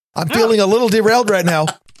I'm feeling a little derailed right now.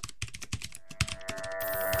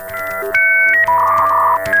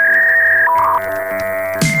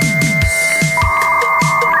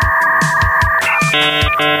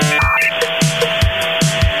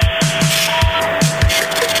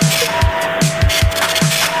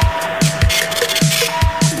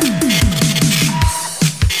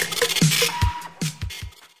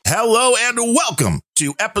 Hello and welcome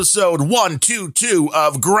to episode 122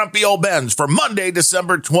 of Grumpy Old Ben's for Monday,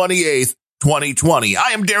 December 28th, 2020. I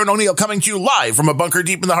am Darren O'Neill coming to you live from a bunker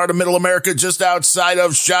deep in the heart of Middle America, just outside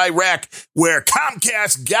of Chirac, where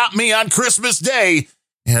Comcast got me on Christmas Day.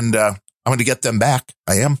 And I'm going to get them back.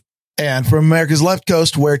 I am. And from America's left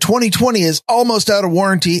coast, where 2020 is almost out of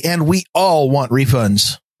warranty and we all want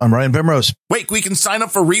refunds. I'm Ryan Bemrose. Wait, we can sign up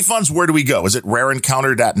for refunds. Where do we go? Is it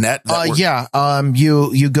rareencounter.net?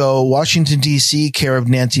 You go Washington, D.C., care of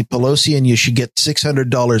Nancy Pelosi, and you should get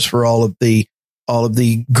 $600 for all of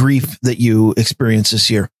the grief that you experience this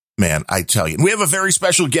year. Man, I tell you, we have a very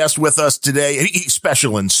special guest with us today. He's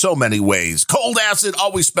special in so many ways. Cold Acid,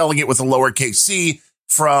 always spelling it with a lowercase c,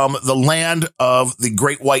 from the land of the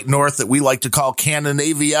Great White North that we like to call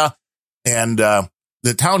Scandinavia. And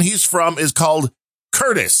the town he's from is called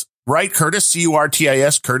Curtis, right? Curtis,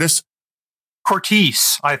 C-U-R-T-I-S, Curtis.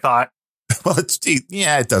 Cortese, I thought. Well,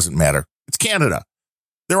 it doesn't matter. It's Canada.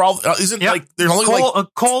 They're all, there's only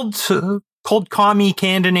cold commie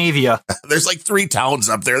Scandinavia. There's like 3 towns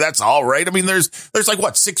up there. That's all right. I mean, there's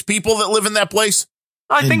like, 6 people that live in that place?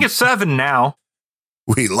 I think it's 7 now.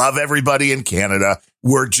 We love everybody in Canada.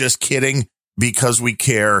 We're just kidding because we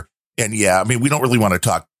care. And yeah, I mean, we don't really want to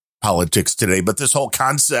talk politics today, but this whole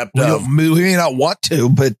concept we may not want to,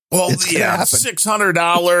 but it's gonna happen.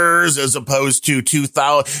 $600 as opposed to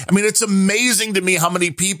 $2,000. I mean, it's amazing to me how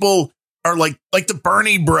many people are like the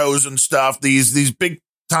Bernie bros and stuff, these big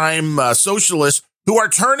time socialists who are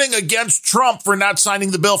turning against Trump for not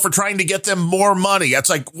signing the bill, for trying to get them more money.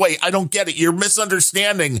 It's like, wait, I don't get it. You're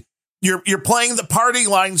misunderstanding. You're playing the party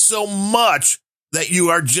line so much that you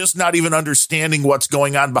are just not even understanding what's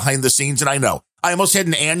going on behind the scenes. And I know I almost had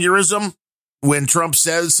an aneurysm when Trump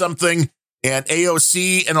says something and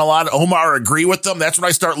AOC and a lot of Omar agree with them. That's when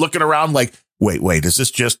I start looking around like, wait, is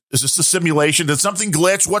this a simulation? Did something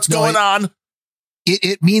glitch? What's going on?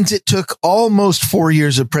 It means it took almost 4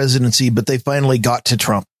 years of presidency, but they finally got to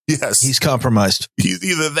Trump. Yes. He's compromised. He's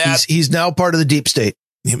either that. He's now part of the deep state.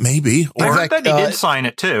 It may be. I heard that he did sign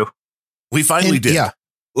it too. We finally did. Yeah.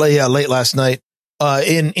 Late last night.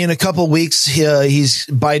 In a couple of weeks,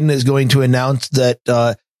 Biden is going to announce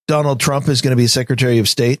that Donald Trump is going to be Secretary of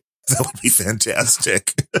State. That would be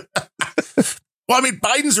fantastic. Well, I mean,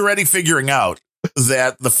 Biden's already figuring out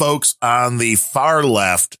that the folks on the far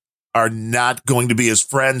left are not going to be his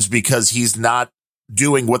friends because he's not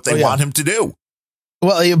doing what they want him to do.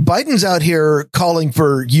 Well, Biden's out here calling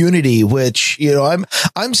for unity, which,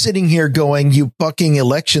 I'm sitting here going, you fucking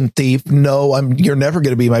election thief. No, you're never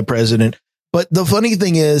going to be my president. But the funny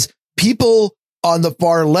thing is, people on the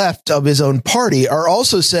far left of his own party are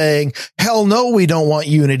also saying, hell no, we don't want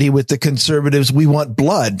unity with the conservatives. We want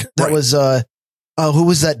blood. That was, who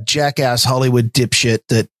was that jackass Hollywood dipshit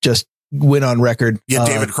that just went on record? Yeah,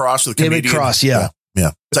 David Cross, the comedian. David Cross, yeah.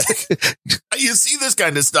 You see this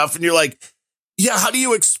kind of stuff and you're like, yeah, how do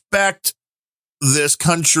you expect this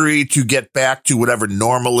country to get back to whatever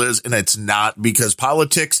normal is? And it's not, because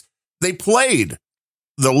politics, they played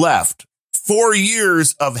the left 4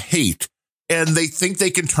 years of hate and they think they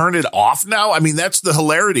can turn it off now. I mean, that's the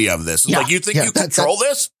hilarity of this. It's like, you think you control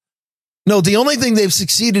this? No, the only thing they've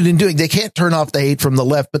succeeded in doing, they can't turn off the hate from the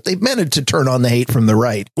left, but they've managed to turn on the hate from the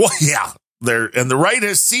right. Well, yeah, and the right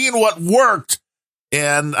has seen what worked.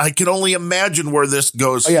 And I can only imagine where this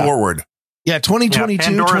goes forward. Yeah, 2022,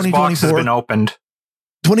 Pandora's 2024 box has been opened.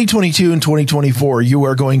 2022 and 2024, you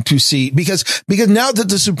are going to see, because now that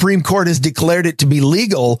the Supreme Court has declared it to be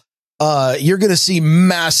legal, you're going to see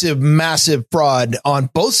massive fraud on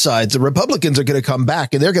both sides. The Republicans are going to come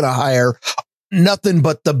back and they're going to hire nothing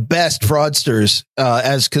but the best fraudsters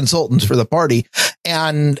as consultants for the party.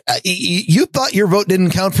 And you thought your vote didn't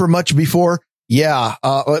count for much before. Yeah,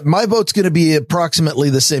 my vote's going to be approximately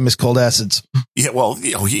the same as Cold Acid's. Yeah, well,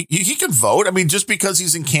 he can vote. I mean, just because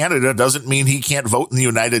he's in Canada doesn't mean he can't vote in the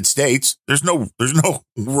United States. There's no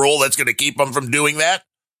rule that's going to keep him from doing that.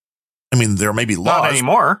 I mean, there may be laws. Not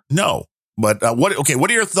anymore. No, but what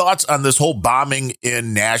are your thoughts on this whole bombing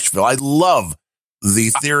in Nashville? I love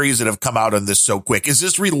the theories that have come out on this so quick. Is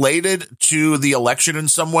this related to the election in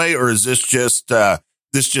some way, or is this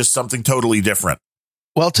just something totally different?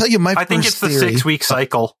 Well, I'll tell you I think it's the 6-week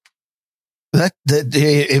cycle. That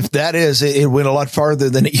if that is, it went a lot farther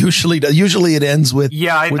than it usually does. Usually it ends with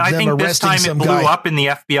I them think this arresting time some it blew guy. up in the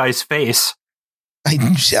FBI's face. I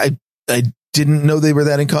didn't know they were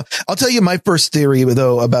that I'll tell you my first theory,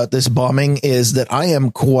 though, about this bombing is that I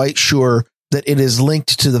am quite sure that it is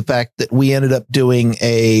linked to the fact that we ended up doing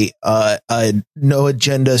a no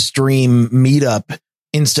agenda stream meetup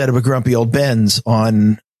instead of a grumpy old Ben's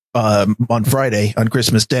on Friday, on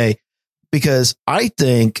Christmas Day, because I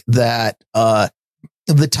think that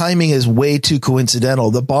the timing is way too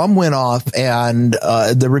coincidental. The bomb went off, and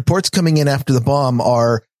the reports coming in after the bomb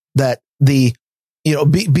are that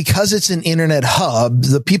because it's an internet hub,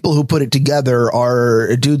 the people who put it together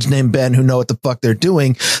are dudes named Ben who know what the fuck they're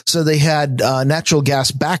doing. So they had natural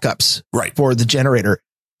gas backups for the generator.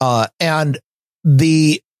 And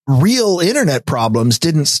the real internet problems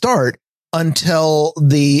didn't start until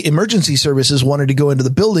the emergency services wanted to go into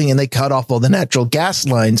the building, and they cut off all the natural gas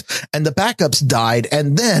lines, and the backups died.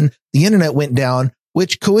 And then the internet went down,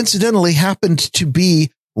 which coincidentally happened to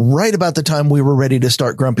be right about the time we were ready to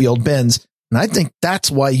start Grumpy Old Ben's. And I think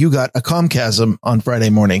that's why you got a Comcasm on Friday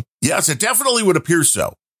morning. Yes, it definitely would appear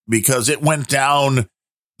so, because it went down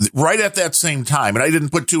right at that same time. And I didn't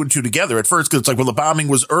put two and two together at first, because it's like, well, the bombing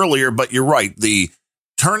was earlier, but you're right. The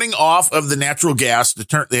turning off of the natural gas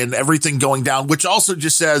and everything going down, which also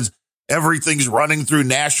just says everything's running through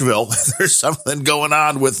Nashville. There's something going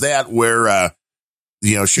on with that where,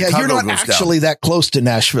 Chicago you're not goes actually down. that close to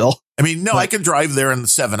Nashville. I mean, no, I can drive there in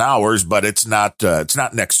 7 hours, but it's not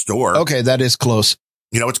next door. Okay. That is close.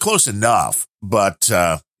 It's close enough, but,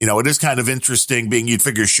 it is kind of interesting being, you'd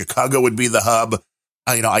figure Chicago would be the hub.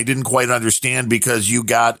 I didn't quite understand, because you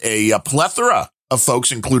got a plethora of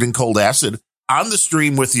folks, including Cold Acid, on the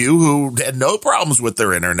stream with you who had no problems with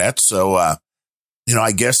their internet. So,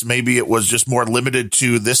 I guess maybe it was just more limited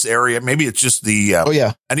to this area. Maybe it's just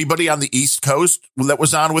anybody on the East Coast that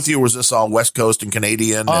was on with you? Or was this all West Coast and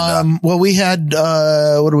Canadian? Well, we had,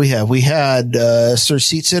 what do we have? We had, Sir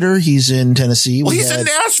Seat Sitter. He's in Tennessee. Well, he's in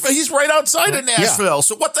Nashville. He's right outside of Nashville. Yeah.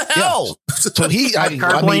 So what the hell? Yeah. So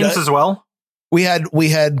Carblanes as well. We had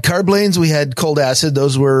Carblanes. We had Cold Acid.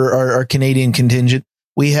 Those were our Canadian contingent.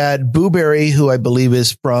 We had Booberry, who I believe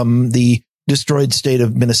is from the destroyed state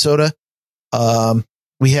of Minnesota.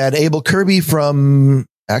 We had Abel Kirby from,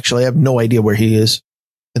 actually, I have no idea where he is.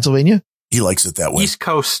 Pennsylvania? He likes it that way. East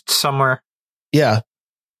Coast somewhere. Yeah.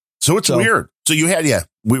 So it's weird. So you had,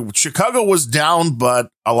 Chicago was down, but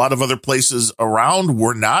a lot of other places around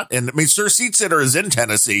were not. And I mean, Sir Seat Sitter is in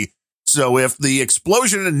Tennessee. So if the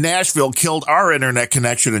explosion in Nashville killed our internet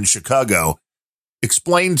connection in Chicago,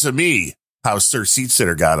 explain to me how Sir Seat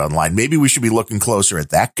Sitter got online. Maybe we should be looking closer at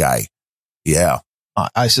that guy. Yeah.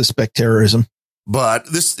 I suspect terrorism. But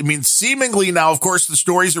seemingly now, of course, the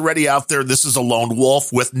story's already out there. This is a lone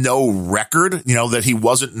wolf with no record, that he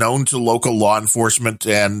wasn't known to local law enforcement.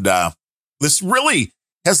 And this really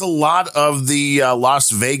has a lot of the Las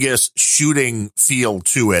Vegas shooting feel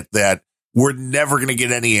to it, that we're never going to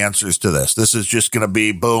get any answers to this. This is just going to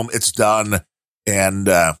be boom, it's done. And,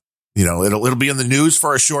 it'll be in the news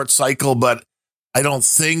for a short cycle, but I don't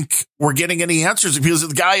think we're getting any answers, because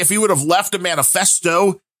the guy, if he would have left a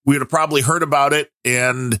manifesto, we would have probably heard about it.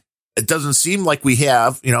 And it doesn't seem like we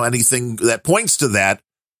have, anything that points to that,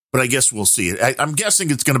 but I guess we'll see. I'm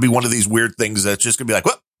guessing it's going to be one of these weird things that's just going to be like,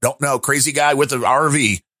 well, don't know, crazy guy with an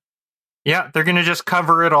RV. Yeah, they're going to just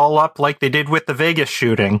cover it all up like they did with the Vegas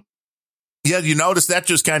shooting. Yeah, you notice that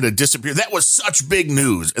just kind of disappeared. That was such big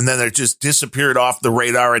news. And then it just disappeared off the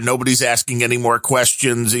radar, and nobody's asking any more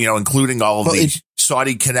questions, including all of the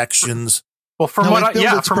Saudi connections. Well, from what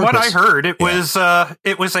I heard, it was a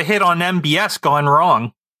hit on MBS gone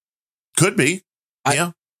wrong. Could be.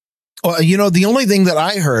 Yeah. Well, the only thing that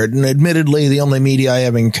I heard, and admittedly, the only media I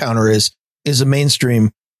have encountered is a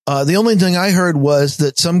mainstream. The only thing I heard was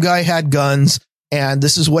that some guy had guns, and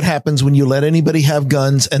this is what happens when you let anybody have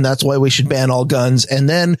guns, and that's why we should ban all guns. And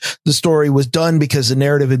then the story was done because the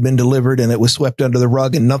narrative had been delivered, and it was swept under the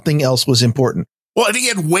rug, and nothing else was important. Well, and he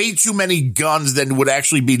had way too many guns than would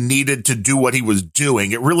actually be needed to do what he was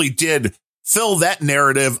doing. It really did fill that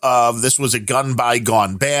narrative of this was a gun buy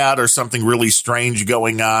gone bad or something really strange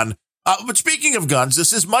going on. But speaking of guns,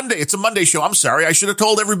 this is Monday. It's a Monday show. I'm sorry. I should have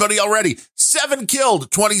told everybody already. 7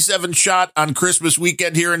 killed, 27 shot on Christmas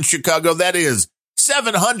weekend here in Chicago. That is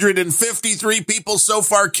 753 people so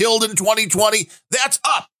far killed in 2020. That's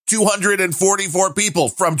up 244 people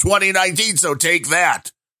from 2019. So take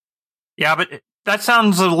that. Yeah, but that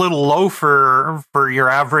sounds a little low for your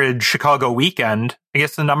average Chicago weekend. I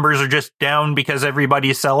guess the numbers are just down because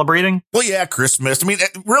everybody's celebrating. Well, yeah, Christmas. I mean,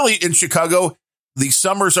 really in Chicago, the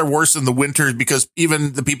summers are worse than the winters because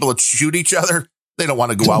even the people that shoot each other, they don't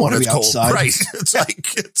want to go out when it's cold. Outside. Right. It's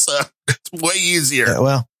like, it's way easier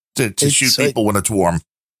to shoot people when it's warm.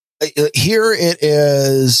 Here it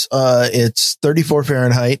is, it's 34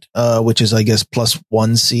 Fahrenheit, which is, I guess,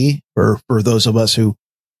 +1°C for those of us who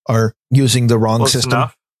are using the wrong system.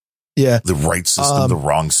 Enough. Yeah. The right system, the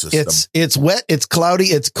wrong system. It's wet, it's cloudy,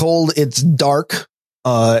 it's cold, it's dark.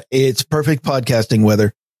 It's perfect podcasting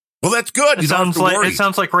weather. Well, that's good. It sounds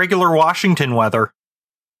like regular Washington weather.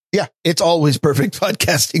 Yeah, it's always perfect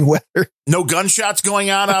podcasting weather. No gunshots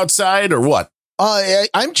going on outside or what?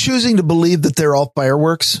 I'm choosing to believe that they're all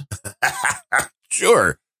fireworks.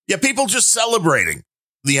 Sure. Yeah, people just celebrating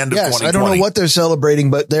the end of 2020. I don't know what they're celebrating,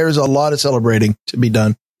 but there's a lot of celebrating to be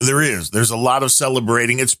done. There is. There's a lot of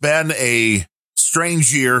celebrating. It's been a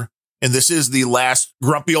strange year, and this is the last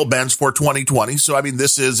Grumpy Old Ben's for 2020. So, I mean,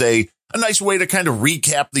 this is a nice way to kind of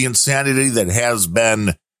recap the insanity that has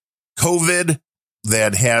been COVID,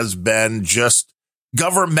 that has been just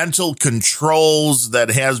governmental controls, that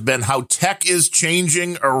has been how tech is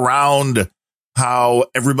changing around how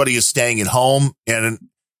everybody is staying at home. And,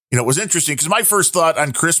 you know, it was interesting because my first thought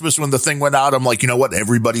on Christmas when the thing went out, I'm like, you know what?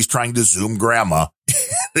 Everybody's trying to Zoom grandma.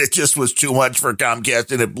 It just was too much for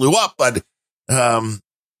Comcast and it blew up. But, I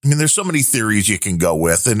mean, there's so many theories you can go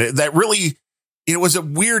with. And that really, it was a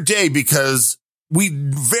weird day because we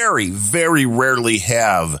very, very rarely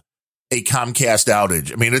have a Comcast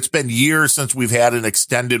outage. I mean, it's been years since we've had an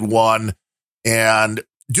extended one, and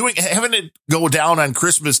having it go down on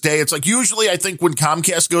Christmas Day. It's like usually I think when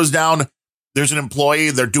Comcast goes down, there's an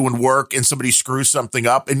employee, they're doing work and somebody screws something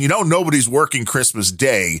up, and nobody's working Christmas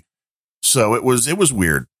Day. So it was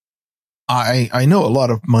weird. I know a lot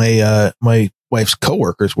of my wife's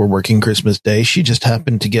coworkers were working Christmas Day. She just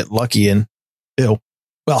happened to get lucky and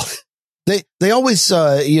well, they always,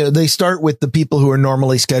 they start with the people who are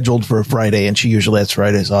normally scheduled for a Friday, and she usually has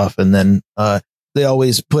Fridays off. And then, they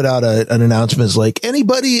always put out an announcement like,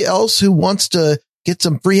 anybody else who wants to get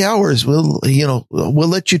some free hours, we'll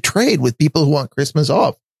let you trade with people who want Christmas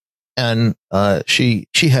off. And, she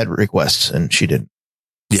had requests and she didn't.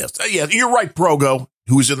 Yes. Yeah. You're right. Progo,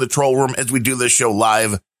 who's in the troll room as we do this show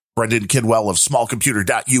live. Brendan Kidwell of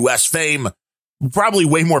smallcomputer.us fame. Probably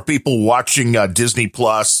way more people watching Disney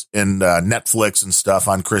Plus and Netflix and stuff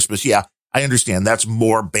on Christmas. Yeah, I understand. That's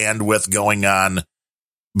more bandwidth going on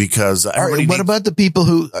because what about the people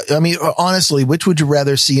who, I mean, honestly, which would you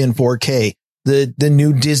rather see in 4K? The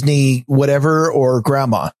new Disney whatever or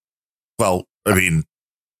grandma? Well, I mean,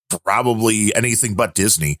 probably anything but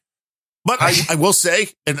Disney. But I will say,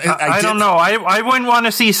 and I don't know. I wouldn't want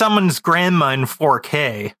to see someone's grandma in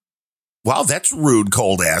 4K. Wow, that's rude,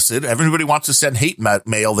 Cold Acid. Everybody wants to send hate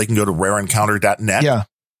mail. They can go to rareencounter.net. Yeah.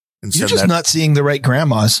 You're just not seeing the right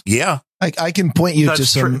grandmas. Yeah. I can point you to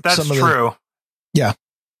some. That's some of true. Yeah.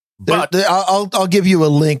 But I'll give you a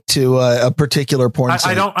link to a particular porn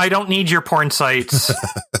site. I don't need your porn sites.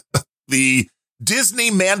 The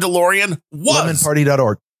Disney Mandalorian was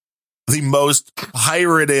lemonparty.org. the most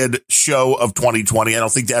pirated show of 2020. I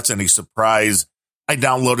don't think that's any surprise. I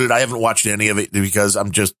downloaded it. I haven't watched any of it because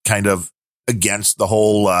I'm just kind of against the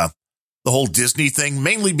whole Disney thing,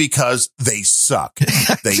 mainly because they suck.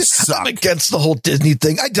 They suck. I'm against the whole Disney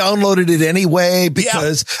thing. I downloaded it anyway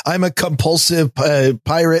because I'm a compulsive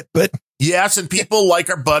pirate, but yes. And people like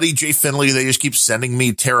our buddy Jay Finley, they just keep sending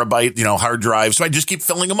me terabyte, hard drives. So I just keep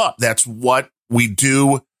filling them up. That's what we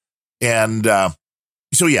do. And,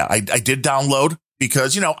 so yeah, I did download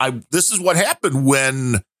because, this is what happened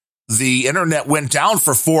when the internet went down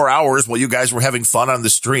for 4 hours while you guys were having fun on the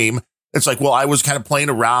stream. It's like, well, I was kind of playing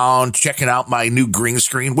around, checking out my new green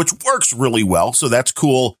screen, which works really well. So that's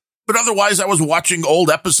cool. But otherwise, I was watching old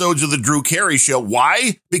episodes of the Drew Carey Show.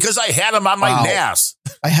 Why? Because I had them on my NAS.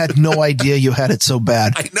 I had no idea you had it so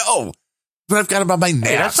bad. I know, but I've got them on my NAS.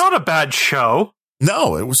 Hey, that's not a bad show.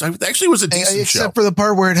 No, it was actually was a decent show. Except for the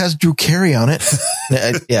part where it has Drew Carey on it.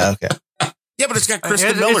 Yeah, okay. Yeah, but it's got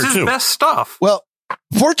Kristen Miller it's his too. Best stuff. Well,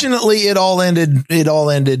 fortunately, it all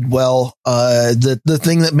ended well. The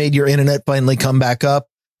thing that made your internet finally come back up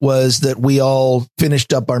was that we all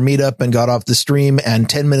finished up our meetup and got off the stream, and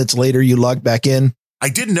 10 minutes later you logged back in. I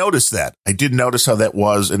did notice that. I did notice how that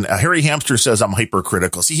was. And Harry Hamster says I'm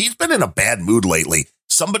hypercritical. See, he's been in a bad mood lately.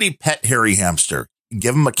 Somebody pet Harry Hamster.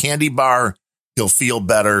 Give him a candy bar. He'll feel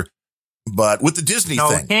better. But with the Disney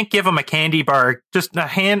thing, can't give him a candy bar. Just a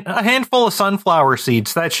handful of sunflower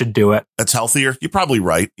seeds. That should do it. That's healthier. You're probably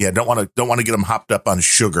right. Yeah, don't want to get him hopped up on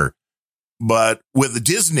sugar. But with the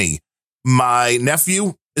Disney, my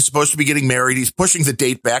nephew is supposed to be getting married. He's pushing the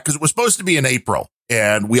date back because it was supposed to be in April,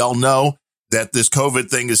 and we all know that this COVID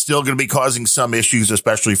thing is still going to be causing some issues,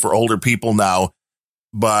 especially for older people now.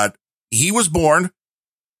 But he was born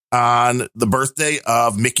on the birthday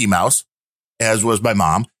of Mickey Mouse, as was my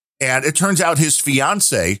mom. And it turns out his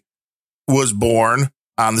fiance was born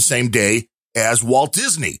on the same day as Walt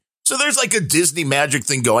Disney. So there's like a Disney magic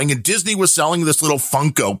thing going. And Disney was selling this little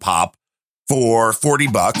Funko Pop for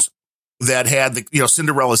 $40 that had the,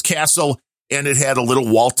 Cinderella's castle, and it had a little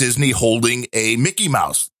Walt Disney holding a Mickey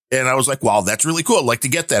Mouse. And I was like, wow, that's really cool. I'd like to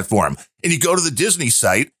get that for him. And you go to the Disney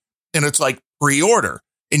site and it's like pre-order,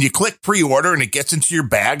 and you click pre-order and it gets into your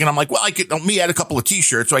bag. And I'm like, well, I could add a couple of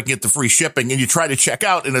t-shirts so I can get the free shipping. And you try to check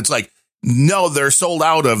out and it's like, no, they're sold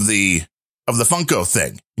out of the Funko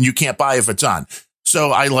thing and you can't buy if it's on.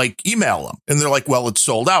 So I email them and they're like, well, it's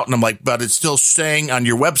sold out. And I'm like, but it's still saying on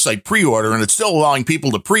your website pre-order, and it's still allowing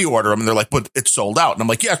people to pre-order them. And they're like, but it's sold out. And I'm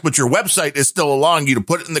like, yes, but your website is still allowing you to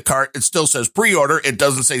put it in the cart. It still says pre-order. It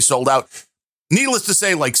doesn't say sold out. Needless to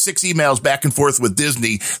say, 6 emails back and forth with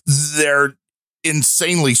Disney. They're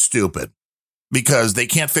insanely stupid because they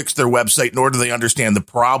can't fix their website, nor do they understand the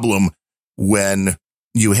problem when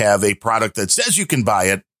you have a product that says you can buy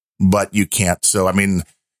it, but you can't. So,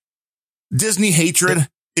 Disney hatred,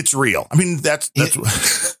 it's real. That's they're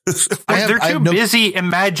too busy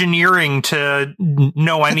imagineering to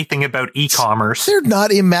know anything about e-commerce. They're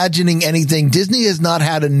not imagining anything. Disney has not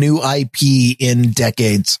had a new IP in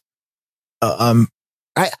decades. I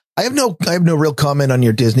have no real comment on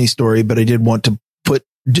your Disney story, but I did want to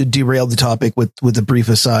derail the topic with a brief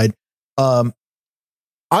aside.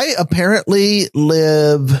 I apparently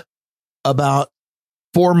live about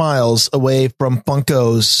 4 miles away from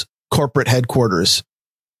Funko's corporate headquarters,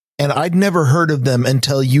 and I'd never heard of them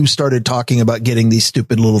until you started talking about getting these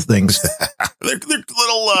stupid little things. they're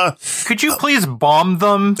little. Could you please bomb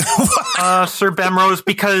them, Sir Bemrose?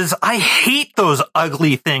 Because I hate those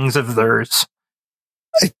ugly things of theirs.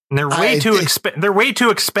 They're way too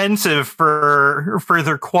expensive for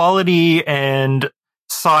their quality and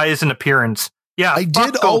size and appearance. Yeah, I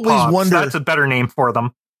did always wonder. That's a better name for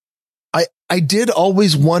them. I did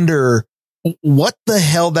always wonder what the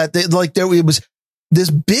hell that they, it was this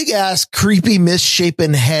big ass creepy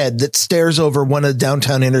misshapen head that stares over one of the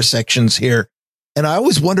downtown intersections here. And I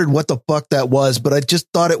always wondered what the fuck that was, but I just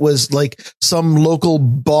thought it was like some local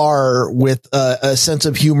bar with a sense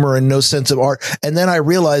of humor and no sense of art. And then I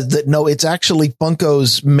realized that no, it's actually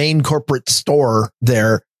Funko's main corporate store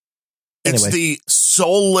there. Anyway. It's the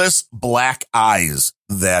soulless black eyes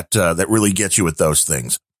that really get you with those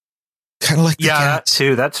things. Kind of like the that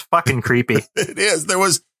too. That's fucking creepy. It is. There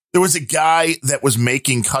was a guy that was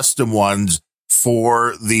making custom ones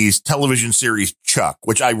for the television series Chuck,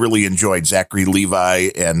 which I really enjoyed. Zachary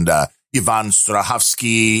Levi and Yvonne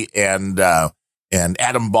Strahovski and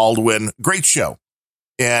Adam Baldwin. Great show.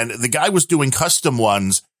 And the guy was doing custom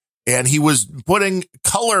ones, and he was putting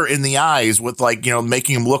color in the eyes with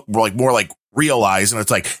making them look more like real eyes. And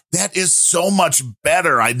it's like, that is so much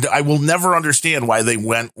better. I will never understand why they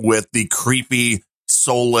went with the creepy,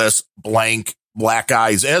 soulless, blank black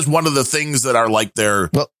eyes as one of the things that are like their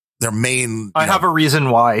main. I have a reason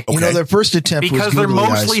why. Okay. Their first attempt because was they're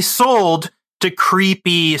mostly eyes. sold to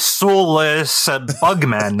creepy, soulless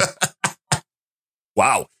bugmen.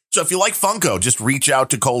 Wow. So if you like Funko, just reach out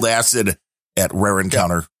to Cold Acid at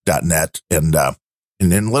rarencounter.net and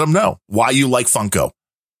then let them know why you like Funko.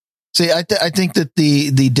 See, I think that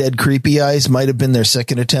the dead creepy eyes might have been their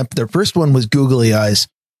second attempt. Their first one was googly eyes.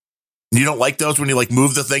 You don't like those when you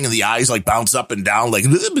move the thing and the eyes bounce up and down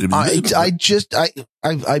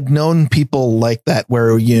I've known people like that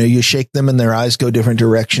where you shake them and their eyes go different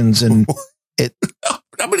directions, and it.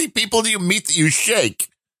 How many people do you meet that you shake?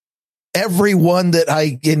 Everyone that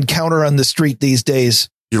I encounter on the street these days.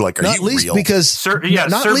 You're like, are not you least real? Because Sir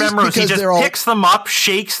Bemrose, he just picks them up,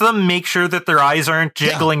 shakes them, make sure that their eyes aren't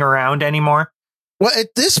jiggling around anymore. Well,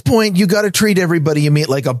 at this point, you got to treat everybody you meet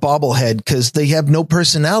like a bobblehead because they have no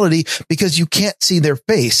personality because you can't see their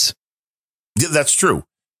face. Yeah, that's true.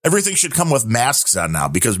 Everything should come with masks on now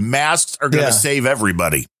because masks are going to save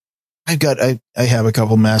everybody. I have a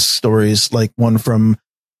couple mask stories, like one from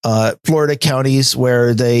Florida counties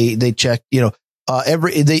where they checked,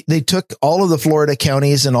 they took all of the Florida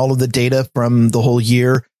counties and all of the data from the whole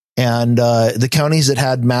year. And the counties that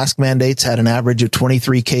had mask mandates had an average of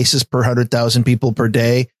 23 cases per 100,000 people per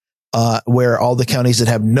day, where all the counties that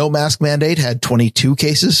have no mask mandate had 22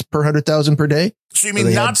 cases per 100,000 per day. So you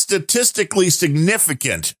mean not statistically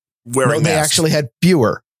significant wearing masks? They actually had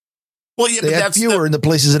fewer. Well, yeah, they had fewer in the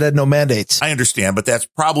places that had no mandates. I understand, but that's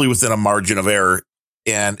probably within a margin of error.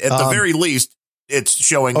 And at the very least, it's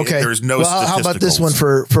showing there's no statistical. How about this one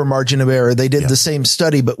for margin of error? They did the same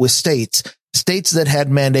study, but with states. states that had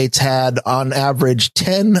mandates had on average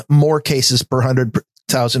 10 more cases per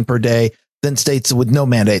 100,000 per day than states with no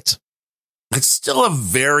mandates. It's still a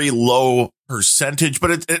very low percentage,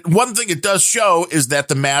 but one thing it does show is that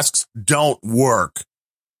the masks don't work.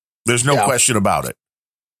 There's no question about it.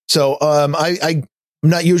 So I'm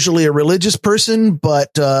not usually a religious person,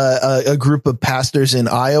 but a group of pastors in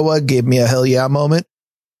Iowa gave me a hell yeah moment.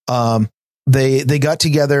 They got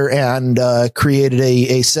together and created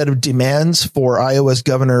a set of demands for Iowa's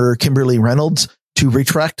Governor Kimberly Reynolds to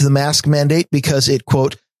retract the mask mandate because it,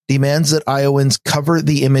 quote, demands that Iowans cover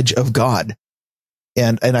the image of God.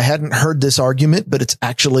 And I hadn't heard this argument, but it's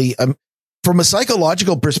actually, from a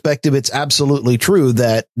psychological perspective, it's absolutely true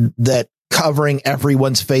that covering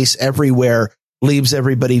everyone's face everywhere leaves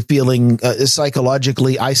everybody feeling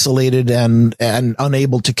psychologically isolated and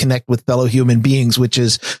unable to connect with fellow human beings, which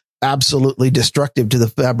is absolutely destructive to the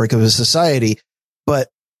fabric of a society. But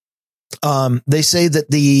they say that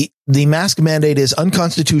the mask mandate is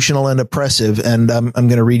unconstitutional and oppressive. And I'm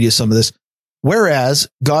going to read you some of this. Whereas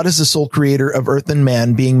God is the sole creator of earth and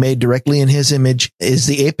man, being made directly in his image, is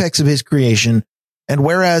the apex of his creation. And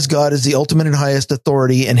whereas God is the ultimate and highest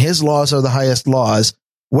authority and his laws are the highest laws,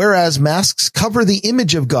 whereas masks cover the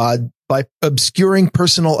image of God by obscuring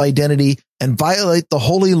personal identity and violate the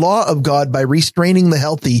holy law of God by restraining the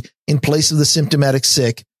healthy in place of the symptomatic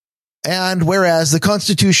sick. And whereas the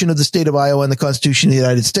Constitution of the state of Iowa and the Constitution of the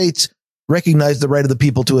United States recognize the right of the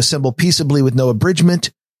people to assemble peaceably with no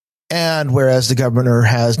abridgment. And whereas the governor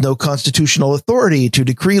has no constitutional authority to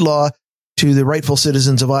decree law to the rightful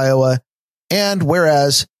citizens of Iowa. And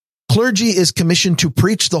whereas clergy is commissioned to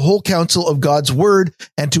preach the whole counsel of God's word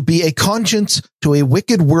and to be a conscience to a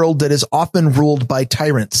wicked world that is often ruled by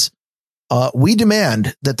tyrants. We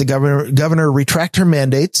demand that the governor retract her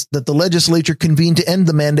mandates, that the legislature convene to end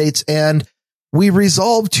the mandates, and we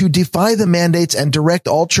resolve to defy the mandates and direct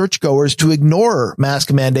all churchgoers to ignore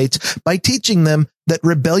mask mandates by teaching them that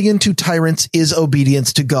rebellion to tyrants is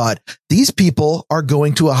obedience to God. These people are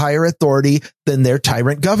going to a higher authority than their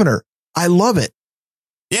tyrant governor. I love it.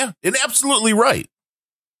 Yeah, and absolutely right.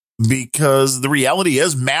 Because the reality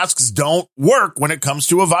is masks don't work when it comes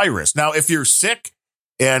to a virus. Now, if you're sick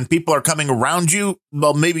and people are coming around you,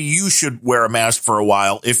 well, maybe you should wear a mask for a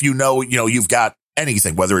while if you know you've got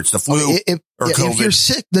anything, whether it's the flu or COVID. If you're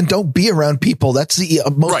sick, then don't be around people. That's the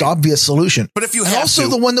most obvious solution. But if you have also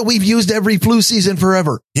the one that we've used every flu season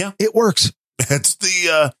forever. Yeah, it works. It's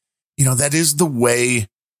the, that is the way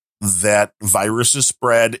that viruses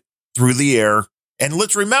spread through the air. And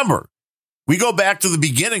let's remember, we go back to the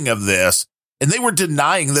beginning of this and they were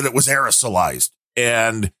denying that it was aerosolized.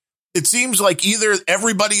 And it seems like either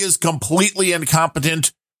everybody is completely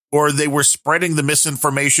incompetent or they were spreading the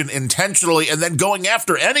misinformation intentionally and then going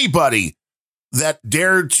after anybody that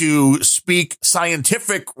dared to speak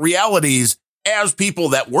scientific realities as people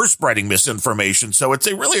that were spreading misinformation. So it's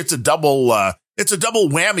a double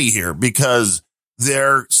whammy here because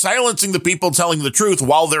they're silencing the people telling the truth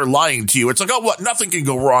while they're lying to you. It's like, oh, what? Nothing can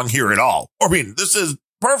go wrong here at all. I mean, this is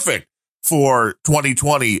perfect for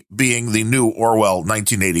 2020 being the new Orwell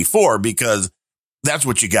 1984 because that's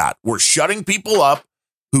what you got. We're shutting people up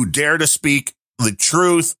who dare to speak the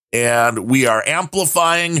truth, and we are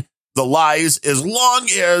amplifying the lies as long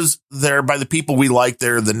as they're by the people we like,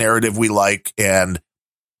 they're the narrative we like, and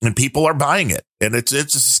people are buying it. And it's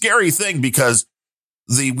a scary thing because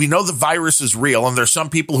we know the virus is real, and there's some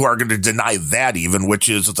people who are going to deny that even, which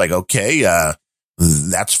is, it's like, okay,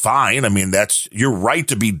 that's fine. I mean, you're right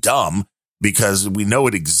to be dumb because we know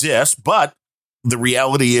it exists, but the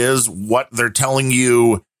reality is what they're telling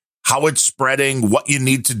you, how it's spreading, what you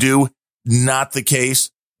need to do, not the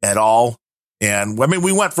case at all. And I mean,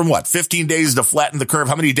 we went from 15 days to flatten the curve.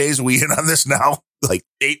 How many days are we in on this now? Like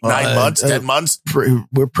 8, 9 months, 10 months?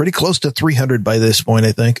 We're pretty close to 300 by this point,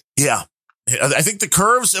 I think. Yeah. I think the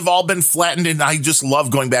curves have all been flattened, and I just love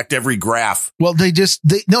going back to every graph. Well, they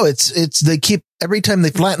keep, every time they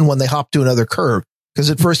flatten one, they hop to another curve. Because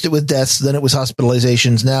at first it was deaths, then it was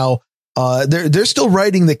hospitalizations. Now, they're still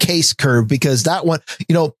writing the case curve because that one,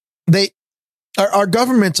 our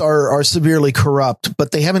governments are severely corrupt,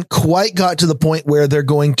 but they haven't quite got to the point where they're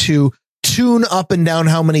going to tune up and down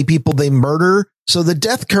how many people they murder. So the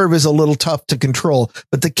death curve is a little tough to control,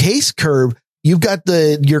 but the case curve, you've got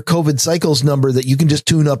your COVID cycles number that you can just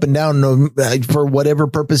tune up and down for whatever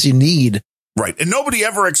purpose you need. Right. And nobody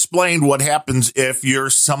ever explained what happens if you're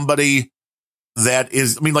somebody that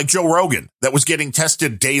is, like Joe Rogan that was getting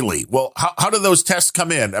tested daily. Well, how do those tests come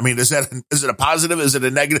in? I mean, is it a positive? Is it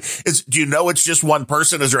a negative? Do you know it's just one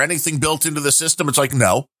person? Is there anything built into the system? It's like,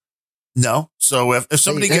 no. So if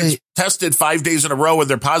somebody gets tested 5 days in a row and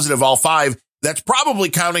they're positive all 5, that's probably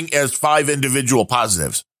counting as 5 individual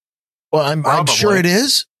positives. Well, I'm sure it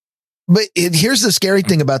is. But here's the scary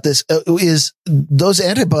thing about this is those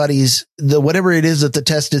antibodies, whatever it is that the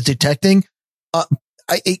test is detecting,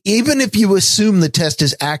 even if you assume the test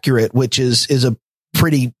is accurate, which is a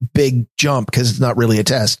pretty big jump because it's not really a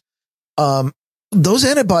test, those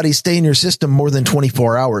antibodies stay in your system more than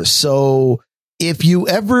 24 hours. So if you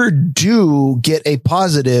ever do get a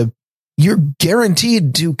positive, you're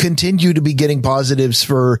guaranteed to continue to be getting positives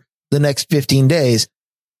for the next 15 days.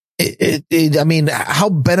 I mean, how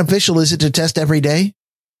beneficial is it to test every day?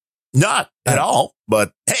 Not at all.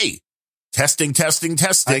 But hey, testing.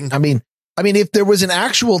 I mean, if there was an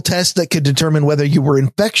actual test that could determine whether you were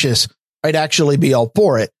infectious, I'd actually be all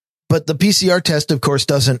for it. But the PCR test, of course,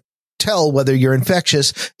 doesn't tell whether you're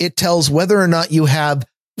infectious. It tells whether or not you have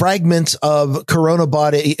fragments of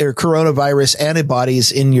coronavirus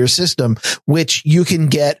antibodies in your system, which you can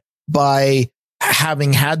get by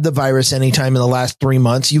having had the virus anytime in the last 3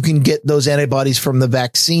 months. You can get those antibodies from the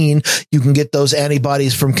vaccine. You can get those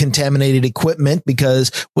antibodies from contaminated equipment,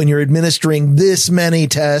 because when you're administering this many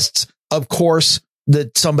tests, of course,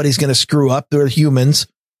 that somebody's going to screw up. They're humans.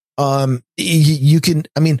 You can,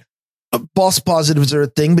 I mean, false positives are a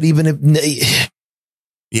thing, but even if,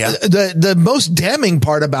 yeah, the most damning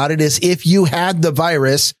part about it is if you had the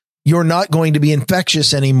virus, you're not going to be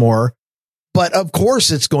infectious anymore. But of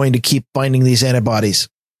course, it's going to keep finding these antibodies.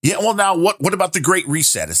 Yeah. Well, now what about the Great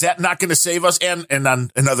Reset? Is that not going to save us? And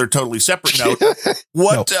on another totally separate note,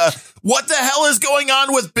 what the hell is going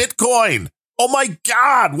on with Bitcoin? Oh my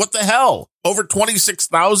God. What the hell? Over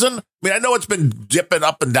 26,000? I mean, I know it's been dipping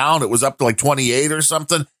up and down. It was up to like 28 or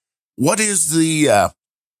something. What is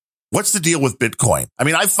what's the deal with Bitcoin? I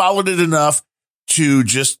mean, I followed it enough to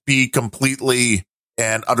just be completely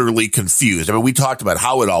and utterly confused. I mean, we talked about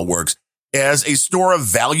how it all works. As a store of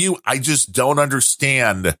value, I just don't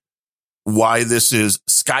understand why this is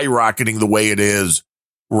skyrocketing the way it is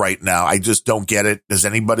right now. I just don't get it. Does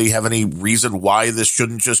anybody have any reason why this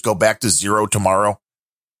shouldn't just go back to zero tomorrow?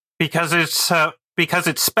 Because it's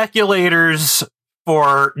speculators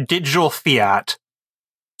for digital fiat.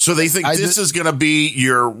 So they think this is going to be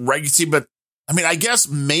your legacy, but I mean, I guess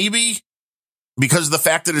maybe because of the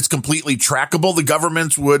fact that it's completely trackable, the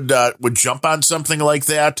governments would jump on something like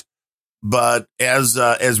that. But as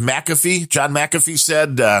John McAfee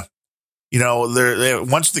said,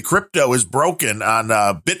 once the crypto is broken on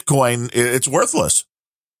Bitcoin, it's worthless,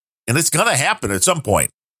 and it's going to happen at some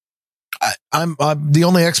point. I'm the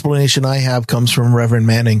only explanation I have comes from Reverend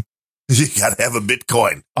Manning. You got to have a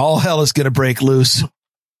Bitcoin. All hell is going to break loose.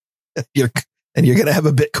 You're going to have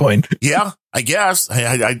a Bitcoin. Yeah, I guess.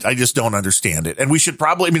 I just don't understand it. And we should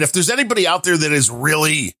probably, I mean, if there's anybody out there that is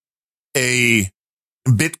really a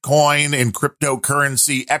Bitcoin and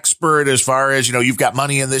cryptocurrency expert, as far as, you've got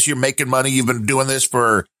money in this, you're making money, you've been doing this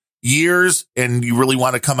for years, and you really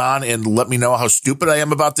want to come on and let me know how stupid I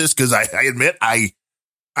am about this, because I admit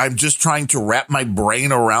I'm just trying to wrap my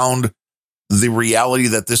brain around the reality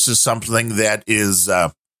that this is something that is,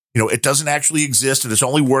 it doesn't actually exist, and it's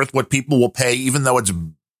only worth what people will pay, even though it's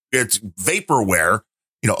vaporware.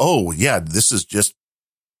 Oh yeah, this is just,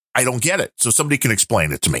 I don't get it. So somebody can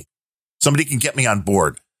explain it to me. Somebody can get me on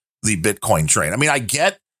board the Bitcoin train. I mean, I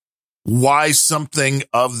get why something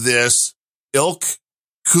of this ilk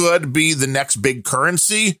could be the next big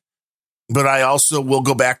currency, but I also will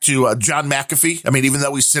go back to John McAfee. I mean, even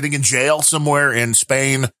though he's sitting in jail somewhere in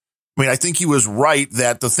Spain, I mean, I think he was right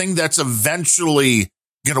that the thing that's eventually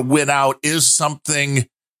going to win out is something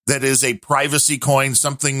that is a privacy coin,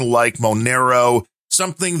 something like Monero,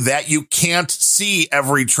 something that you can't see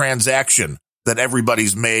every transaction that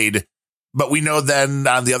everybody's made. But we know then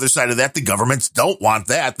on the other side of that, the governments don't want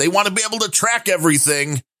that. They want to be able to track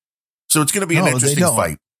everything. So it's going to be an interesting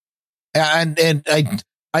fight. And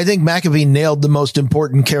I think McAfee nailed the most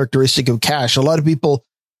important characteristic of cash. A lot of people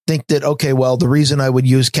think that, okay, well, the reason I would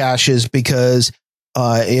use cash is because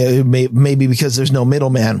maybe because there's no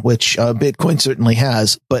middleman, which Bitcoin certainly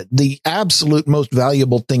has. But the absolute most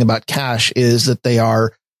valuable thing about cash is that they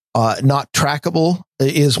are not trackable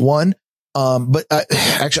is one. But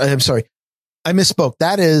actually, I'm sorry. I misspoke.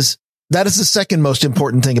 That is the second most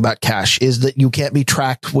important thing about cash, is that you can't be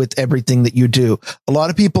tracked with everything that you do. A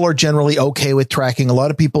lot of people are generally okay with tracking. A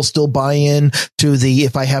lot of people still buy in to the,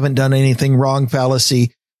 if I haven't done anything wrong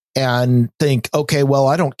fallacy, and think, okay, well,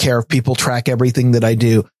 I don't care if people track everything that I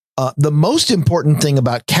do. The most important thing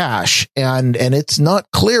about cash, and it's not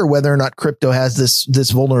clear whether or not crypto has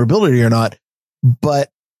this vulnerability or not,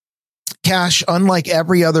 but cash, unlike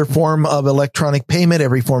every other form of electronic payment,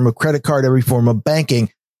 every form of credit card, every form of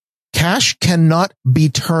banking, cash cannot be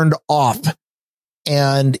turned off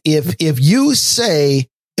And if you say,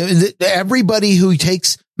 everybody who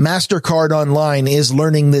takes MasterCard online is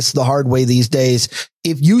learning this the hard way these days.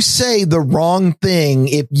 If you say the wrong thing,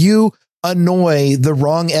 if you annoy the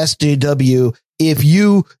wrong SJW, if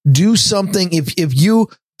you do something, if you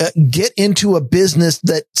get into a business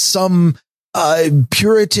that some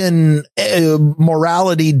Puritan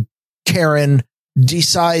morality Karen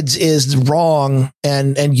decides is wrong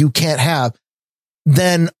and you can't have,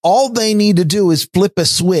 then all they need to do is flip a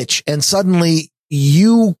switch and suddenly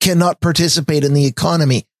you cannot participate in the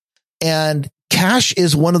economy. And cash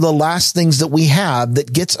is one of the last things that we have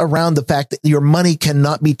that gets around the fact that your money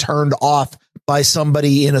cannot be turned off by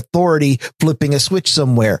somebody in authority flipping a switch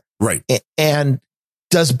somewhere. Right. And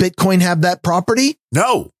does Bitcoin have that property?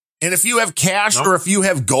 No. And if you have cash or if you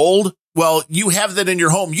have gold, well, you have that in your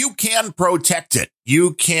home. You can protect it.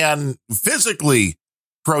 You can physically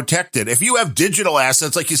protect it. If you have digital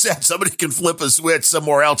assets, like you said, somebody can flip a switch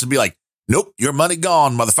somewhere else and be like, nope, your money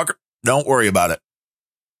gone, motherfucker. Don't worry about it.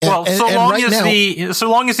 Well, so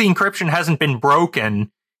long as the encryption hasn't been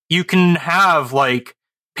broken, you can have like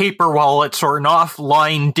paper wallets or an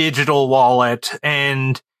offline digital wallet,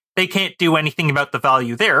 and they can't do anything about the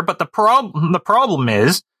value there. But the problem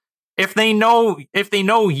is, if they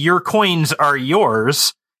know your coins are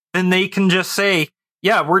yours, then they can just say,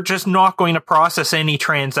 yeah, we're just not going to process any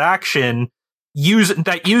transaction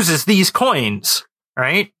that uses these coins,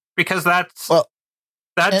 right? Because that's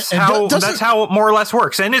how it more or less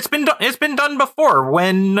works. And it's been done before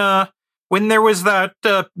when there was that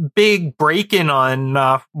big break-in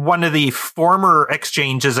on one of the former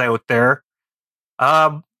exchanges out there.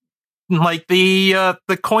 Like the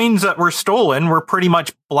coins that were stolen were pretty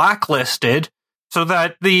much blacklisted so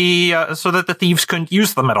that the thieves couldn't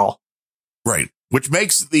use them at all. Right. Which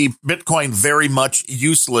makes the Bitcoin very much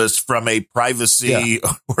useless from a privacy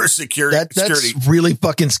or security. That's really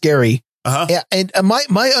fucking scary. Uh-huh. Yeah, and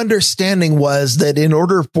my understanding was that in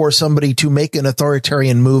order for somebody to make an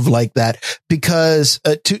authoritarian move like that, because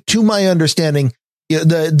to my understanding,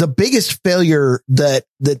 the biggest failure that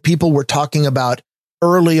people were talking about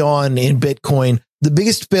early on in Bitcoin, the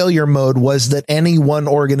biggest failure mode was that any one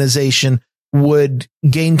organization would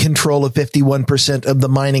gain control of 51% of the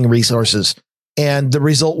mining resources. And the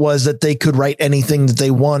result was that they could write anything that they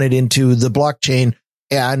wanted into the blockchain,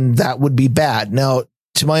 and that would be bad. Now,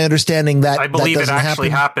 to my understanding, I believe it actually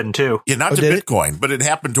happened too. Yeah, not to Bitcoin, but it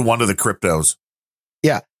happened to one of the cryptos.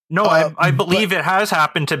 Yeah. No, I believe it has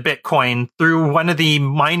happened to Bitcoin through one of the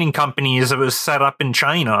mining companies that was set up in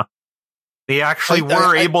China. They actually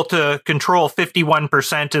were able to control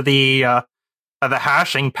 51% of the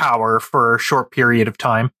hashing power for a short period of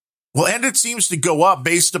time. Well, and it seems to go up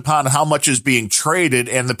based upon how much is being traded,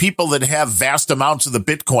 and the people that have vast amounts of the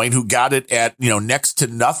Bitcoin who got it at, next to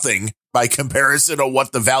nothing by comparison to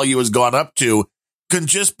what the value has gone up to, can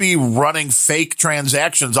just be running fake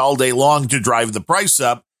transactions all day long to drive the price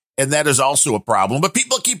up. And that is also a problem. But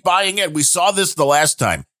people keep buying it. We saw this the last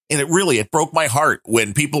time, and it broke my heart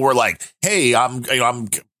when people were like, hey, I'm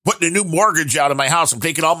putting a new mortgage out of my house. I'm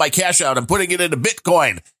taking all my cash out. I'm putting it into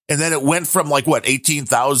Bitcoin. And then it went from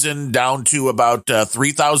 18,000 down to about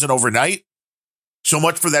 3,000 overnight. So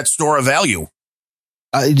much for that store of value.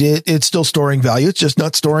 It's still storing value. It's just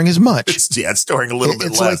not storing as much. It's storing a little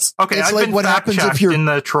bit less. I've been what happens if you're in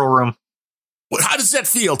the troll room. How does that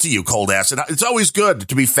feel to you, Cold Acid? It's always good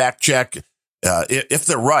to be fact checked if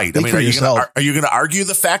they're right. Are you going to argue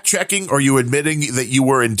the fact checking, or are you admitting that you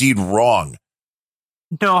were indeed wrong?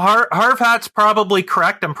 No, Harvat's probably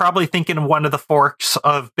correct. I'm probably thinking of one of the forks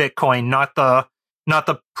of Bitcoin, not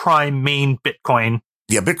the prime main Bitcoin.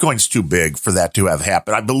 Yeah, Bitcoin's too big for that to have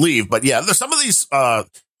happened, I believe. But yeah, there's some of these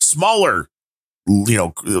smaller,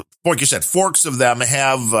 like you said, forks of them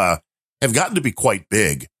have gotten to be quite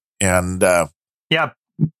big. And yeah,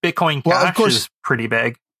 Bitcoin Cash is pretty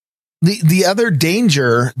big. The other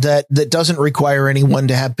danger that doesn't require anyone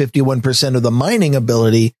to have 51% of the mining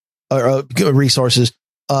ability or resources,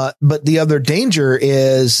 but the other danger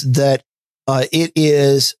is that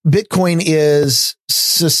Bitcoin is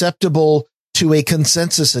susceptible to a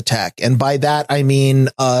consensus attack. And by that, I mean,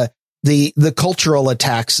 the cultural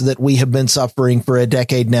attacks that we have been suffering for a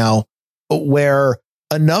decade now, where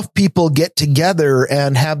enough people get together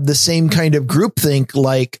and have the same kind of groupthink,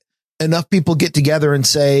 like enough people get together and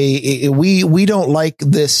say, we don't like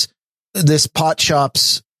this pot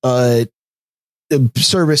shop's,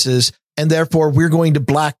 services, and therefore we're going to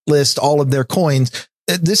blacklist all of their coins.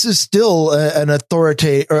 This is still an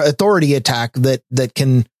authority attack that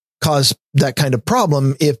can cause that kind of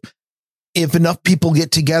problem if enough people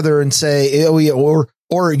get together and say, oh yeah, or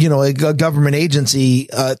a government agency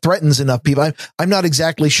threatens enough people. I'm not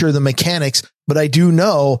exactly sure the mechanics, but I do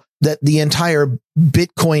know that the entire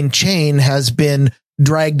Bitcoin chain has been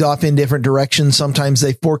dragged off in different directions. Sometimes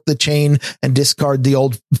they fork the chain and discard the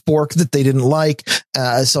old fork that they didn't like.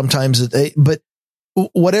 But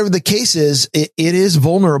whatever the case is, it is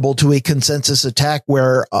vulnerable to a consensus attack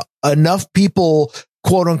where enough people,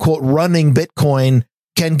 quote unquote, running Bitcoin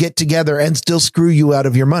can get together and still screw you out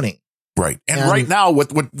of your money. Right. And right now,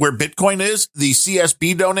 with where Bitcoin is, the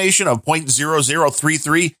CSB donation of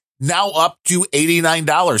 0.0033 now up to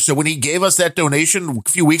 $89. So when he gave us that donation a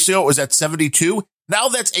few weeks ago, it was at 72. Now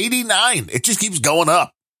that's 89. It just keeps going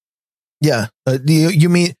up. Yeah. You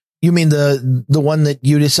mean the one that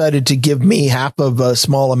you decided to give me half of a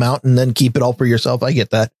small amount and then keep it all for yourself? I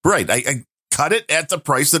get that. Right. I cut it at the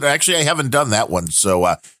price that actually I haven't done that one. So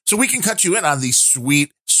we can cut you in on the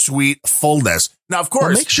sweet fullness. Now, of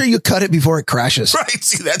course, make sure you cut it before it crashes. Right.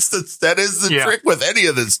 See, that is the trick with any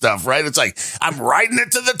of this stuff, right? It's like, I'm riding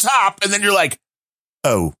it to the top. And then you're like,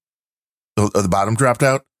 oh, the bottom dropped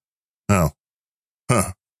out. Oh,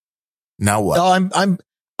 huh. Now what? No,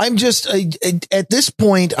 I'm just at this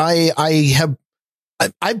point, I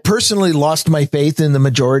personally lost my faith in the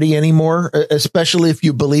majority anymore, especially if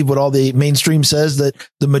you believe what all the mainstream says, that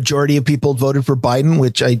the majority of people voted for Biden,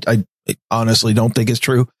 which I honestly don't think is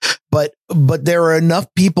true. But there are enough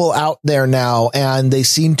people out there now, and they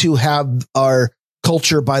seem to have our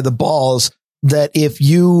culture by the balls, that if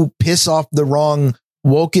you piss off the wrong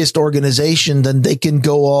wokest organization, then they can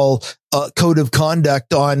go all code of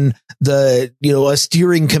conduct on a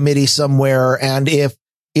steering committee somewhere. And if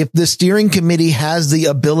the steering committee has the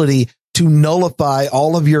ability to nullify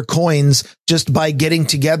all of your coins just by getting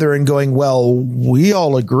together and going, well, we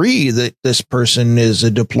all agree that this person is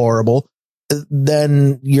a deplorable,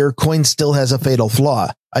 then your coin still has a fatal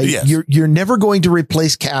flaw. Yes. You're never going to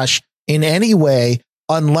replace cash in any way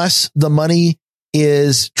unless the money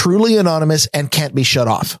is truly anonymous and can't be shut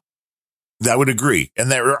off. I would agree.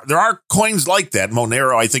 And there are coins like that.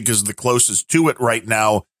 Monero, I think, is the closest to it right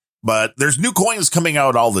now, but there's new coins coming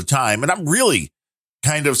out all the time. And I'm really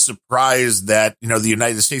kind of surprised that, the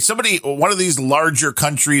United States, one of these larger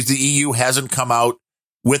countries, the EU, hasn't come out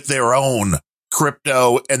with their own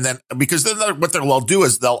crypto. And then, because then what they'll do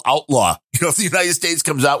is they'll outlaw, if the United States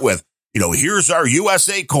comes out with, here's our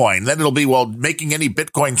USA coin, then it'll be, making any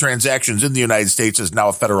Bitcoin transactions in the United States is now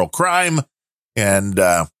a federal crime. And,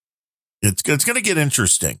 it's going to get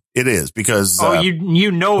interesting. It is, because they're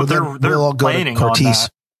planning on that.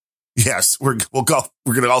 Yes, we're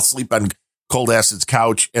going to all sleep on Cold Acid's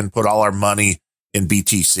couch and put all our money in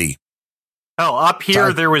BTC. Oh, up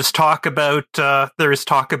here there was talk about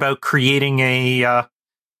creating a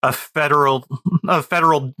federal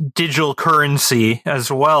digital currency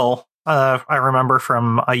as well. I remember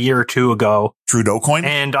from a year or two ago, Trudeau coin,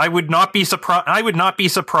 and I would not be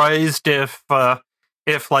surprised if a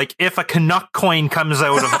Canuck coin comes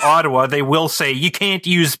out of Ottawa, they will say you can't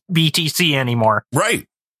use BTC anymore. Right.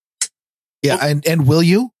 Yeah, and will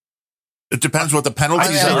you? It depends what the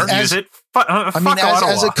penalties are. As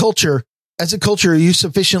a culture, are you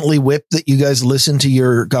sufficiently whipped that you guys listen to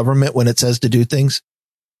your government when it says to do things?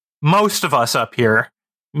 Most of us up here.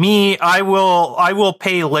 Me, I will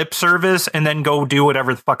pay lip service and then go do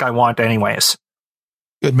whatever the fuck I want anyways.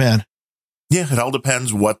 Good man. Yeah, it all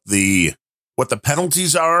depends what the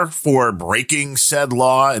penalties are for breaking said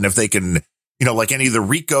law, and if they can, like any of the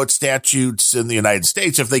RICO statutes in the United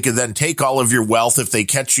States, if they can then take all of your wealth, if they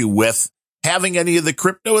catch you with having any of the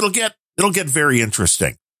crypto, it'll get very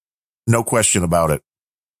interesting. No question about it.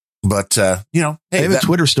 But, hey, I have a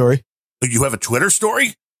Twitter story. You have a Twitter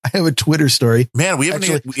story? I have a Twitter story. Man, we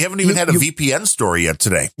haven't even had a VPN story yet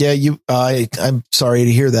today. Yeah, I'm sorry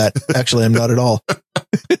to hear that. Actually, I'm not at all.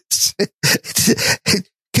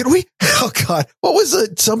 Can we? Oh God, what was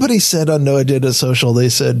it? Somebody said on Noah Did a Social. They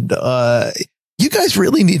said, "You guys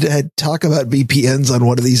really need to talk about VPNs on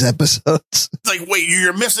one of these episodes." It's like, wait,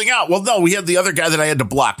 you're missing out. Well, no, we had the other guy that I had to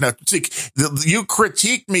block. Now, you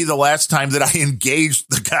critiqued me the last time that I engaged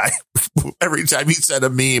the guy every time he sent a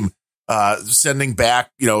meme, sending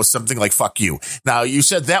back, something like "fuck you." Now, you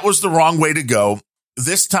said that was the wrong way to go.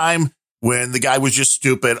 This time, when the guy was just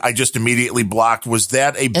stupid, I just immediately blocked. Was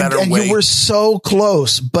that a better way? You were so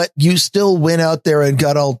close, but you still went out there and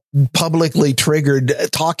got all publicly triggered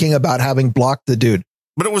talking about having blocked the dude.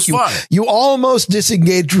 But it was fun. You almost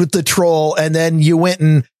disengaged with the troll, and then you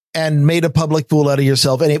went and made a public fool out of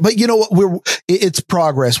yourself. But you know what? It's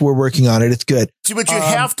progress. We're working on it. It's good. See, but you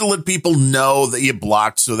have to let people know that you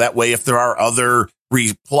blocked, so that way, if there are other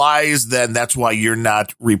replies, then that's why you're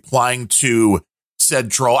not replying to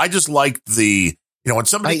said troll. I just liked the When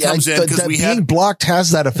somebody comes in, because being blocked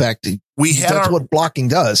has that effect. That's what blocking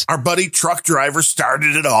does. Our buddy truck driver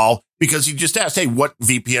started it all because he just asked, hey, what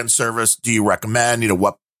VPN service do you recommend?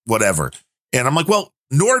 Whatever. And I'm like, well,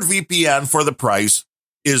 NordVPN for the price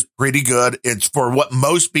is pretty good. It's for what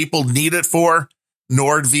most people need it for.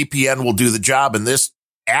 NordVPN will do the job. And this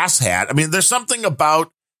asshat, there's something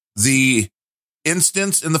about the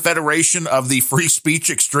instance in the Federation of the free speech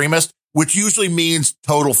extremist, which usually means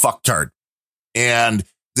total fucktard. And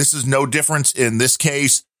this is no difference in this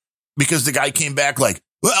case, because the guy came back like,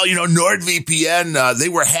 well, NordVPN, they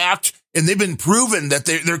were hacked and they've been proven that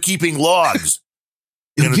they're keeping logs.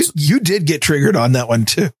 You did get triggered on that one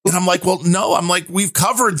too. And I'm like, well, no, we've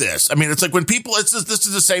covered this. It's like when people, this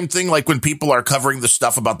is the same thing. Like when people are covering the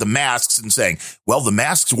stuff about the masks and saying, well, the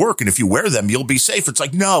masks work. And if you wear them, you'll be safe. It's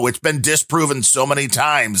like, no, it's been disproven so many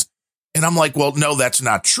times. And I'm like, well, no, that's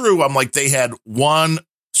not true. I'm like, they had one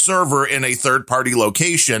server in a third party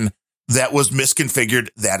location that was misconfigured.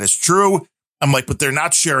 That is true. I'm like, but they're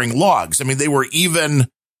not sharing logs. They were even,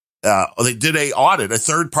 they did a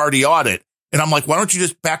third party audit. And I'm like, why don't you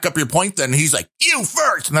just back up your point then? And he's like, you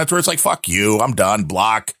first. And that's where it's like, fuck you. I'm done.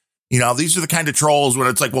 Block. These are the kind of trolls when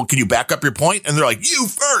it's like, well, can you back up your point? And they're like, you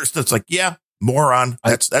first. It's like, yeah, moron.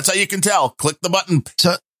 That's how you can tell. Click the button.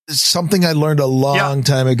 So something I learned a long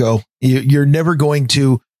time ago. You're never going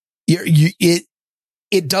to, it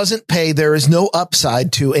doesn't pay. There is no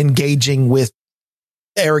upside to engaging with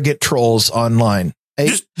arrogant trolls online.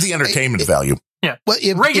 Just the entertainment value. Yeah, well,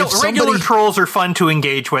 regular trolls are fun to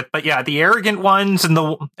engage with, but yeah, the arrogant ones and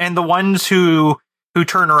the ones who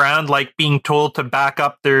turn around like being told to back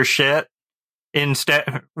up their shit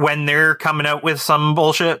instead when they're coming out with some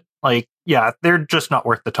bullshit. Like, yeah, they're just not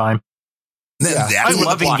worth the time. Yeah. I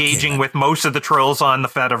love engaging with most of the trolls on the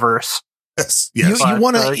Fediverse. Yes, you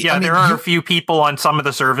want to. There are a few people on some of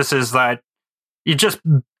the services that you just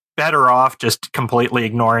better off just completely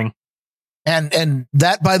ignoring. And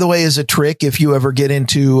that, by the way, is a trick. If you ever get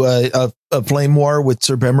into a flame war with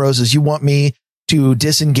Sir Bemrose, is you want me to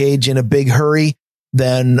disengage in a big hurry,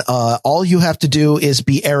 then all you have to do is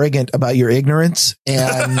be arrogant about your ignorance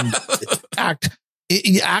and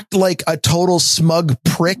act like a total smug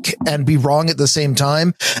prick and be wrong at the same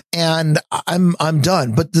time. And I'm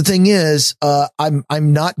done. But the thing is, I'm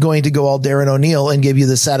not going to go all Darren O'Neill and give you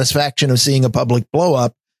the satisfaction of seeing a public blow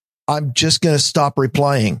up. I'm just going to stop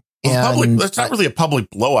replying. That's not really a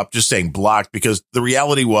public blow up, just saying blocked, because the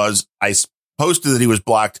reality was I posted that he was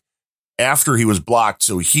blocked after he was blocked.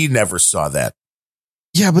 So he never saw that.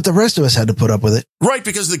 Yeah, but the rest of us had to put up with it. Right.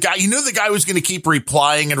 Because the guy was going to keep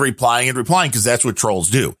replying and replying and replying because that's what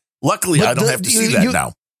trolls do. Luckily, I don't have to see that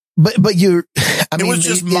now. But it was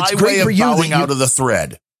just my way of bowing out of the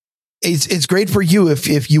thread. It's great for you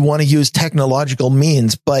if you want to use technological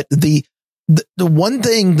means, but the one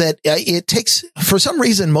thing that it takes, for some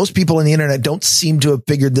reason, most people on the internet don't seem to have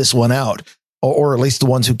figured this one out, or at least the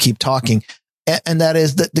ones who keep talking. And that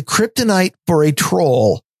is that the kryptonite for a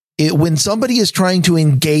troll, when somebody is trying to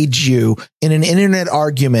engage you in an internet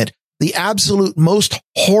argument, the absolute most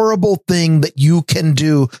horrible thing that you can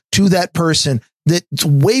do to that person, that's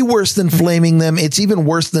way worse than flaming them. It's even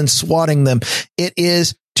worse than swatting them. It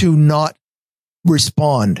is to not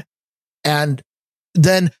respond. And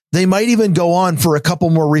then they might even go on for a couple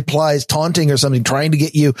more replies, taunting or something, trying to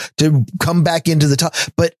get you to come back into the top.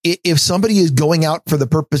 But if somebody is going out for the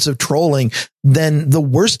purpose of trolling, then the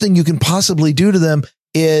worst thing you can possibly do to them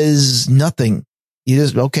is nothing. You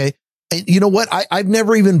just, okay. And you know what? I've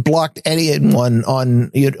never even blocked anyone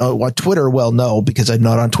on Twitter. Well, no, because I'm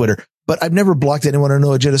not on Twitter, but I've never blocked anyone on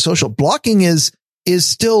No Agenda Social. Blocking is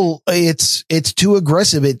still, it's too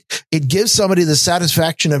aggressive. It gives somebody the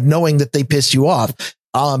satisfaction of knowing that they pissed you off.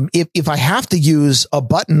 If I have to use a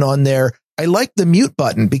button on there, I like the mute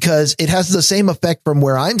button because it has the same effect from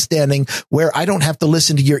where I'm standing, where I don't have to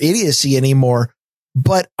listen to your idiocy anymore,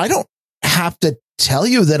 but I don't have to tell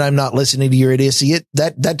you that I'm not listening to your idiocy.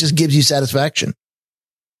 That just gives you satisfaction.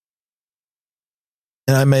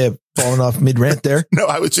 And I may have fallen off mid rant there. No,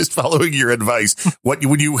 I was just following your advice. When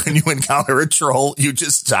you encounter a troll, you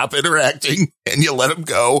just stop interacting and you let them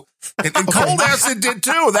go. And Cold Acid did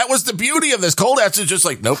too. That was the beauty of this. Cold Acid just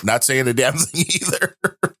like, nope, not saying a damn thing either.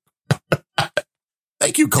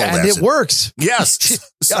 Thank you, Cold Acid. And it works. Yes.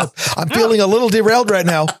 So, I'm feeling a little derailed right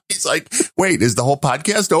now. He's like, wait, is the whole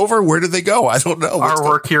podcast over? Where did they go? I don't know. Our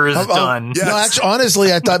work here is done. Yes. No, actually,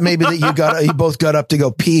 honestly, I thought maybe that you both got up to go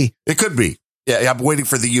pee. It could be. Yeah, I'm waiting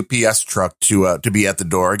for the UPS truck to be at the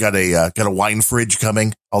door. I got a wine fridge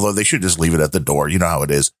coming, although they should just leave it at the door. You know how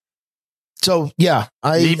it is. So yeah,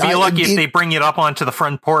 you'd be lucky if they bring it up onto the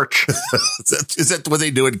front porch. Is that what they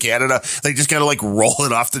do in Canada? They just gotta like roll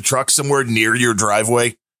it off the truck somewhere near your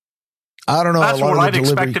driveway. I don't know. That's what I'd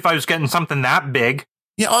expect if I was getting something that big.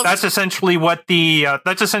 Yeah, that's essentially what the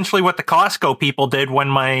Costco people did when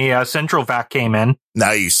my central vac came in.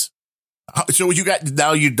 Nice. So you got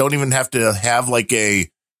now. You don't even have to have like a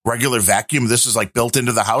regular vacuum. This is like built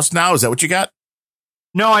into the house now. Is that what you got?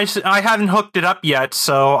 No, I haven't hooked it up yet,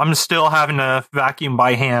 so I'm still having to vacuum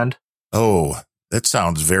by hand. Oh, that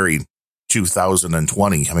sounds very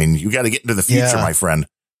 2020. I mean, you got to get into the future, my friend.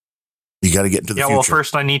 You got to get into the future. Well,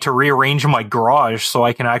 first I need to rearrange my garage so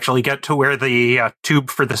I can actually get to where the tube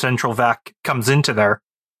for the central vac comes into there.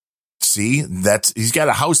 See, he's got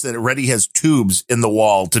a house that already has tubes in the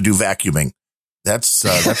wall to do vacuuming. That's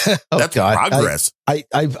progress.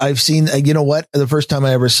 I've seen, you know what? The first time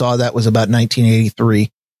I ever saw that was about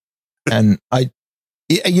 1983. And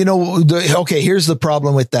here's the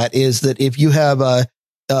problem with that is that if you have a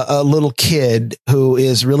little kid who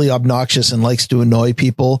is really obnoxious and likes to annoy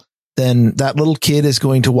people, then that little kid is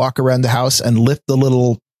going to walk around the house and lift the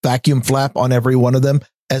little vacuum flap on every one of them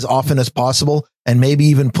as often as possible. And maybe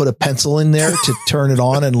even put a pencil in there to turn it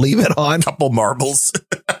on and leave it on. A couple marbles.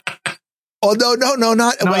 Oh, no,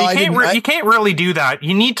 not. No, well, you can't really do that.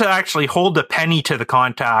 You need to actually hold a penny to the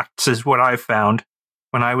contacts is what I've found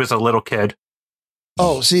when I was a little kid.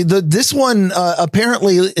 Oh, see, this one,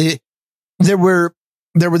 apparently there were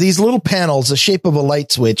these little panels, the shape of a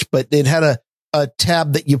light switch, but it had a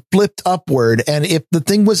tab that you flipped upward. And if the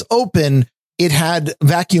thing was open, it had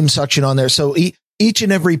vacuum suction on there. So each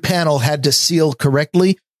and every panel had to seal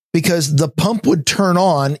correctly because the pump would turn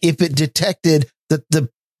on if it detected that the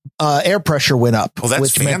air pressure went up,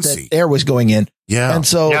 which fancy. Meant that air was going in. Yeah. And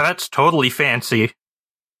so, yeah, that's totally fancy.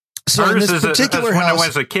 So in this particular house, when I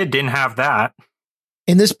was a kid, didn't have that.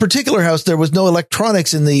 In this particular house, there was no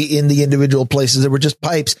electronics in the individual places. There were just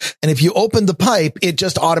pipes. And if you opened the pipe, it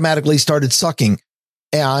just automatically started sucking.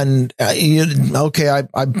 And I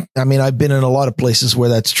mean, I've been in a lot of places where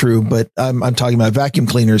that's true, but I'm talking about vacuum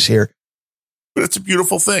cleaners here. But it's a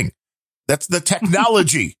beautiful thing. That's the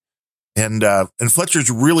technology. And Fletcher's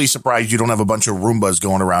really surprised you don't have a bunch of Roombas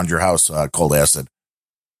going around your house, Cold Acid.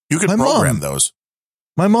 You could program those.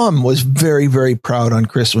 My mom was very, very proud on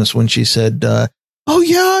Christmas when she said, oh,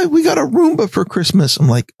 yeah, we got a Roomba for Christmas. I'm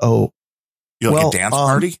like, oh. You like a dance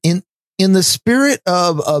party? In the spirit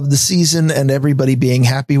of the season and everybody being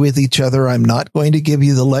happy with each other, I'm not going to give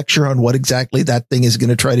you the lecture on what exactly that thing is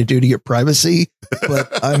going to try to do to your privacy,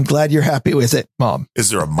 but I'm glad you're happy with it, Mom.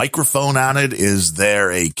 Is there a microphone on it? Is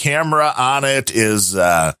there a camera on it? Is,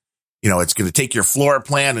 it's going to take your floor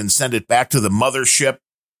plan and send it back to the mothership?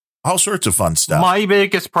 All sorts of fun stuff. My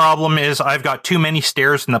biggest problem is I've got too many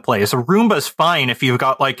stairs in the place. A Roomba's fine if you've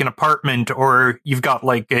got like an apartment or you've got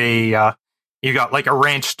like a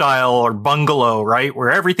ranch style or bungalow, right?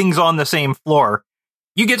 Where everything's on the same floor.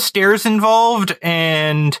 You get stairs involved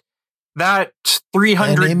and that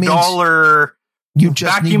 $300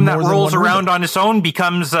 vacuum that rolls around on its own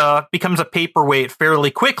becomes a paperweight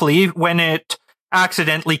fairly quickly when it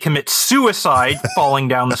accidentally commits suicide falling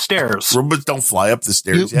down the stairs. Roombas don't fly up the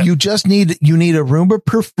stairs yet. You need a Roomba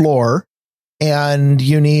per floor, and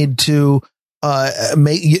you need to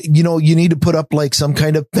you need to put up like some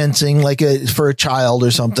kind of fencing, like for a child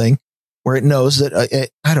or something, where it knows that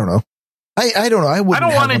I don't know. I don't know. I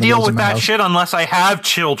don't want to deal with that shit unless I have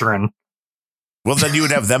children. Well, then you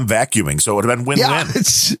would have them vacuuming, so it would have been win-win. Yeah,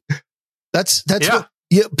 that's what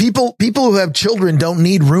people who have children don't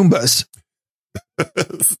need Roombas.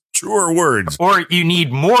 Truer words. Or you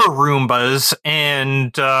need more Roombas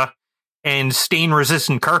and stain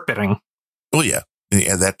resistant carpeting. Oh yeah.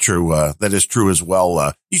 Yeah, that's true. That is true as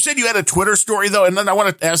well. You said you had a Twitter story though, and then I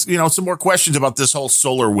want to ask, some more questions about this whole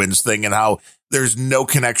SolarWinds thing and how there's no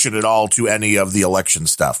connection at all to any of the election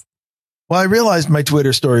stuff. Well, I realized my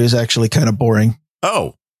Twitter story is actually kind of boring.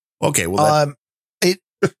 Oh, okay. Well,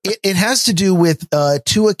 it has to do with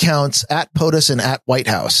two accounts, at POTUS and at White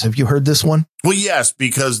House. Have you heard this one? Well, yes,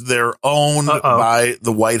 because they're owned by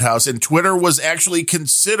the White House, and Twitter was actually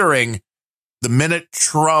considering the minute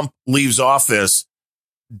Trump leaves office,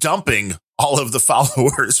 dumping all of the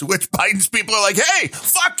followers, which Biden's people are like, hey,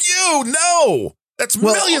 fuck you. No, that's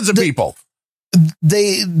millions of people.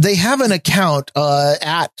 They have an account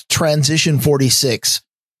at Transition 46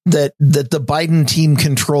 that the Biden team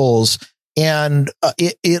controls. And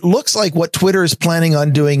it looks like what Twitter is planning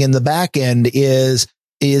on doing in the back end is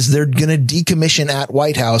they're going to decommission at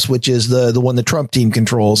White House, which is the one the Trump team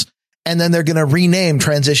controls. And then they're going to rename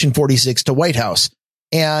Transition 46 to White House.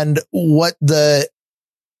 And what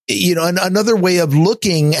another way of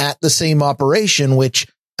looking at the same operation, which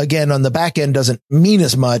again, on the back end doesn't mean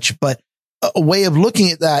as much, but a way of looking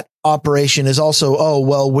at that operation is also,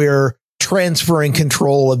 we're transferring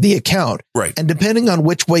control of the account. Right. And depending on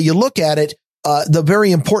which way you look at it, the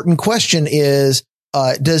very important question is,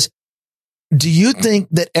 do you think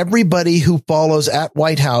that everybody who follows at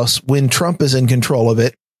White House when Trump is in control of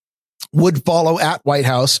it would follow at White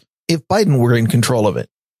House if Biden were in control of it?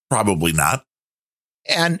 Probably not.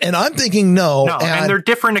 And I'm thinking no. And they're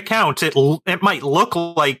different accounts. It might look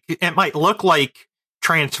like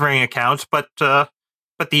transferring accounts, but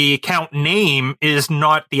the account name is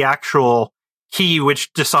not the actual key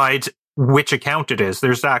which decides which account it is.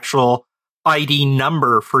 There's the actual ID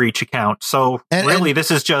number for each account. So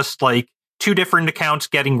this is just like two different accounts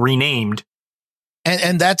getting renamed.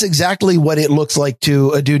 And that's exactly what it looks like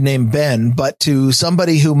to a dude named Ben, but to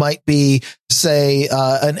somebody who might be, say,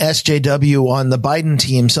 an SJW on the Biden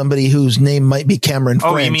team, somebody whose name might be Cameron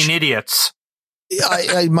French. Oh, you mean idiots?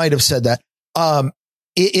 I might have said that.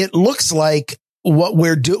 It looks like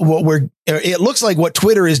it looks like what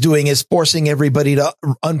Twitter is doing is forcing everybody to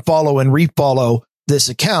unfollow and refollow this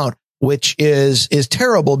account, which is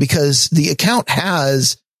terrible because the account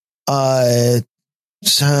has, I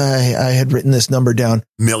had written this number down.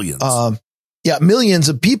 Millions. Millions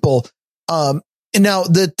of people. And now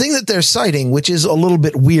the thing that they're citing, which is a little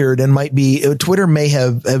bit weird and might be Twitter may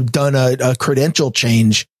have done a credential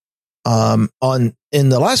change, in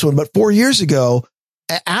the last one, but 4 years ago,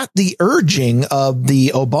 at the urging of the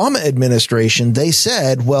Obama administration, they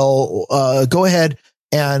said, go ahead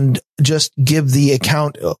and just give the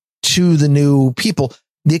account to the new people.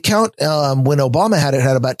 The account, when Obama had it,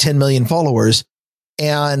 had about 10 million followers.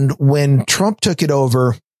 And when Trump took it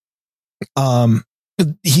over,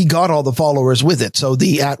 he got all the followers with it. So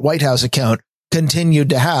the at White House account continued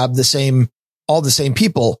to have all the same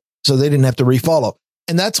people. So they didn't have to refollow.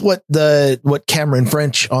 And that's what Cameron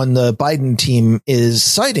French on the Biden team is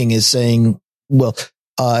citing, is saying,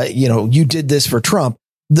 you did this for Trump.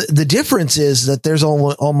 The difference is that there's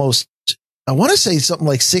almost, I want to say something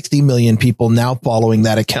like 60 million people now following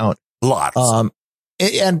that account. Lots.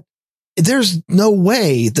 And there's no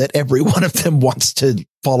way that every one of them wants to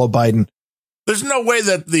follow Biden. There's no way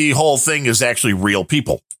that the whole thing is actually real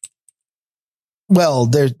people. Well,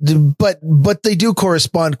 but they do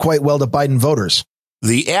correspond quite well to Biden voters.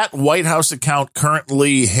 The at White House account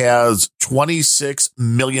currently has 26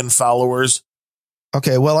 million followers.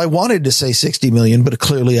 Okay, well, I wanted to say 60 million, but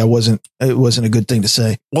clearly it wasn't a good thing to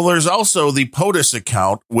say. Well, there's also the POTUS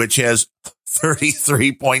account, which has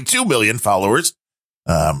 33.2 million followers.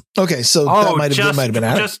 Okay, so that might have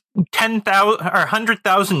been just 10,000 or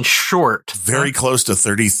 100,000 short. Very close to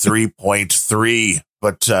 33.3.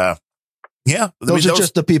 But those are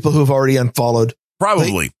just the people who've already unfollowed.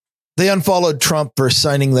 Probably. They unfollowed Trump for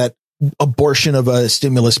signing that abortion of a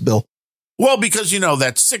stimulus bill. Well, because,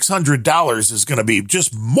 that $600 is going to be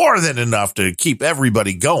just more than enough to keep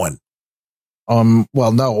everybody going.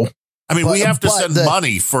 Well, no. I mean, we have to send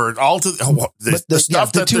money for all to the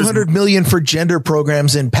stuff the 200 million for gender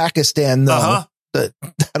programs in Pakistan, though.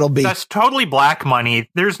 That's totally black money.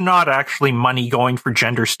 There's not actually money going for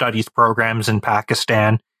gender studies programs in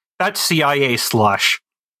Pakistan. That's CIA slush.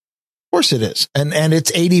 Of course it is. And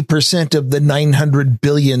it's 80% of the 900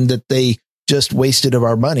 billion that they just wasted of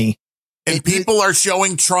our money. And people are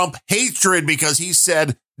showing Trump hatred because he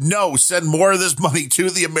said, no, send more of this money to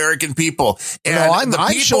the American people. And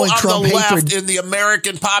I'm showing Trump hatred in the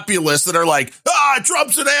American populace that are like,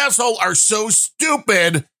 Trump's an asshole, are so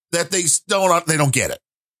stupid that they don't get it.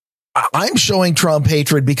 I'm showing Trump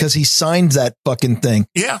hatred because he signed that fucking thing.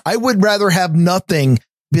 Yeah. I would rather have nothing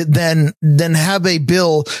than have a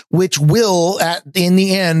bill which will, in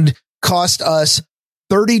the end, cost us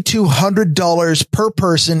 $3,200 per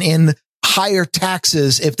person in higher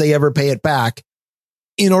taxes if they ever pay it back,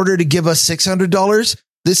 in order to give us $600.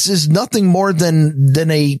 This is nothing more than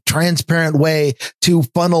a transparent way to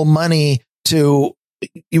funnel money to,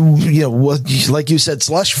 like you said,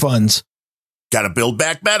 slush funds. Got to build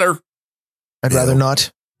back better. I'd rather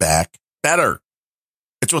not. Back better.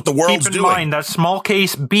 It's what the world's doing. Keep in mind that small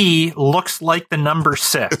case B looks like the number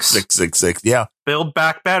 6. 666, yeah. Build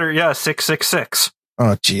back better, 666.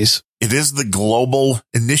 Oh, geez. It is the global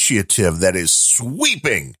initiative that is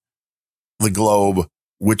sweeping the globe,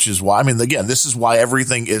 which is why, again, this is why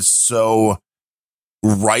everything is so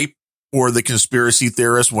ripe for the conspiracy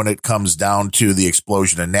theorists when it comes down to the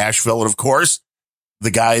explosion in Nashville. And of course,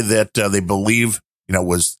 the guy that they believe,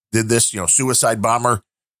 did this, suicide bomber,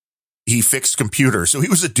 he fixed computers. So he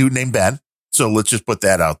was a dude named Ben. So let's just put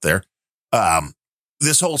that out there.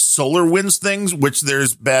 this whole SolarWinds things, which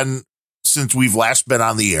there's been since we've last been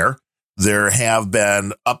on the air. There have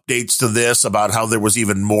been updates to this about how there was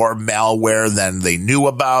even more malware than they knew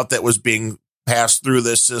about that was being passed through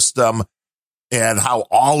this system, and how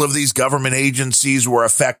all of these government agencies were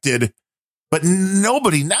affected. But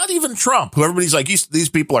nobody, not even Trump, who everybody's like, these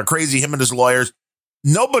people are crazy, him and his lawyers.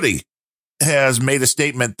 Nobody has made a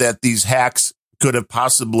statement that these hacks could have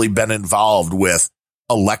possibly been involved with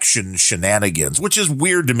election shenanigans, which is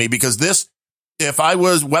weird to me because this, if I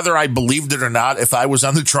was, whether I believed it or not, if I was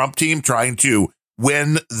on the Trump team trying to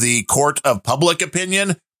win the court of public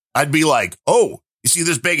opinion, I'd be like, oh, you see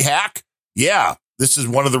this big hack? Yeah, this is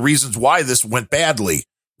one of the reasons why this went badly,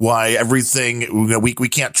 why everything, we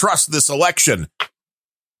can't trust this election.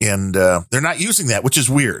 And they're not using that, which is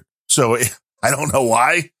weird. So I don't know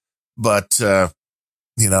why, but,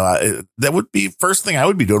 that would be first thing I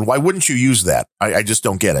would be doing. Why wouldn't you use that? I just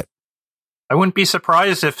don't get it. I wouldn't be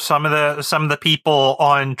surprised if some of the people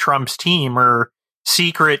on Trump's team are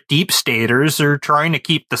secret deep staters or trying to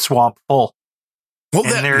keep the swamp full. Well,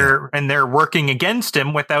 and they're working against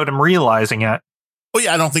him without him realizing it. Well,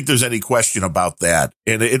 yeah, I don't think there's any question about that.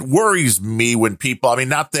 And it worries me when people, I mean,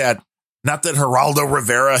 not that Geraldo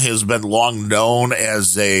Rivera has been long known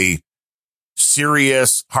as a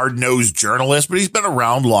serious, hard-nosed journalist, but he's been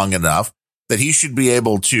around long enough that he should be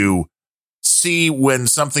able to see when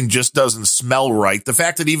something just doesn't smell right. The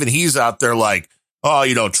fact that even he's out there like,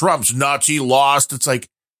 oh, Trump's nuts, he lost. It's like,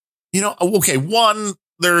 okay, one,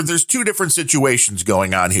 there's two different situations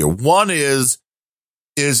going on here. One is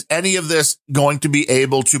any of this going to be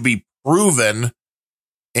able to be proven?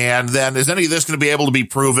 And then is any of this going to be able to be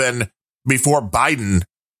proven before Biden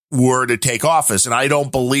were to take office? And I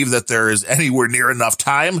don't believe that there is anywhere near enough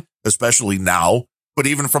time, especially now, but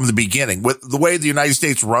even from the beginning, with the way the United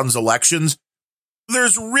States runs elections,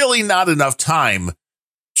 there's really not enough time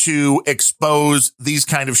to expose these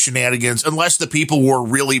kind of shenanigans unless the people were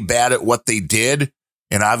really bad at what they did.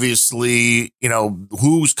 And obviously,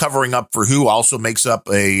 who's covering up for who also makes up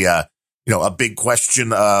a big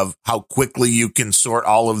question of how quickly you can sort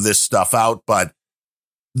all of this stuff out. But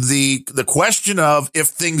the question of if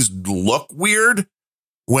things look weird,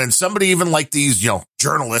 when somebody even like these,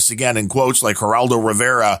 journalists, again, in quotes, like Geraldo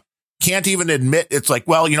Rivera, can't even admit, it's like,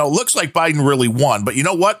 well, it looks like Biden really won. But you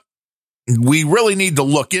know what? We really need to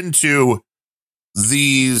look into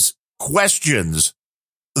these questions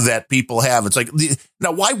that people have. It's like,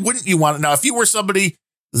 now, why wouldn't you want to? Now, if you were somebody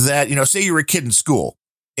that, say you're a kid in school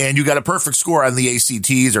and you got a perfect score on the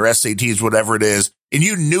ACTs or SATs, whatever it is, and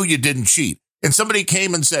you knew you didn't cheat, and somebody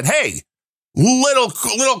came and said, hey, little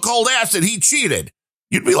cold acid, he cheated.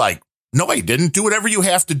 You'd be like, no, he didn't. Do whatever you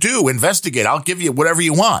have to do. Investigate. I'll give you whatever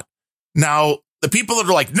you want. Now, the people that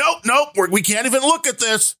are like, nope, we can't even look at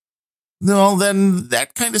this. No, then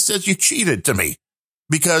that kind of says you cheated to me.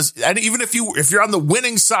 Because even if you're on the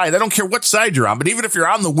winning side, I don't care what side you're on, but even if you're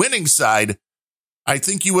on the winning side, I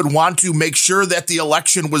think you would want to make sure that the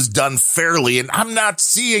election was done fairly. And I'm not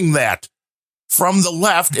seeing that from the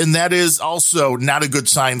left. And that is also not a good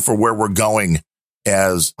sign for where we're going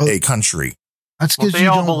as a country. That's because they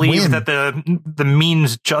all believe that the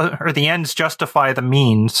means or the ends justify the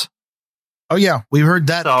means. Oh yeah, we've heard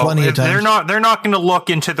that plenty of times. They're not going to look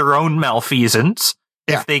into their own malfeasance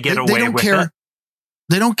if they get away with it.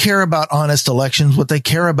 They don't care about honest elections. What they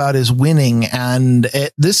care about is winning. And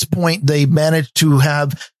at this point, they managed to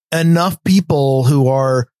have enough people who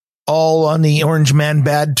are all on the Orange Man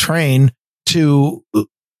Bad train to,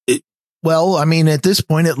 at this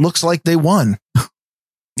point, it looks like they won.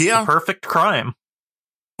 Yeah. Perfect crime.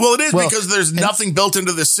 Well, it is because there's nothing built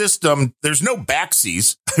into the system. There's no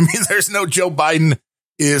backsies. I mean, there's no Joe Biden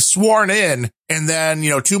is sworn in. And then,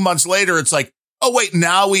 2 months later, it's like, oh, wait,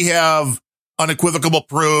 now we have unequivocal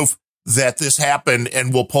proof that this happened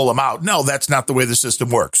and we'll pull him out. No, that's not the way the system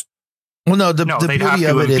works. Well, no, the they'd beauty have to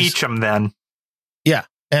of it impeach him then. Yeah.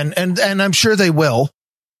 And I'm sure they will.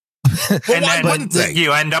 Well, and then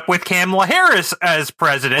you end up with Kamala Harris as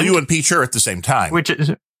president. Well, you impeach her at the same time. Which is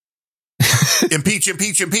impeach.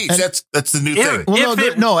 That's the new thing.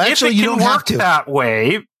 Well, actually, you don't have to that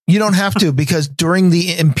way. You don't have to, because during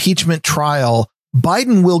the impeachment trial,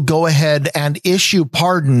 Biden will go ahead and issue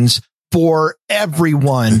pardons for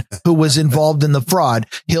everyone who was involved in the fraud.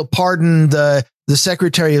 He'll pardon the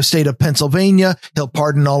Secretary of State of Pennsylvania. He'll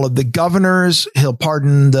pardon all of the governors. He'll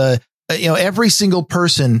pardon every single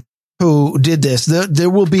person who did this. There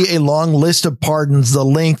will be a long list of pardons, the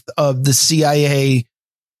length of the CIA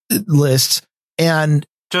lists. And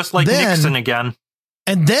just like Nixon again.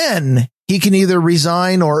 And then he can either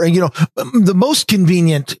resign or, the most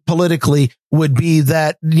convenient politically would be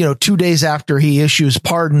that, 2 days after he issues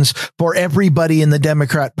pardons for everybody in the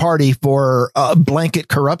Democrat Party for blanket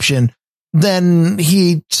corruption, then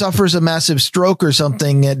he suffers a massive stroke or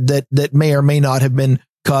something that may or may not have been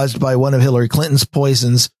caused by one of Hillary Clinton's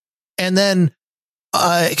poisons. And then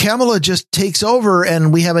Kamala just takes over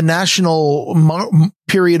and we have a national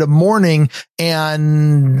period of mourning,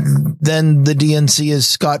 and then the DNC is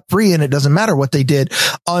scot-free and it doesn't matter what they did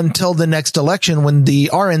until the next election when the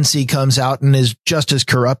RNC comes out and is just as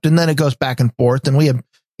corrupt. And then it goes back and forth, and we have,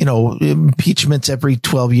 impeachments every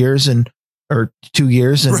 12 years or 2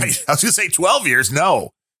 years. And right. I was going to say 12 years.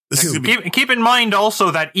 No. Keep in mind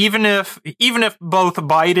also that even if both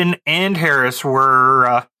Biden and Harris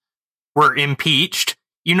were impeached,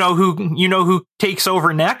 you know who takes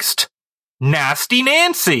over next? Nasty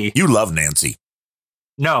Nancy. You love Nancy.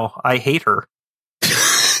 No, I hate her.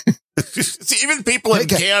 See, even people in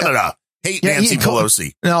Canada hate Nancy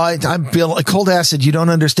Pelosi. No, I'm feeling like cold acid. You don't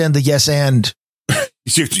understand the yes and.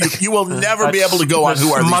 You will never be able to go on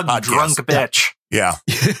Who Are These Podcasts. Drunk bitch. Yeah.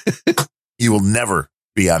 You will never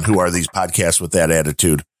be on Who Are These Podcasts with that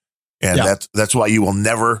attitude. And that's why you will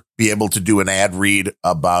never be able to do an ad read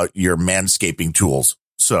about your manscaping tools.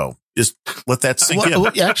 So just let that sink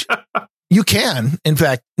in. Actually, you can. In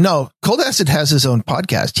fact, no, Cold Acid has his own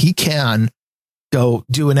podcast. He can go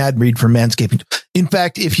do an ad read for manscaping. In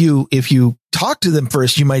fact, if you talk to them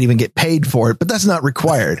first, you might even get paid for it, but that's not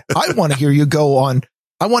required. I want to hear you go on.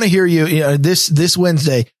 I want to hear you, this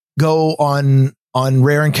Wednesday, go on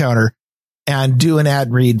Rare Encounter and do an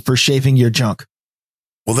ad read for shaving your junk.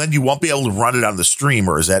 Well, then you won't be able to run it on the stream,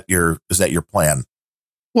 or is that your plan?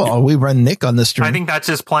 Well, we run Nick on the stream. I think that's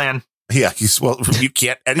his plan. Yeah, you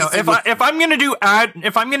can't. No, if I'm going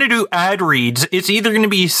to do ad reads, it's either going to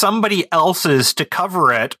be somebody else's to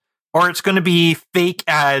cover it, or it's going to be fake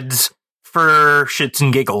ads for shits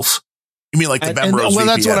and giggles. You mean like the Bemrose VPN? Well,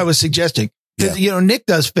 that's what I was suggesting. Yeah. Nick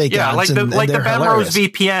does fake ads. Like the Bemrose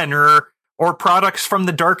VPN or products from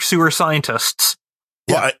the dark sewer scientists.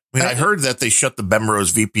 Well, I heard that they shut the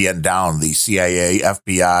Bemrose VPN down. The CIA,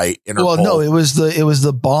 FBI, Interpol. Well, no, it was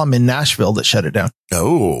the bomb in Nashville that shut it down.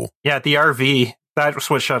 Oh, yeah, the RV. That was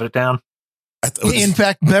what shut it down. In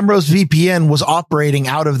fact, Bemrose VPN was operating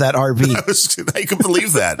out of that RV. I can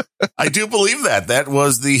believe that. I do believe that. That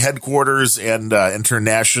was the headquarters and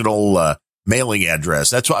international mailing address.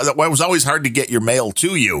 That's why it was always hard to get your mail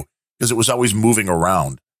to you, because it was always moving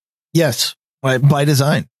around. Yes, by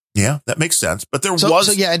design. Yeah, that makes sense. But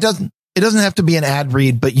it doesn't have to be an ad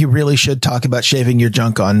read, but you really should talk about shaving your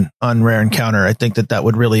junk on Rare Encounter. I think that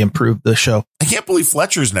would really improve the show. I can't believe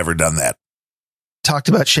Fletcher's never done that. Talked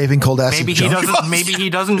about shaving cold acid. Maybe he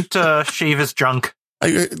doesn't shave his junk.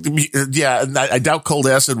 I doubt Cold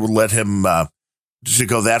Acid would let him to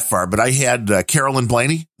go that far. But I had Carolyn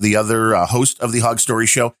Blaney, the other host of the Hog Story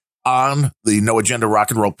Show, on the No Agenda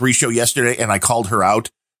Rock and Roll pre-show yesterday, and I called her out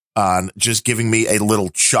on just giving me a little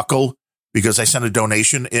chuckle because I sent a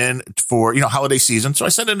donation in for, holiday season. So I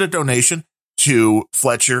sent in a donation to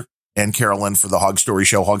Fletcher and Carolyn for the Hog Story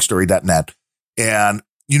Show, hogstory.net. And,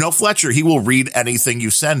 Fletcher, he will read anything you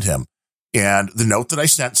send him. And the note that I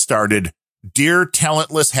sent started, "Dear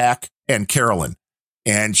talentless hack and Carolyn."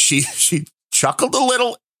 And she chuckled a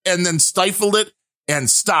little and then stifled it and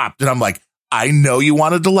stopped. And I'm like, I know you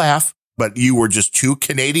wanted to laugh, but you were just too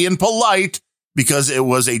Canadian polite, because it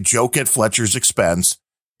was a joke at Fletcher's expense,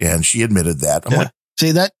 and she admitted that. I'm like,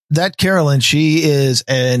 see that Carolyn, she is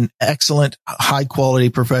an excellent, high quality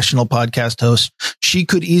professional podcast host. She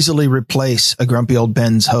could easily replace a grumpy old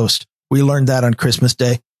Ben's host. We learned that on Christmas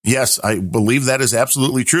Day. Yes, I believe that is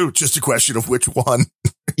absolutely true. It's just a question of which one.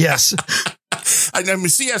 Yes. I mean,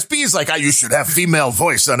 CSB is like, you should have female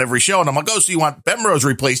voice on every show. And I'm like, so you want Bemrose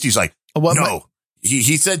replaced? He's like, no.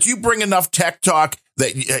 He said, you bring enough tech talk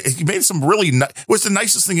that he made some really what's the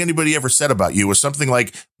nicest thing anybody ever said about you was something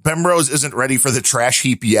like, Bemrose isn't ready for the trash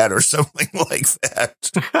heap yet, or something like that.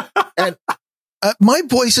 And my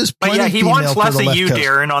voice is plenty female. He wants less of you, coast.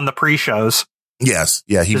 Darren, on the pre-shows. Yes.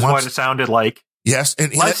 Yeah. He wants what it sounded like. Yes.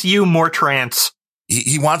 And less you, more trans.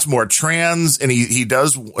 He wants more trans, and he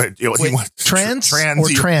does. He wants trans or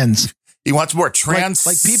trans. He wants more trans.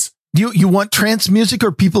 Like people. You want trans music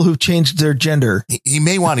or people who've changed their gender? He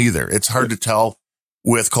may want either. It's hard to tell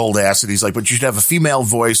with Cold Acid. He's like, but you should have a female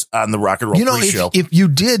voice on the Rock and Roll pre-show. If you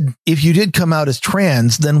did come out as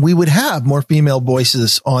trans, then we would have more female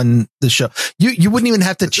voices on the show. You wouldn't even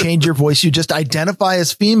have to change your voice. You just identify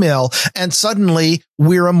as female, and suddenly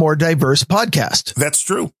we're a more diverse podcast. That's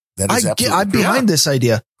true. That is absolutely I'm behind this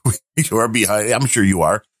idea. You are behind. I'm sure you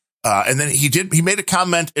are. And then he made a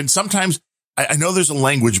comment, and sometimes I know there's a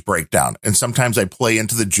language breakdown, and sometimes I play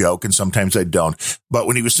into the joke and sometimes I don't. But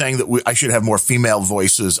when he was saying that I should have more female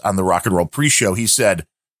voices on the Rock and Roll Pre-Show, he said,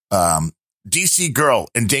 DC Girl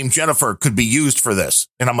and Dame Jennifer could be used for this.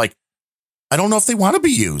 And I'm like, I don't know if they want to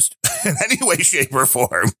be used in any way, shape, or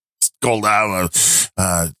form. Scroll down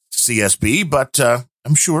CSB, but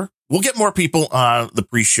I'm sure we'll get more people on the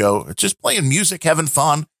pre-show. It's just playing music, having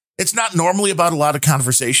fun. It's not normally about a lot of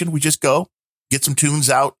conversation. We just go get some tunes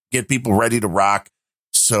out, get people ready to rock,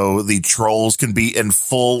 so the trolls can be in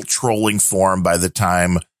full trolling form by the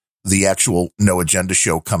time the actual No Agenda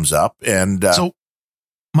show comes up. And so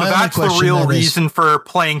that's the real reason for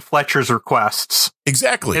playing Fletcher's requests.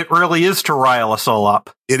 Exactly. It really is to rile us all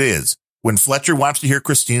up. It is. When Fletcher wants to hear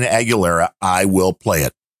Christina Aguilera, I will play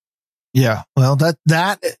it. Yeah, well, that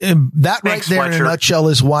Thanks, right there Fletcher. in a nutshell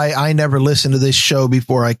is why I never listen to this show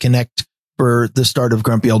before I connect for the start of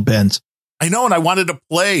Grumpy Old Bens. I know, and I wanted to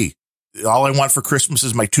play All I Want for Christmas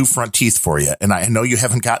Is My Two Front Teeth for you. And I know you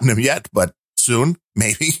haven't gotten them yet, but soon,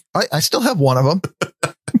 maybe. I still have one of them.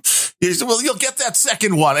 He said, well, you'll get that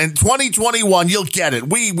second one. In 2021, you'll get it.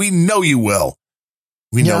 We know you will.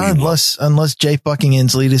 We know you unless Jay fucking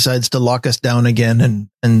Inslee decides to lock us down again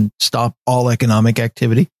and stop all economic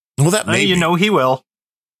activity. Well, that may you know he will.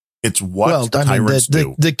 It's what tyrants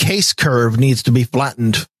do. The case curve needs to be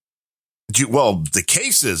flattened. Well, the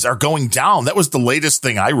cases are going down. That was the latest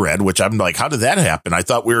thing I read, which I'm like, how did that happen? I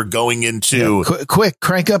thought we were going into quick,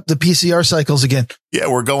 crank up the PCR cycles again. Yeah,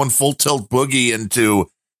 we're going full tilt boogie into,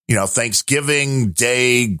 Thanksgiving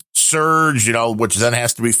Day surge, which then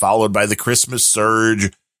has to be followed by the Christmas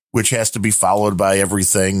surge, which has to be followed by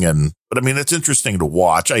everything. But I mean, it's interesting to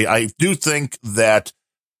watch. I do think that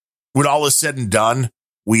when all is said and done,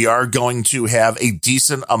 we are going to have a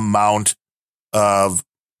decent amount of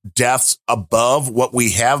deaths above what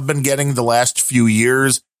we have been getting the last few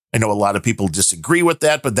years. I know a lot of people disagree with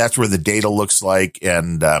that, but that's where the data looks like.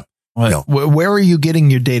 And, where are you getting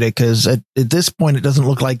your data? Because at this point, it doesn't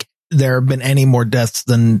look like there have been any more deaths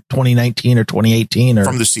than 2019 or 2018 or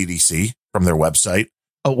from the CDC, from their website.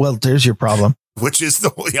 Oh, well, there's your problem. Which is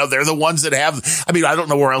they're the ones that have, I mean, I don't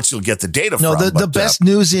know where else you'll get the data from. No, the best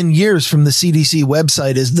news in years from the CDC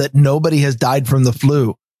website is that nobody has died from the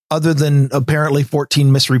flu other than apparently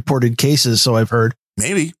 14 misreported cases. So I've heard.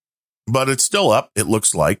 Maybe, but it's still up. It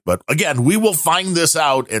looks like, but again, we will find this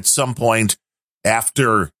out at some point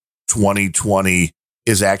after 2020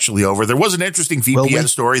 is actually over. There was an interesting VPN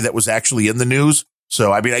story that was actually in the news.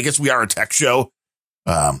 So, I mean, I guess we are a tech show.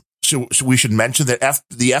 So we should mention that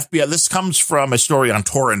the FBI, this comes from a story on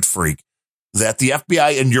Torrent Freak, that the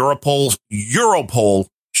FBI and Europol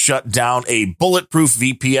shut down a bulletproof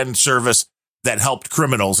VPN service that helped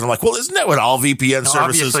criminals. And I'm like, well, isn't that what all VPN services?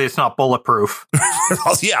 Obviously, it's not bulletproof.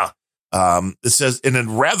 Yeah. It says in a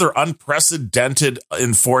rather unprecedented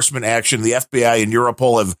enforcement action, the FBI and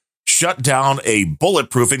Europol have shut down a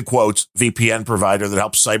bulletproof, in quotes, VPN provider that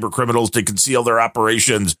helps cyber criminals to conceal their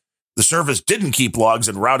operations. The service didn't keep logs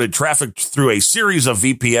and routed traffic through a series of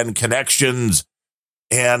VPN connections.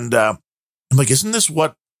 And I'm like, isn't this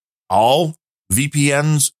what all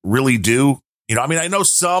VPNs really do? I mean, I know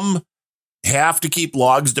some have to keep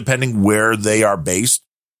logs depending where they are based,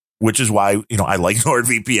 which is why, I like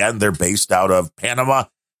NordVPN. They're based out of Panama,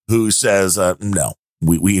 who says, no,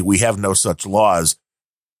 we have no such laws.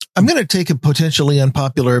 I'm going to take a potentially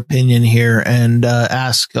unpopular opinion here and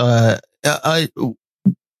ask, how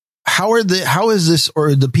is this,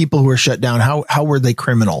 or the people who are shut down, how were they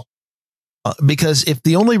criminal? Because if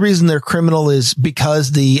the only reason they're criminal is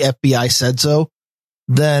because the FBI said so,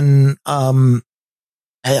 then I'm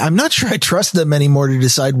not sure I trust them anymore to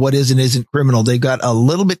decide what is and isn't criminal. They've got a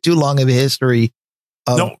little bit too long of a history.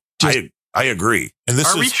 I agree. And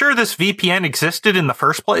are we sure this VPN existed in the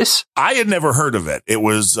first place? I had never heard of it. It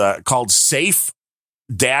was called Safe-inet.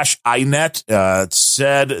 It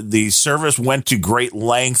said the service went to great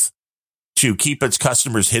length to keep its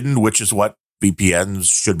customers hidden, which is what VPNs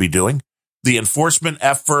should be doing. The enforcement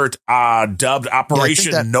effort, dubbed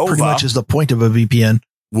Operation Nova, pretty much is the point of a VPN,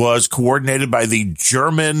 was coordinated by the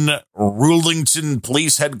German Rulington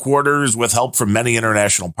Police Headquarters with help from many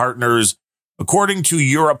international partners. According to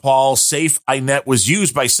Europol, Safe-inet was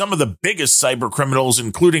used by some of the biggest cyber criminals,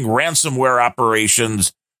 including ransomware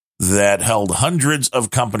operations that held hundreds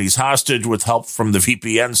of companies hostage. With help from the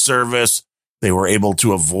VPN service, they were able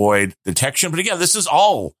to avoid detection. But again, this is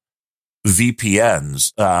all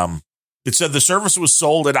VPNs. It said the service was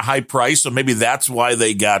sold at a high price, so maybe that's why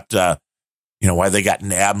they got,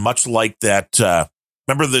 nabbed. Much like that.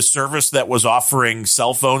 Remember the service that was offering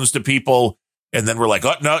cell phones to people, and then we're like,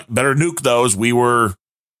 oh no, better nuke those. We're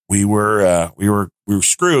we were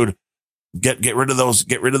screwed. Get rid of those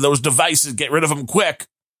devices. Get rid of them quick.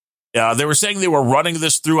 They were saying they were running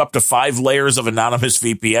this through up to 5 layers of anonymous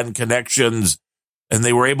VPN connections, and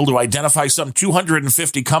they were able to identify some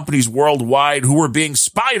 250 companies worldwide who were being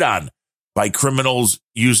spied on by criminals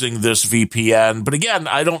using this VPN. But again,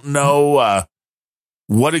 I don't know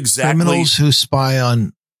what exactly. Criminals who spy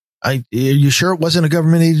on. Are you sure it wasn't a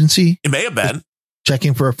government agency? It may have been.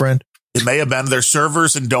 Checking for a friend. It may have been. Their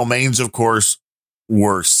servers and domains, of course,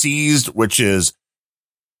 were seized, which is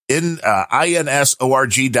in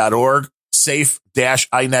insorg.org,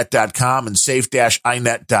 safe-inet.com, and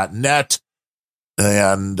safe-inet.net.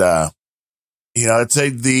 And, it's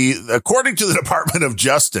according to the Department of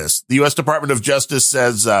Justice, the U.S. Department of Justice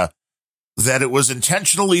says that it was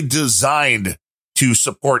intentionally designed to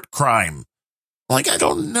support crime. Like, I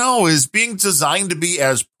don't know, is being designed to be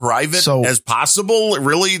as private as possible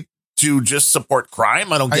really to just support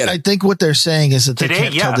crime? I don't get it. I think what they're saying is that they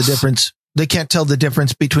can't tell the difference. They can't tell the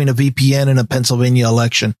difference between a VPN and a Pennsylvania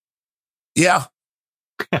election. Yeah.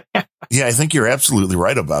 Yeah, I think you're absolutely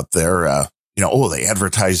right about there. They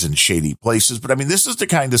advertise in shady places. But I mean, this is the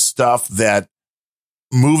kind of stuff that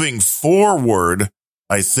moving forward,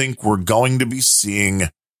 I think we're going to be seeing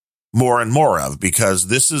more and more of, because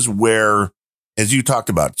this is where, as you talked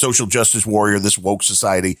about, social justice warrior, this woke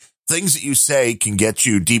society, things that you say can get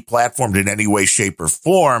you deplatformed in any way, shape, or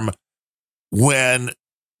form. When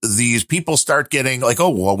these people start getting like, oh,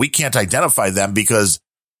 well, we can't identify them because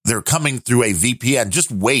they're coming through a VPN.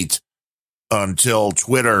 Just wait until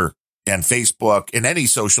Twitter and Facebook and any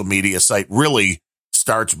social media site really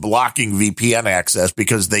starts blocking VPN access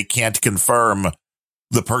because they can't confirm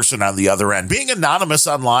the person on the other end. Being anonymous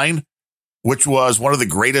online, which was one of the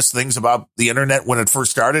greatest things about the internet when it first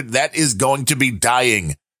started, that is going to be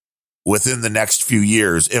dying within the next few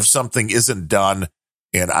years if something isn't done.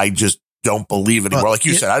 And I just don't believe anymore. Like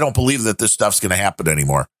you said, I don't believe that this stuff's going to happen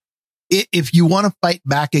anymore. If you want to fight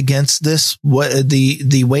back against this,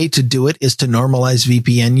 the way to do it is to normalize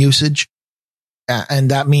VPN usage.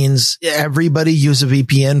 And that means everybody use a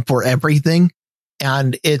VPN for everything.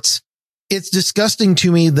 And it's disgusting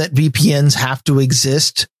to me that VPNs have to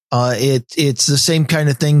exist. It's the same kind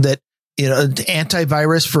of thing that,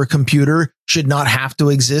 antivirus for a computer should not have to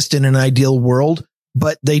exist in an ideal world,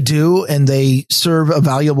 but they do, and they serve a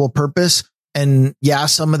valuable purpose. And yeah,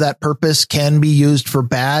 some of that purpose can be used for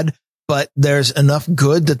bad, but there's enough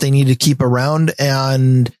good that they need to keep around.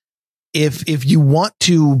 And if you want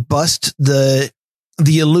to bust the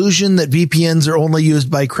illusion that VPNs are only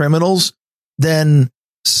used by criminals, then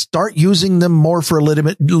start using them more for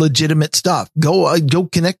legitimate stuff. Go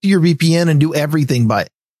connect to your VPN and do everything by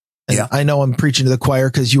it. And yeah. I know I'm preaching to the choir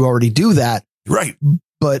because you already do that. Right.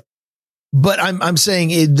 But I'm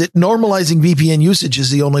saying that normalizing VPN usage is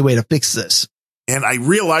the only way to fix this. And I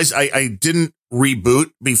realized I didn't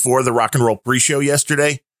reboot before the rock and roll pre-show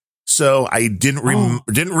yesterday. So I didn't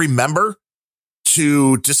remember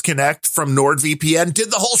to disconnect from NordVPN.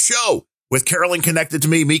 Did the whole show with Carolyn connected to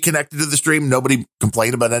me connected to the stream. Nobody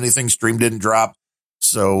complained about anything. Stream didn't drop.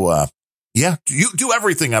 So, you do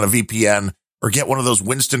everything on a VPN or get one of those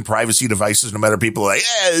Winston privacy devices. No matter, people are like,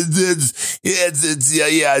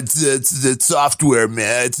 it's software,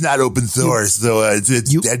 man. It's not open source. So it's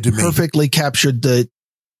dead to me. You perfectly captured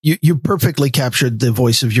the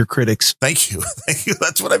voice of your critics. Thank you. Thank you.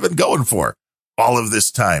 That's what I've been going for all of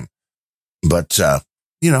this time. But,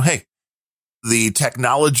 hey, the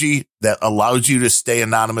technology that allows you to stay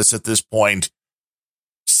anonymous at this point,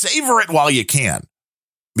 savor it while you can,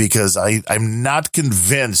 because I'm not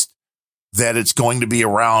convinced that it's going to be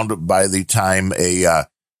around by the time a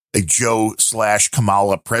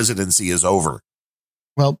Joe/Kamala presidency is over.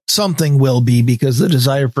 Well, something will be, because the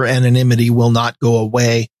desire for anonymity will not go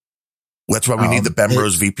away. That's why we need the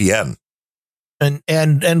Bemrose VPN.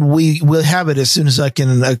 And we will have it as soon as I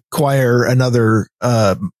can acquire another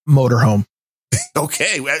motorhome.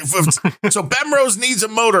 Okay, so Bemrose needs a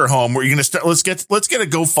motorhome. We're going to start. Let's get a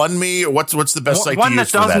GoFundMe. Or what's the best site to use for that? One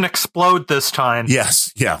that doesn't explode this time.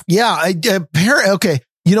 Yes, yeah. Okay.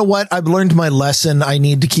 You know what? I've learned my lesson. I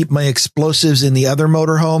need to keep my explosives in the other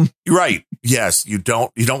motorhome. Right. Yes, you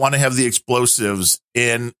don't want to have the explosives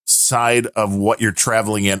inside of what you're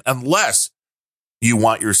traveling in, unless you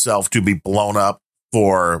want yourself to be blown up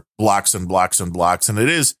for blocks and blocks and blocks. And it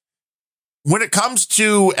is, when it comes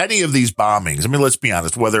to any of these bombings, I mean, let's be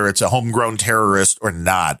honest, whether it's a homegrown terrorist or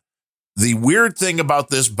not, the weird thing about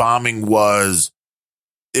this bombing was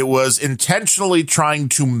it was intentionally trying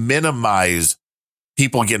to minimize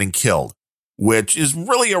people getting killed, which is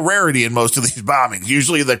really a rarity in most of these bombings.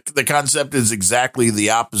 Usually the concept is exactly the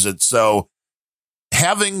opposite. So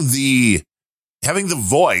having the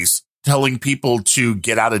voice telling people to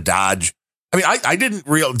get out of Dodge. I mean, I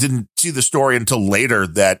didn't see the story until later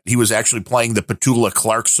that he was actually playing the Petula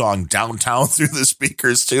Clark song Downtown through the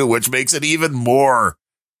speakers too, which makes it even more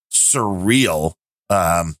surreal.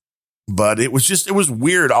 But it was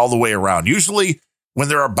weird all the way around. Usually when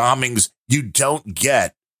there are bombings, you don't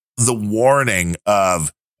get the warning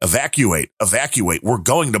of evacuate. We're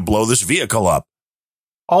going to blow this vehicle up.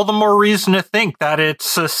 All the more reason to think that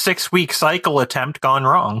it's a 6-week cycle attempt gone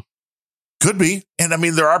wrong. Could be. And I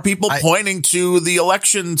mean, there are people pointing to the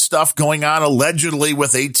election stuff going on allegedly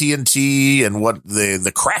with AT&T and what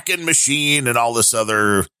the Kraken machine and all this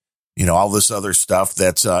other stuff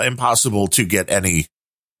that's impossible to get any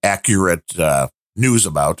accurate news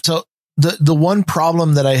about. So the one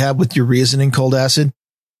problem that I have with your reasoning, Cold Acid,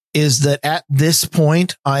 is that at this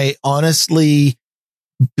point, I honestly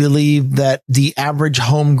believe that the average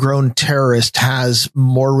homegrown terrorist has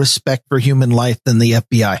more respect for human life than the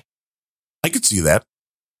FBI. I could see that.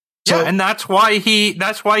 Yeah, and that's why he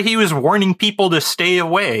was warning people to stay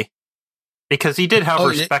away, because he did have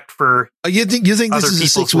respect for. You think this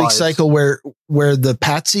is a 6-week cycle where the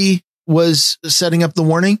patsy was setting up the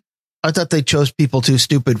warning? I thought they chose people too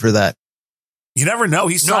stupid for that. You never know.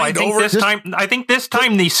 He signed over. I think this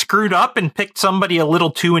time they screwed up and picked somebody a little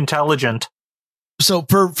too intelligent. So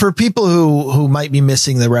for people who might be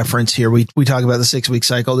missing the reference here, we talk about the 6-week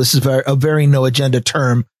cycle. This is a very no agenda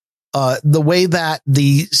term. The way that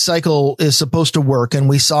the cycle is supposed to work, and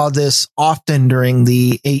we saw this often during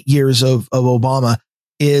the 8 years of Obama,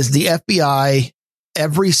 is the FBI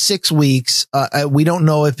every 6 weeks. We don't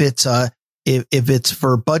know if it's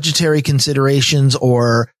for budgetary considerations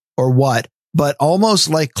or what, but almost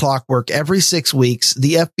like clockwork, every 6 weeks,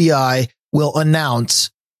 the FBI will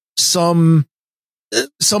announce somebody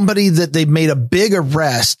that they made a big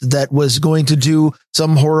arrest that was going to do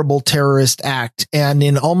some horrible terrorist act. And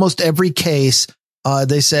in almost every case,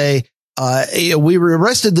 they say, we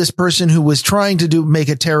arrested this person who was trying to make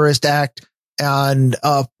a terrorist act. And,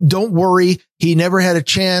 don't worry, he never had a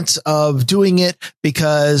chance of doing it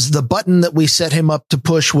because the button that we set him up to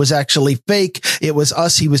push was actually fake. It was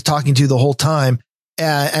us he was talking to the whole time.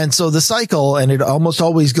 And so the cycle, and it almost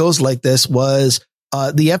always goes like this, was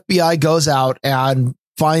the FBI goes out and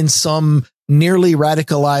finds some nearly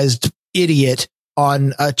radicalized idiot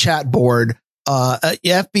on a chat board.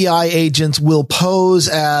 FBI agents will pose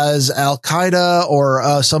as Al-Qaeda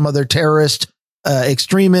or some other terrorist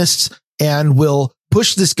extremists and will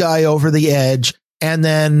push this guy over the edge. And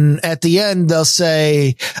then at the end, they'll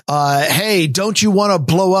say, hey, don't you want to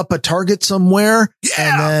blow up a Target somewhere? Yeah.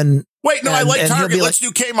 And then wait, no, I like Target. Let's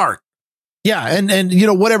do Kmart. Yeah. And,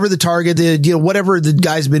 whatever the target, whatever the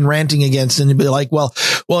guy's been ranting against, and be like, well,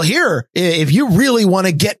 here, if you really want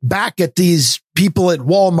to get back at these people at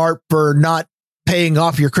Walmart for not paying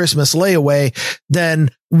off your Christmas layaway, then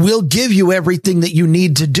we'll give you everything that you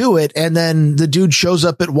need to do it. And then the dude shows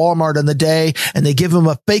up at Walmart on the day and they give him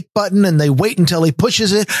a fake button and they wait until he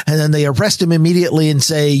pushes it. And then they arrest him immediately and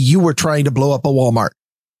say, you were trying to blow up a Walmart.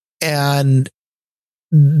 And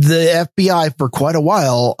the FBI for quite a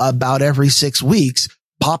while, about every 6 weeks,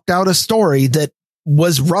 popped out a story that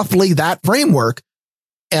was roughly that framework.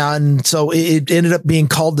 And so it ended up being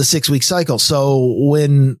called the 6-week cycle.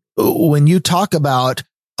 So when you talk about,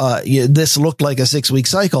 this looked like a 6-week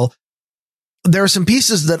cycle, there are some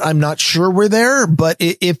pieces that I'm not sure were there, but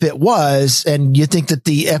if it was, and you think that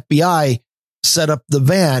the FBI set up the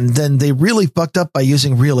van, then they really fucked up by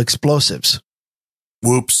using real explosives.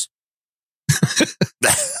 Whoops.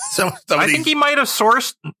 I think he might have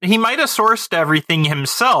sourced everything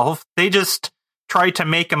himself. They just tried to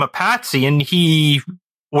make him a patsy, and he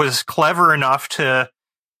was clever enough to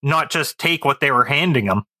not just take what they were handing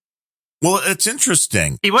him. Well, it's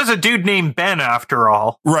interesting. He was a dude named Ben, after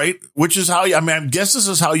all. Right. Which is how, I guess this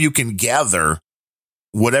is how you can gather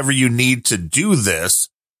whatever you need to do this.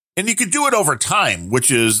 And you could do it over time,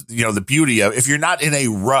 which is, the beauty of, if you're not in a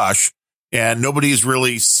rush. And nobody's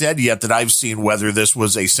really said yet that I've seen whether this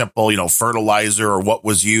was a simple, fertilizer or what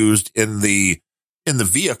was used in the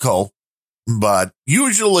vehicle. But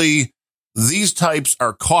usually these types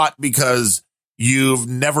are caught because you've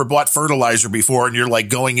never bought fertilizer before. And you're like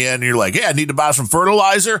going in and you're like, yeah, I need to buy some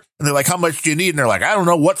fertilizer. And they're like, how much do you need? And they're like, I don't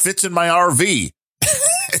know what fits in my RV.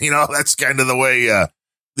 That's kind of the way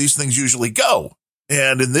these things usually go.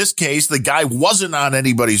 And in this case, the guy wasn't on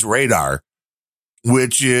anybody's radar,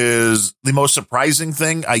 which is the most surprising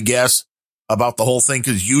thing, I guess, about the whole thing,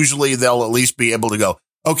 because usually they'll at least be able to go,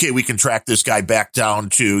 okay, we can track this guy back down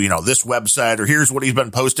to, this website, or here's what he's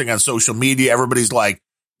been posting on social media. Everybody's like,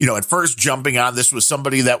 at first jumping on this was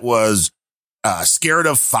somebody that was scared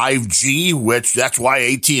of 5G, which that's why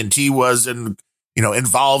AT&T was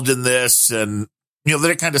involved in this. And, then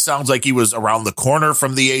it kind of sounds like he was around the corner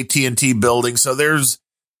from the AT&T building. So there's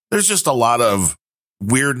just a lot of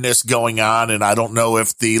weirdness going on. And I don't know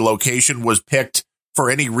if the location was picked for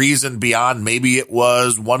any reason beyond maybe it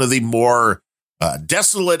was one of the more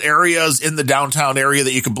desolate areas in the downtown area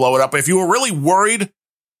that you could blow it up. If you were really worried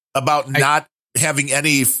about not having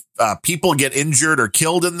any people get injured or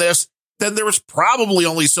killed in this, then there was probably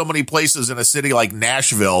only so many places in a city like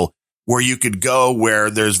Nashville where you could go where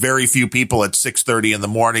there's very few people at 6:30 in the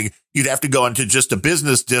morning. You'd have to go into just a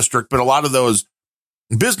business district, but a lot of those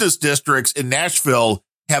business districts in Nashville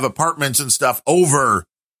have apartments and stuff over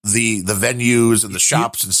the venues and the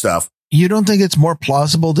shops and stuff. You don't think it's more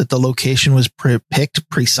plausible that the location was picked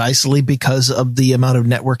precisely because of the amount of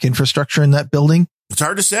network infrastructure in that building? It's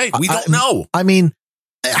hard to say. We don't know. I mean,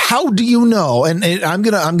 how do you know? And I'm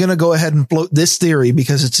going to go ahead and float this theory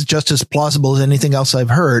because it's just as plausible as anything else I've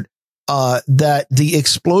heard, that the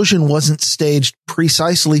explosion wasn't staged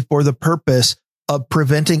precisely for the purpose of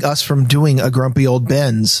preventing us from doing a Grumpy Old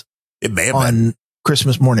Ben's it may have on been.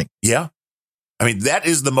 Christmas morning. Yeah. I mean, that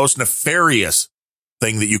is the most nefarious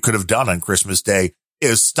thing that you could have done on Christmas Day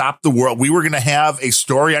is stop the world. We were going to have a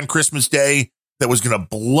story on Christmas Day that was going to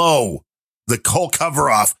blow the whole cover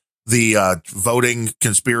off the voting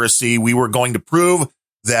conspiracy. We were going to prove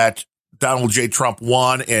that Donald J. Trump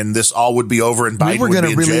won and this all would be over and Biden we were going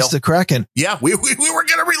to release the Kraken. Yeah, we were going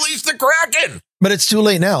to release the Kraken. But it's too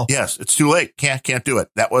late now. Yes, it's too late. Can't do it.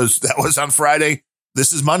 That was on Friday.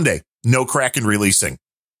 This is Monday. No Kraken releasing.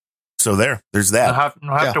 So there's that.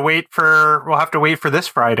 We'll have to wait for this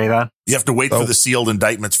Friday then. You have to wait for the sealed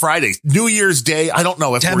indictments. Friday, New Year's Day. I don't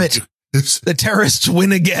know if the terrorists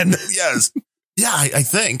win again. Yes. Yeah, I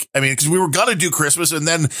think. I mean, because we were going to do Christmas and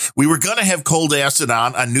then we were going to have Cold Acid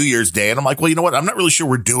on New Year's Day. And I'm like, well, you know what? I'm not really sure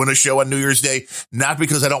we're doing a show on New Year's Day. Not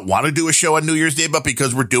because I don't want to do a show on New Year's Day, but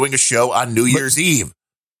because we're doing a show on New Year's Eve.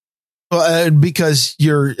 Because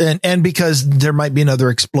because there might be another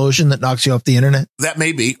explosion that knocks you off the internet. That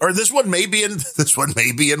may be, or this one may be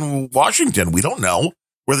in Washington. We don't know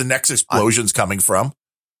where the next explosion's coming from.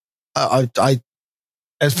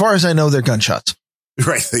 As far as I know, they're gunshots.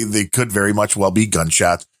 Right. They could very much well be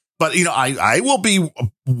gunshots. But, I will be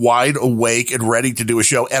wide awake and ready to do a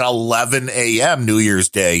show at 11 a.m. New Year's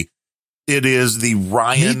Day. It is the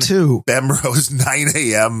Ryan Bemrose 9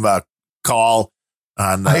 a.m. Call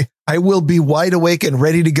on. I will be wide awake and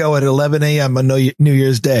ready to go at 11 a.m. on New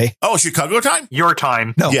Year's Day. Oh, Chicago time? Your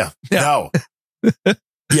time. No. Yeah. No.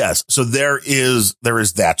 Yes. So there is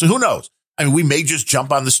that. So who knows? I mean, we may just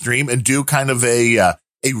jump on the stream and do kind of a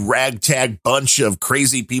ragtag bunch of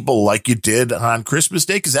crazy people like you did on Christmas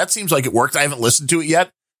Day, because that seems like it worked. I haven't listened to it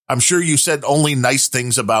yet. I'm sure you said only nice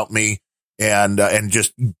things about me and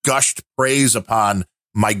just gushed praise upon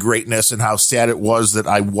my greatness and how sad it was that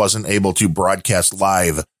I wasn't able to broadcast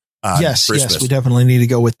live. Yes, Christmas. yes, we definitely need to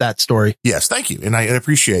go with that story. Yes, thank you. And I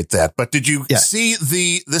appreciate that. But did you see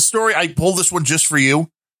the story? I pulled this one just for you.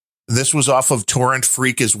 This was off of Torrent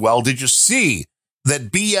Freak as well. Did you see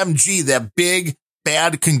that BMG, that big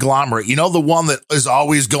bad conglomerate, the one that is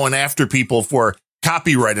always going after people for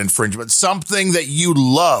copyright infringement, something that you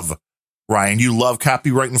love, Ryan, you love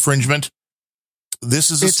copyright infringement.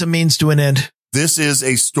 It's a means to an end. This is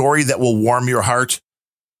a story that will warm your heart.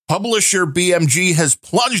 Publisher BMG has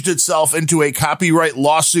plunged itself into a copyright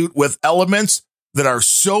lawsuit with elements that are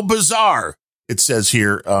so bizarre. It says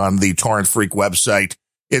here on the Torrent Freak website,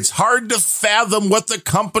 it's hard to fathom what the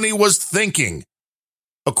company was thinking.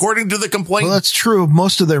 According to the complaint. Well, that's true of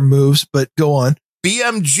most of their moves, but go on.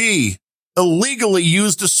 BMG illegally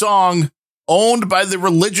used a song owned by the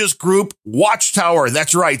religious group Watchtower.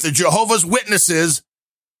 That's right. The Jehovah's Witnesses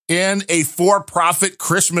in a for-profit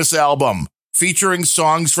Christmas album featuring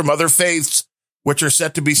songs from other faiths, which are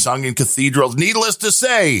set to be sung in cathedrals. Needless to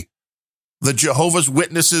say, the Jehovah's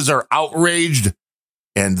Witnesses are outraged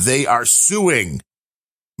and they are suing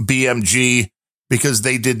BMG because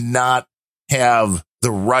they did not have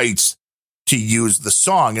the rights to use the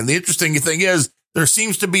song. And the interesting thing is there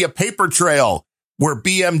seems to be a paper trail where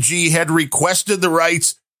BMG had requested the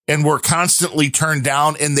rights and were constantly turned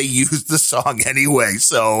down and they used the song anyway.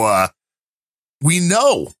 So we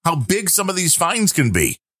know how big some of these fines can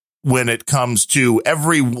be when it comes to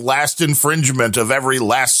every last infringement of every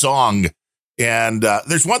last song. And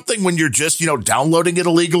there's one thing when you're just, downloading it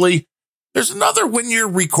illegally. There's another when you're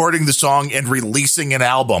recording the song and releasing an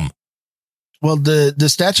album. Well, the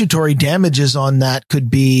statutory damages on that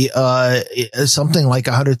could be something like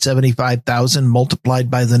 175,000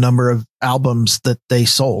 multiplied by the number of albums that they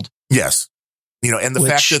sold. Yes. and the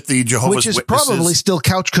fact that the Jehovah's Witnesses, which is probably still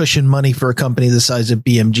couch cushion money for a company the size of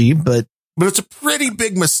BMG, but it's a pretty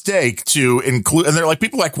big mistake to include. And they're like,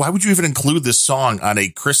 people are like, why would you even include this song on a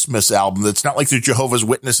Christmas album? It's not like the Jehovah's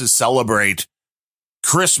Witnesses celebrate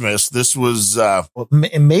Christmas. This was,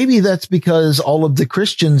 maybe that's because all of the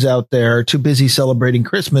Christians out there are too busy celebrating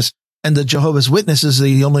Christmas, and the Jehovah's Witnesses are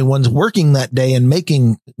the only ones working that day and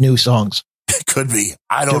making new songs. Could be.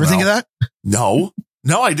 I don't know. Did you ever think of that? No,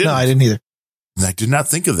 I didn't. No, I didn't either. I did not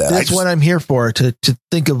think of that. That's what I'm here for, to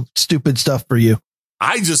think of stupid stuff for you.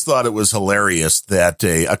 I just thought it was hilarious that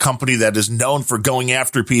a company that is known for going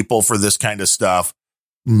after people for this kind of stuff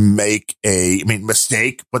make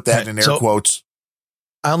mistake, put that in air quotes.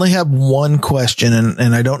 I only have one question,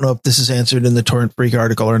 and I don't know if this is answered in the Torrent Freak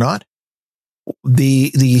article or not.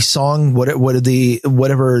 The song, whatever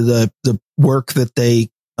the work that they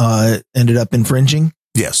ended up infringing.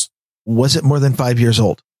 Yes. Was it more than 5 years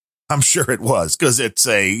old? I'm sure it was, because it's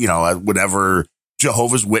a whatever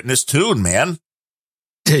Jehovah's Witness tune, man.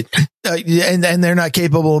 And they're not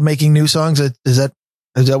capable of making new songs. Is that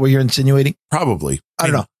what you're insinuating? Probably. I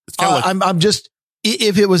don't know. It's kind of I'm just,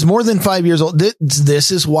 if it was more than 5 years old,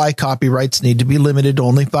 this is why copyrights need to be limited to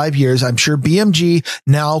only 5 years. I'm sure BMG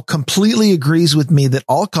now completely agrees with me that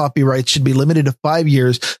all copyrights should be limited to 5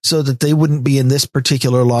 years so that they wouldn't be in this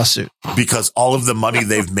particular lawsuit. Because all of the money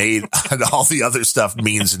they've made and all the other stuff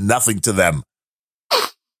means nothing to them.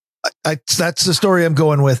 That's the story I'm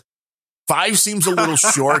going with. 5 seems a little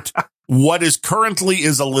short. What is currently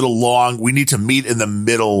is a little long. We need to meet in the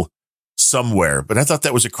middle somewhere. But I thought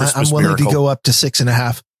that was a Christmas I'm willing miracle. to go up to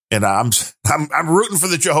 6.5. And I'm rooting for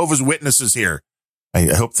the Jehovah's Witnesses here. I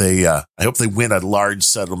hope they win a large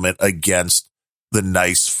settlement against the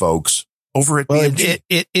nice folks over at BMG.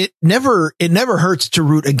 It never hurts to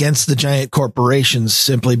root against the giant corporations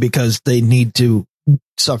simply because they need to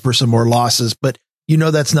suffer some more losses. But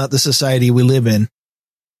that's not the society we live in.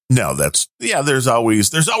 No, there's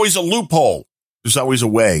always a loophole. There's always a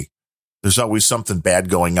way. There's always something bad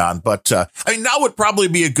going on. But now would probably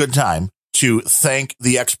be a good time to thank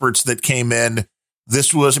the experts that came in.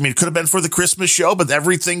 This was, it could have been for the Christmas show, but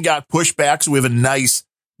everything got pushed back. So we have a nice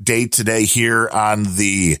day today here on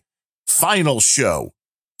the final show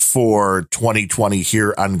for 2020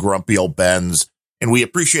 here on Grumpy Old Ben's. And we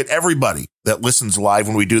appreciate everybody that listens live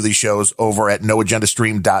when we do these shows over at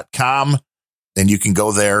noagendastream.com. And you can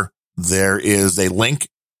go there. There is a link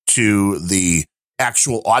to the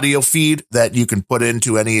actual audio feed that you can put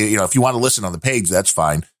into any, if you want to listen on the page, that's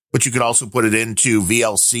fine. But you could also put it into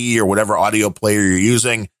VLC or whatever audio player you're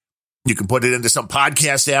using. You can put it into some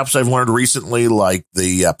podcast apps I've learned recently, like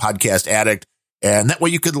the Podcast Addict. And that way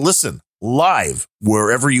you could listen live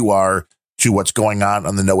wherever you are to what's going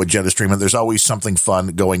on the No Agenda stream. And there's always something fun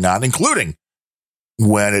going on, including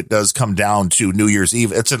when it does come down to New Year's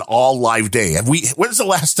Eve. It's an all live day. When's the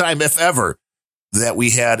last time, if ever, that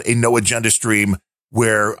we had a No Agenda stream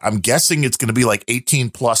where I'm guessing it's going to be like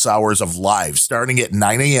 18 plus hours of live starting at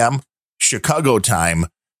 9 a.m. Chicago time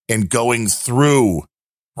and going through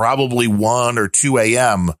probably 1 or 2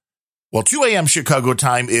 a.m. Well, 2 a.m. Chicago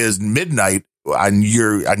time is midnight on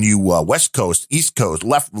you West Coast, East Coast,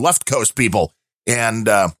 left coast people. And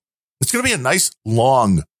it's going to be a nice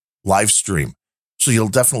long live stream. So you'll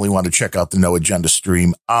definitely want to check out the No Agenda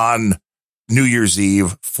stream on New Year's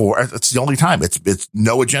Eve it's the only time. It's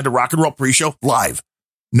No Agenda Rock and Roll pre-show live.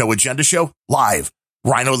 No Agenda show live.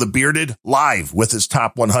 Rhino the Bearded live with his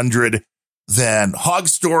top 100. Then Hog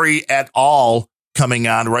Story et al. Coming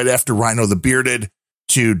on right after Rhino the Bearded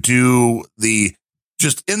to do the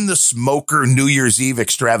just in the smoker New Year's Eve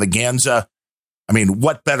extravaganza.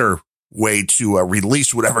 What better way to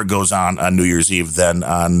release whatever goes on New Year's Eve than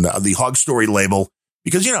on the Hog Story label?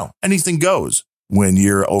 Because, anything goes when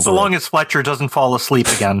you're over. So long as Fletcher doesn't fall asleep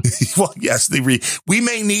again. Well, yes, we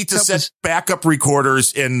may need to set backup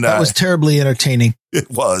recorders in. That was terribly entertaining. It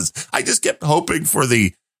was. I just kept hoping for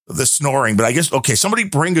the snoring, but I guess, okay, somebody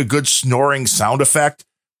bring a good snoring sound effect.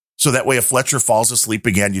 So that way, if Fletcher falls asleep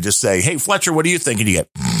again, you just say, "Hey, Fletcher, what do you think?" And you get,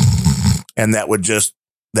 and that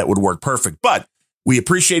would work perfect. But we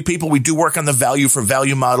appreciate people. We do work on the value for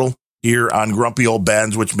value model here on Grumpy Old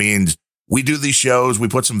Ben's, which means we do these shows. We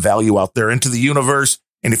put some value out there into the universe.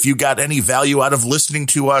 And if you got any value out of listening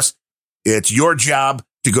to us, it's your job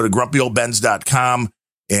to go to grumpyoldbens.com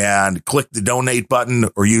and click the donate button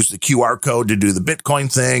or use the QR code to do the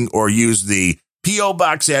Bitcoin thing or use the P.O.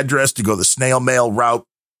 box address to go the snail mail route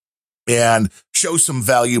and show some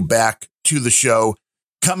value back to the show.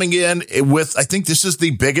 Coming in with, I think this is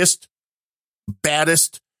the biggest,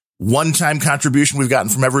 baddest one-time contribution we've gotten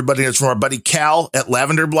from everybody. It's from our buddy Cal at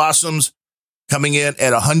Lavender Blossoms. coming in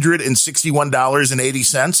at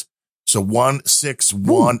 $161.80. So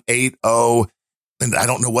 16180. And I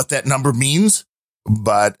don't know what that number means,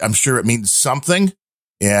 but I'm sure it means something,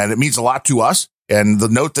 and it means a lot to us. And the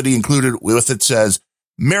note that he included with it says,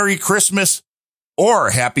 Merry Christmas or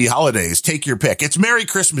Happy Holidays. Take your pick. It's Merry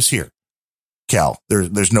Christmas here, Cal.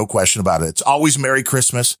 There's no question about it. It's always Merry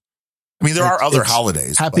Christmas. I mean, there are other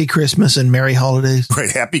holidays. Happy Christmas and Merry Holidays.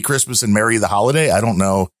 Right. Happy Christmas and Merry the Holiday. I don't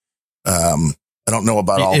know. I don't know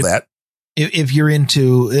about all that. If you're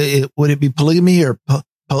into, would it be polygamy or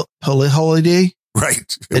polyholiday?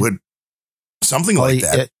 Right. It would. Something like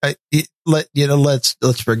that.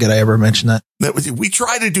 Let's forget I ever mentioned that. We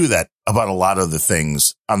try to do that about a lot of the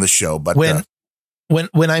things on the show, but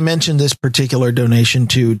when I mentioned this particular donation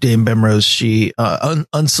to Dame Bemrose, she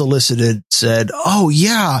unsolicited said, "Oh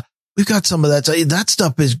yeah, we've got some of that. That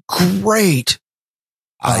stuff is great."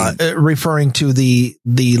 Referring to the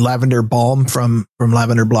lavender balm from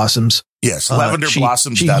Lavender Blossoms. Yes,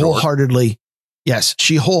 lavenderblossoms.org.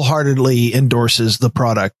 She wholeheartedly endorses the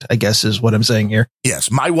product, I guess is what I'm saying here. Yes.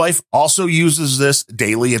 My wife also uses this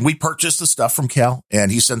daily, and we purchased the stuff from Cal,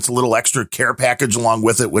 and he sent a little extra care package along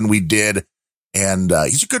with it when we did. And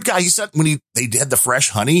he's a good guy. He said when they did the fresh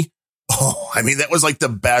honey. Oh, I mean, that was like the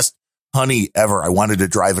best honey ever. I wanted to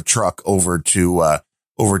drive a truck over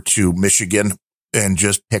to Michigan and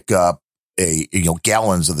just pick up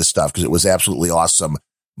gallons of the stuff because it was absolutely awesome.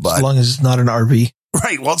 But as long as it's not an RV.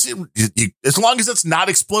 Right. Well, as long as it's not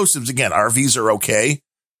explosives, again, RVs are okay.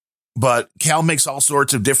 But Cal makes all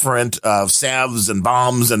sorts of different salves and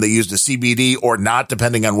balms, and they use the CBD or not,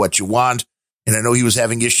 depending on what you want. And I know he was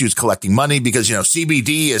having issues collecting money because,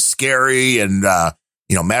 CBD is scary and,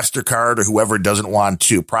 MasterCard or whoever doesn't want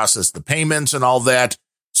to process the payments and all that.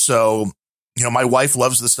 So, my wife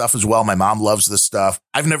loves the stuff as well. My mom loves this stuff.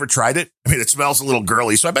 I've never tried it. I mean, it smells a little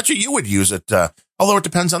girly, so I bet you would use it. Although it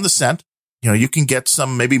depends on the scent. You can get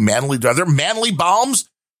some maybe are there manly balms?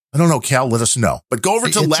 I don't know, Cal, let us know. But go over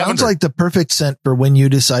to Lavender. It sounds like the perfect scent for when you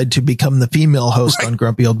decide to become the female host on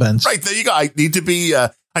Grumpy Old Bens. Right, there you go. I need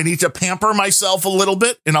to pamper myself a little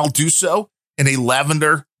bit, and I'll do so in a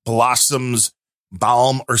Lavender Blossoms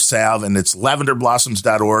balm or salve, and it's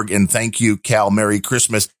lavenderblossoms.org. And thank you, Cal. Merry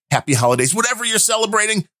Christmas. Happy holidays. Whatever you're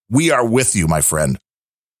celebrating, we are with you, my friend.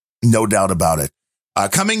 No doubt about it.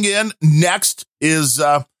 Coming in next is...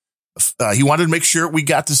 he wanted to make sure we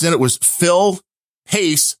got this in. It was Phil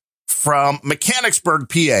Pace from Mechanicsburg,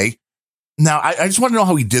 PA. Now, I just want to know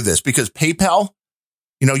how he did this because PayPal,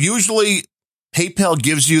 usually PayPal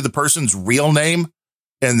gives you the person's real name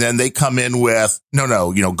and then they come in with,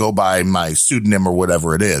 no, go by my pseudonym or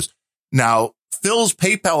whatever it is. Now, Phil's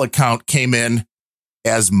PayPal account came in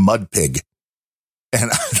as Mudpig. And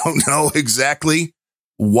I don't know exactly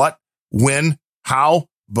what, when, how,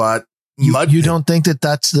 but you don't think that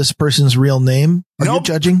that's this person's real name? Are you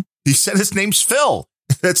judging? He said his name's Phil.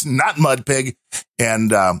 That's not Mudpig.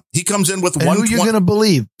 And he comes in with one. Who are you going to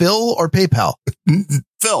believe, Phil or PayPal?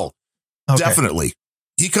 Phil. Okay. Definitely.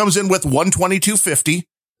 He comes in with $122.50.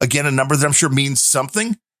 Again, a number that I'm sure means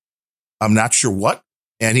something. I'm not sure what.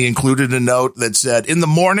 And he included a note that said, in the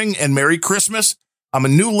morning and Merry Christmas. I'm a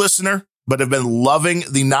new listener, but have been loving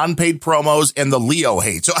the non-paid promos and the Leo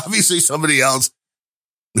hate. So obviously somebody else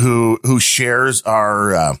who shares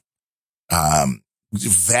our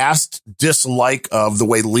vast dislike of the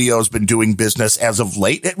way Leo's been doing business as of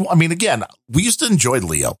late. I mean, again, we used to enjoy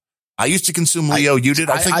Leo. I used to consume Leo. You did.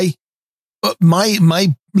 I think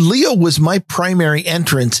my Leo was my primary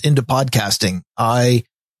entrance into podcasting. I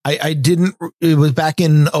didn't. It was back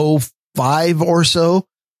in 2005 or so.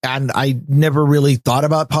 And I never really thought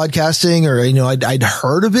about podcasting or, I'd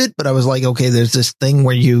heard of it, but I was like, okay, there's this thing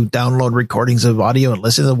where you download recordings of audio and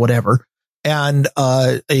listen to whatever. And,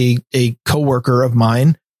 a coworker of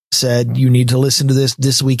mine said, you need to listen to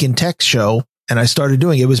this Week in Tech show. And I started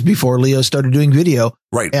doing it. It was before Leo started doing video.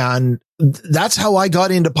 Right. And that's how I got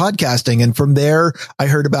into podcasting. And from there, I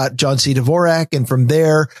heard about John C. Dvorak. And from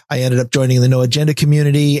there, I ended up joining the No Agenda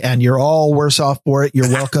community, and you're all worse off for it. You're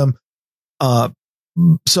welcome.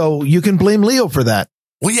 So you can blame Leo for that.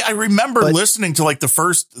 Well, yeah, I remember listening to like the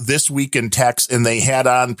first This Week in Techs, and they had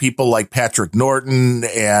on people like Patrick Norton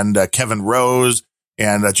and Kevin Rose,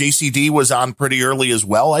 and JCD was on pretty early as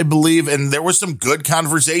well, I believe. And there was some good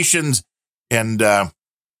conversations, and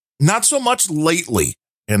not so much lately.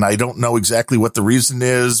 And I don't know exactly what the reason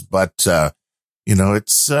is, but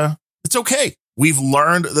it's okay. We've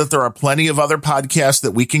learned that there are plenty of other podcasts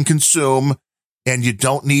that we can consume. And you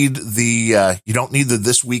don't need the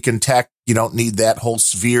This Week in Tech. You don't need that whole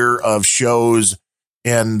sphere of shows.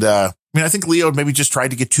 And I think Leo maybe just tried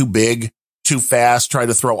to get too big too fast, tried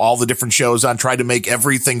to throw all the different shows on, tried to make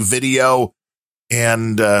everything video,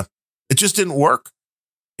 and it just didn't work.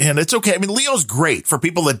 And it's okay. I mean, Leo's great for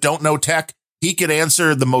people that don't know tech. He can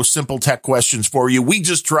answer the most simple tech questions for you. We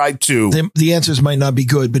just tried to. The answers might not be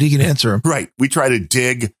good, but he can answer them. Right. We try to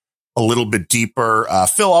dig a little bit deeper.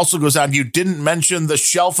 Phil also goes on. You didn't mention the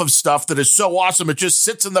shelf of stuff that is so awesome. It just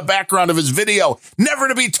sits in the background of his video, never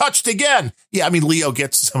to be touched again. Yeah. I mean, Leo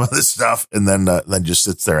gets some of this stuff and then just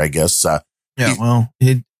sits there, I guess.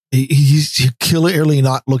 He's clearly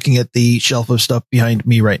not looking at the shelf of stuff behind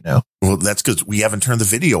me right now. Well, that's because we haven't turned the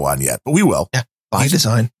video on yet, but we will. Yeah. By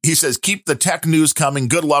design. He says, keep the tech news coming.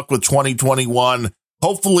 Good luck with 2021.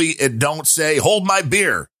 Hopefully it don't say, hold my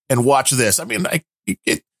beer and watch this. I mean, I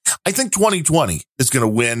think 2020 is going to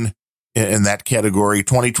win in that category.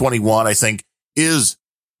 2021, I think, is,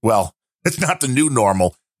 well, it's not the new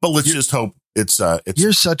normal, but let's just hope it's.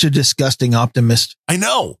 You're such a disgusting optimist. I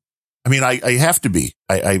know. I mean, I have to be.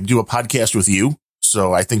 I do a podcast with you,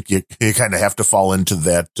 so I think you kind of have to fall into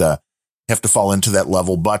that.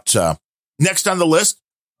 Level, but. Next on the list,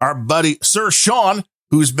 our buddy, Sir Sean,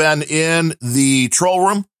 who's been in the troll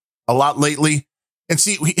room a lot lately. And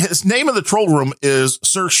see, his name in the troll room is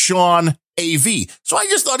Sir Sean AV. So I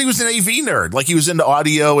just thought he was an AV nerd, like he was into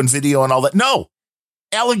audio and video and all that. No,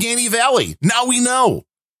 Allegheny Valley. Now we know.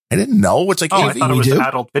 I didn't know. It's like AV. I thought it was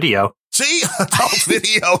adult video. See, adult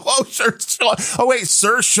video. Oh, Sir Sean. Oh, wait,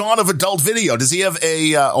 Sir Sean of adult video. Does he have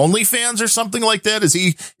a OnlyFans or something like that? Is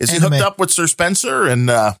he hooked up with Sir Spencer? And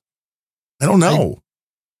I don't know.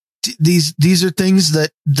 These are things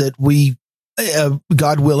that we,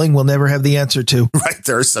 God willing, will never have the answer to. Right.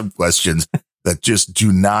 There are some questions that just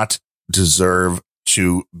do not deserve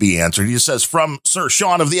to be answered. He says, from Sir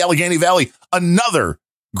Sean of the Allegheny Valley, another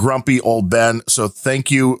grumpy old Ben. So thank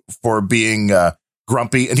you for being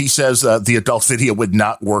grumpy. And he says the adult video would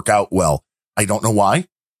not work out well. I don't know why.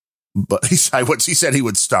 But he said he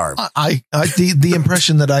would starve. The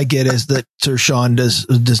impression that I get is that Sir Sean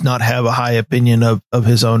does not have a high opinion of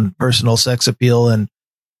his own personal sex appeal, and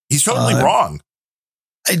he's totally wrong.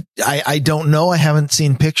 I don't know. I haven't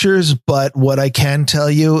seen pictures, but what I can tell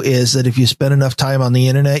you is that if you spend enough time on the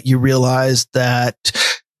internet, you realize that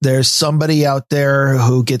there's somebody out there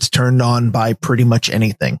who gets turned on by pretty much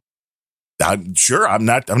anything. I'm sure. I'm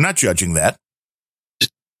not judging that.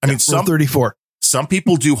 I mean, Rule 34. Some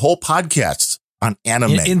people do whole podcasts on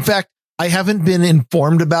anime. In fact, I haven't been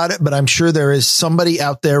informed about it, but I'm sure there is somebody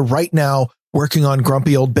out there right now working on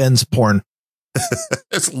grumpy old Ben's porn.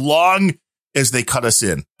 As long as they cut us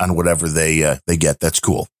in on whatever they get, that's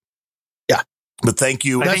cool. Yeah. But thank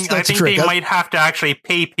you. I think they might have to actually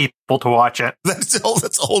pay people to watch it. That's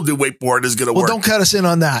a whole new way porn is going to work. Well, don't cut us in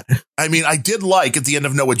on that. I mean, I did like at the end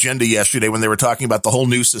of No Agenda yesterday when they were talking about the whole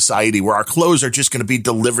new society where our clothes are just going to be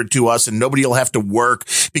delivered to us and nobody will have to work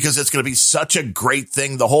because it's going to be such a great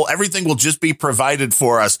thing. Everything will just be provided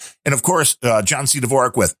for us. And of course, John C.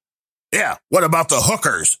 Dvorak with, yeah, what about the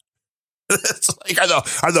hookers? It's like,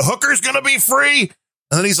 are the hookers going to be free?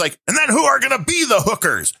 And then he's like, and then who are going to be the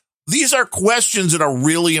hookers? These are questions that are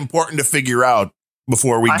really important to figure out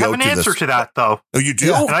before we go to this. I have an answer to that, though. Oh, you do?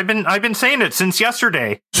 Yeah. And I've been saying it since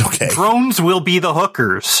yesterday. Okay. Drones will be the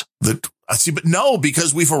hookers. See, but no,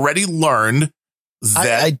 because we've already learned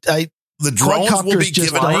that the drones will be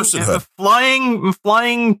given personhood.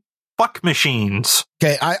 Flying fuck machines.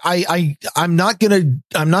 Okay, I'm not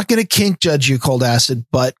gonna kink judge you, Cold Acid,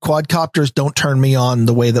 but quadcopters don't turn me on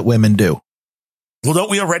the way that women do. Well,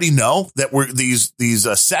 don't we already know that we're these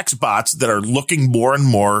sex bots that are looking more and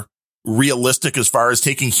more realistic as far as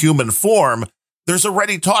taking human form? There's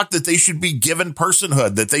already talk that they should be given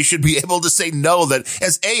personhood, that they should be able to say no, that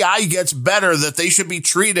as AI gets better, that they should be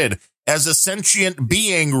treated as a sentient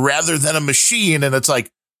being rather than a machine. And it's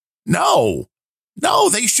like, no,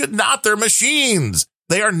 they should not. They're machines.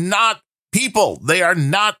 They are not people. They are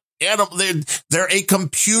not animal. They're a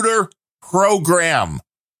computer program.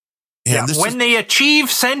 Yeah, when they achieve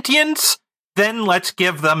sentience, then let's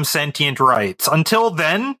give them sentient rights. Until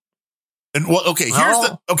then. And well, okay,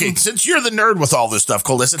 since you're the nerd with all this stuff,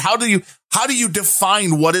 Cole, listen, how do you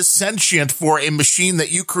define what is sentient for a machine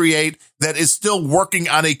that you create that is still working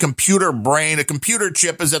on a computer brain? A computer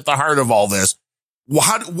chip is at the heart of all this.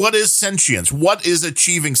 What is sentience? What is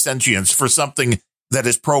achieving sentience for something that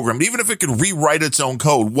is programmed? Even if it could rewrite its own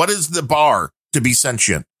code, what is the bar to be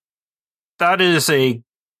sentient? That is a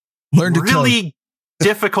really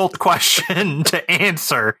difficult question to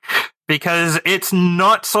answer because it's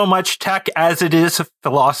not so much tech as it is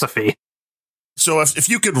philosophy. So if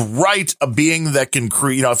you could write a being that can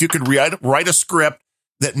create, if you could write a script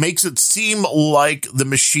that makes it seem like the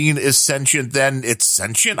machine is sentient, then it's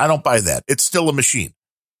sentient. I don't buy that. It's still a machine.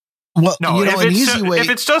 Well, No, an easy way. if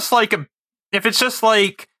it's just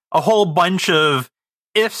like a whole bunch of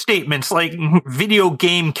if statements like video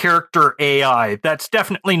game character AI, that's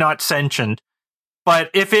definitely not sentient.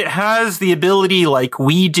 But if it has the ability like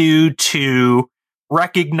we do to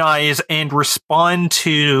recognize and respond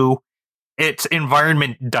to its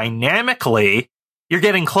environment dynamically, you're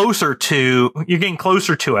getting closer to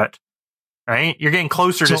it, right? You're getting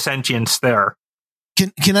closer to sentience there.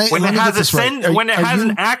 Can I? When it has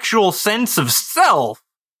an actual sense of self,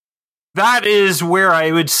 that is where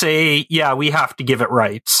I would say, yeah, we have to give it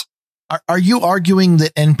rights. Are you arguing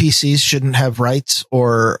that NPCs shouldn't have rights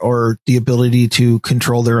or the ability to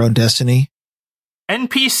control their own destiny?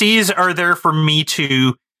 NPCs are there for me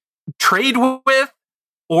to trade with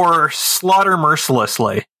or slaughter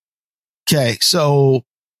mercilessly. Okay, so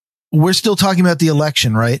we're still talking about the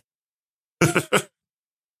election, right?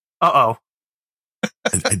 Uh-oh.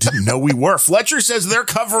 I didn't know we were. Fletcher says they're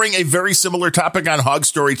covering a very similar topic on Hog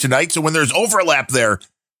Story tonight. So when there's overlap there,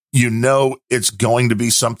 you know it's going to be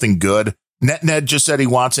something good. Ned just said he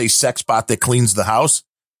wants a sex bot that cleans the house.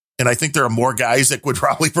 And I think there are more guys that would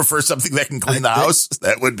probably prefer something that can clean the house.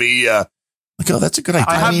 That would be like, oh, that's a good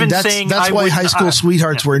idea. That's why high school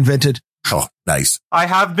sweethearts were invented. Oh, nice. I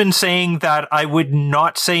have been saying that I would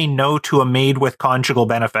not say no to a maid with conjugal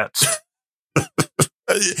benefits.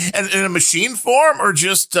 And in a machine form or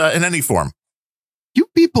just in any form? You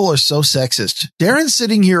people are so sexist. Darren's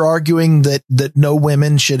sitting here arguing that no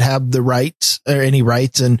women should have the rights or any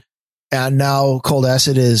rights. And now Cold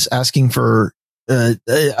Acid is asking for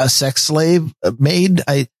a sex slave maid.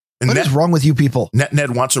 What is wrong with you people?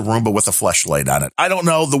 Ned wants a Roomba with a fleshlight on it. I don't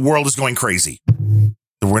know. The world is going crazy.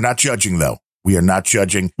 We're not judging, though. We are not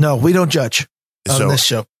judging. No, we don't judge on this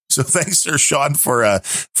show. So thanks, Sir Sean, for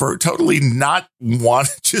totally not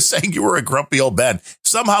just saying you were a grumpy old Ben.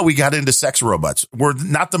 Somehow we got into sex robots. We're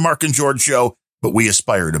not the Mark and George show, but we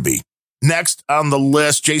aspire to be. Next on the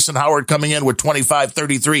list, Jason Howard coming in with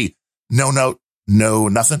 2533. No note, no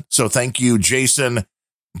nothing. So thank you, Jason.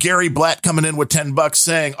 Gary Blatt coming in with $10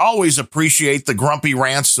 saying, always appreciate the grumpy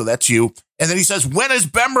rants. So that's you. And then he says, when is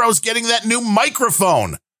Bemrose getting that new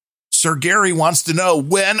microphone? Sir Gary wants to know,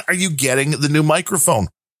 when are you getting the new microphone?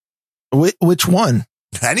 Which one?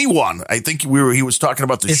 Anyone. I think he was talking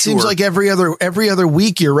about the Shure. It seems like every other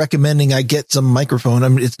week you're recommending I get some microphone. I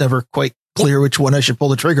mean, it's never quite clear which one I should pull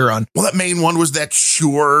the trigger on. Well, that main one was that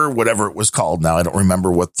Shure, whatever it was called. Now I don't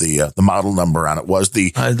remember what the model number on it was.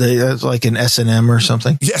 That's like an S&M or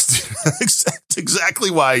something. Yes, that's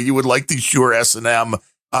exactly why you would like the Shure S&M.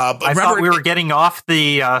 But I thought we were getting off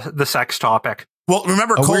the sex topic. Well,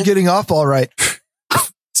 remember, we're getting off all right.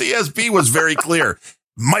 CSB was very clear.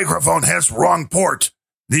 Microphone has wrong port.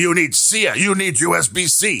 You need SIA. You need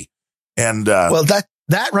USB-C. And well,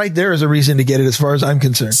 that right there is a reason to get it, as far as I'm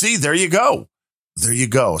concerned. See, there you go. There you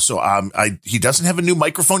go. So he doesn't have a new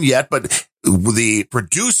microphone yet, but the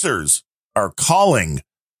producers are calling.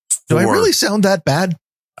 Do I really sound that bad?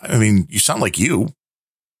 I mean, you sound like you.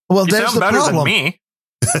 Well, you there's sound the better problem. than me.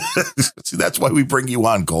 See, that's why we bring you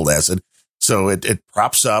on, Cold Acid. So it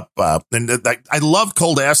props up. And I loved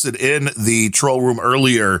Cold Acid in the troll room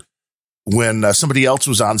earlier when somebody else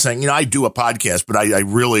was on saying, I do a podcast, but I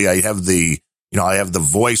have the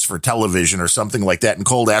voice for television or something like that. And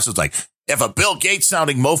Cold Acid's like, if a Bill Gates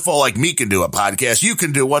sounding mofo like me can do a podcast, you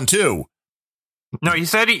can do one too. No, he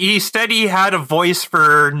said he had a voice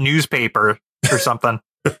for newspaper or something.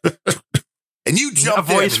 And you jumped a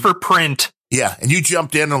voice for print. Yeah. And you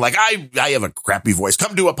jumped in and like, I have a crappy voice.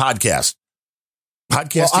 Come do a podcast.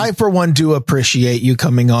 Well, I, for one, do appreciate you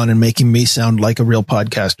coming on and making me sound like a real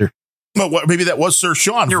podcaster. Well, maybe that was Sir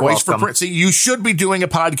Sean. You're voice welcome. for print. See, you should be doing a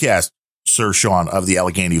podcast, Sir Sean of the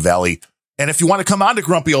Allegheny Valley. And if you want to come on to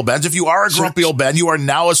Grumpy Old Ben's, if you are a Grumpy Old Ben, you are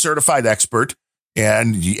now a certified expert.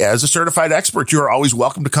 And as a certified expert, you are always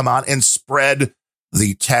welcome to come on and spread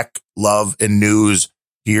the tech, love, and news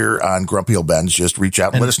here on Grumpy Old Ben's. Just reach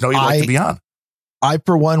out and let us know you'd like to be on. I,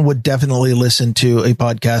 for one, would definitely listen to a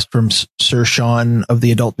podcast from Sir Sean of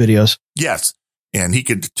the Adult Videos. Yes. And he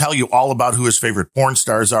could tell you all about who his favorite porn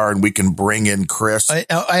stars are, and we can bring in Chris.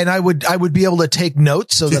 I would be able to take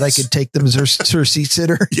notes so that I could take them as Sir Seat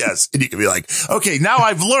Sitter. Yes. And you could be like, okay, now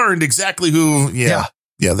I've learned exactly who. Yeah,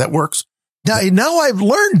 that works. Now I've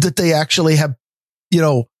learned that they actually have,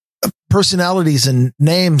 personalities and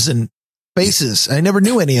names and faces. I never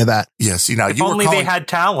knew any of that. Yeah. See, now if only they had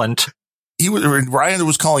talent. Ryan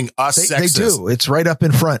was calling us sexist. They do. It's right up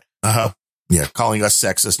in front. Uh-huh. Yeah, calling us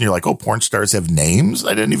sexist. And you're like, oh, porn stars have names?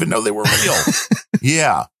 I didn't even know they were real.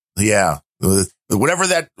 Yeah. But whatever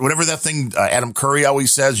that thing Adam Curry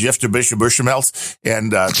always says, you have to Bushamelt,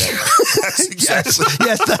 and that's exactly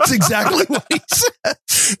yes, that's exactly what he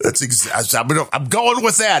says. That's I'm going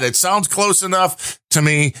with that. It sounds close enough to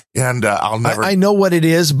me, and I'll never. I know what it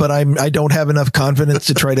is, but I don't have enough confidence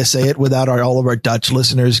to try to say it without all of our Dutch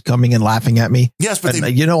listeners coming and laughing at me. Yes, but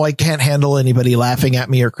I can't handle anybody laughing at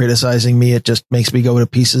me or criticizing me. It just makes me go to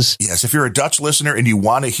pieces. Yes, if you're a Dutch listener and you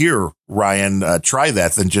want to hear Ryan try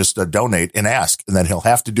that, then just donate and ask, and then he'll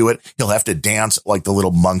have to do it. He'll have to dance like the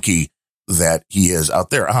little monkey that he is out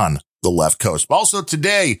there on the left coast. Also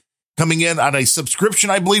today, coming in on a subscription,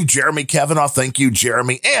 I believe, Jeremy Kavanaugh. Thank you,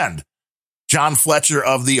 Jeremy. And John Fletcher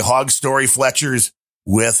of the Hog Story Fletchers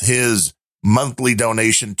with his monthly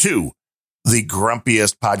donation to the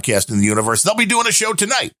grumpiest podcast in the universe. They'll be doing a show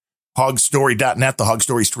tonight. Hogstory.net. The Hog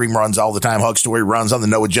Story stream runs all the time. Hog Story runs on the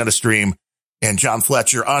No Agenda stream. And John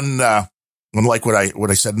Fletcher, unlike what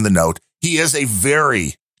I said in the note, he is a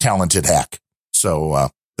very talented hack. So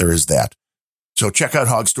there is that. So check out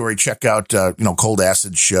Hog Story. Check out Cold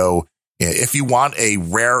Acid Show. If you want a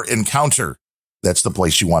rare encounter, that's the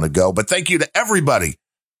place you want to go. But thank you to everybody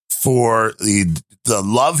for the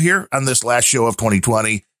love here on this last show of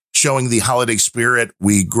 2020, showing the holiday spirit.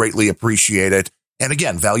 We greatly appreciate it. And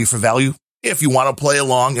again, value for value. If you want to play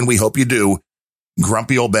along, and we hope you do,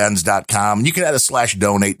 grumpyoldbens.com. You can add a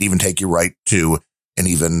 /donate and even take you right to an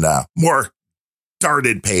even more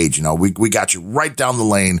darted page. We got you right down the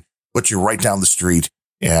lane, put you right down the street,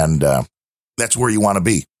 and that's where you want to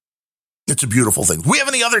be. It's a beautiful thing. We have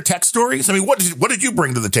any other tech stories? I mean, what did you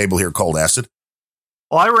bring to the table here, Cold Acid?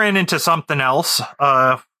 Well, I ran into something else.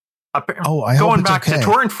 Going back to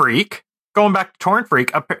Torrent Freak.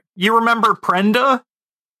 You remember Prenda?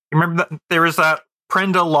 You remember that there was that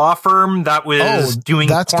Prenda law firm that was doing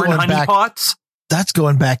corn honeypots? That's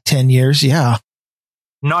going back 10 years. Yeah.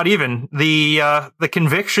 Not even the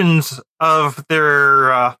convictions of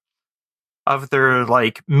their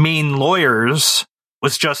like main lawyers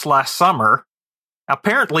was just last summer.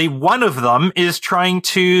 Apparently, one of them is trying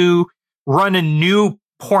to run a new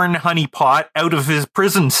porn honeypot out of his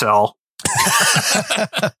prison cell.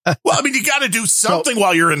 Well, I mean, you got to do something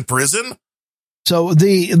while you're in prison. So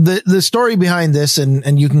the story behind this,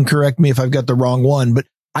 and you can correct me if I've got the wrong one, but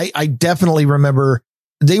I definitely remember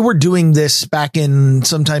they were doing this back in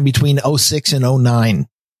sometime between 06 and 09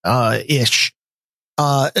 ish.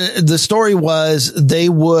 The story was they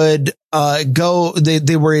would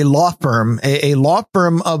they were a law firm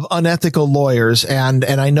of unethical lawyers. And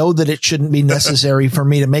I know that it shouldn't be necessary for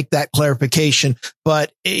me to make that clarification,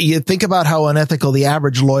 but you think about how unethical the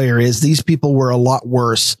average lawyer is. These people were a lot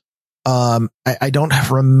worse. I don't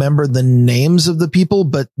remember the names of the people,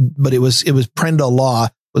 but it was Prenda Law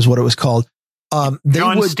was what it was called.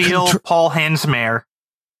 John Steele, Paul Hansmeier.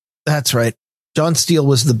 That's right. John Steele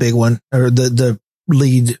was the big one, or the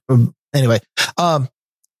lead. Anyway,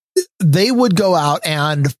 they would go out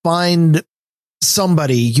and find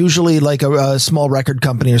somebody, usually like a small record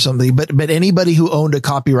company or something, but anybody who owned a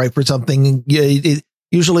copyright for something,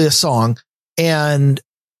 usually a song, and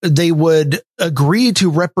they would agree to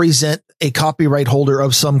represent a copyright holder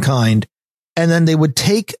of some kind. And then they would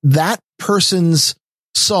take that person's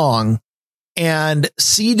song and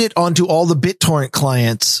seed it onto all the BitTorrent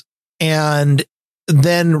clients, and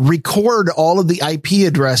then record all of the IP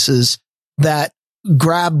addresses that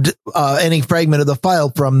grabbed any fragment of the file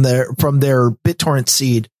from their BitTorrent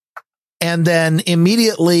seed, and then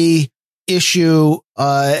immediately issue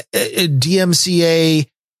a DMCA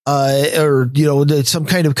or some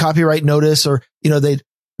kind of copyright notice, or they'd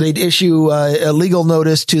issue a legal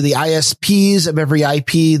notice to the ISPs of every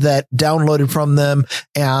IP that downloaded from them,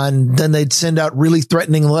 and then they'd send out really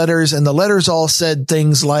threatening letters, and the letters all said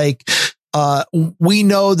things like, we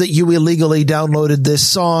know that you illegally downloaded this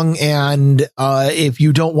song, and if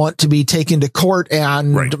you don't want to be taken to court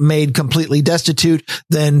and made completely destitute,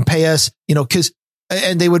 then pay us,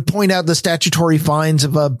 and they would point out the statutory fines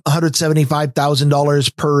of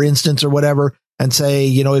 $175,000 per instance or whatever, and say,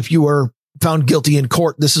 if you were found guilty in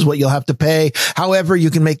court, this is what you'll have to pay. However, you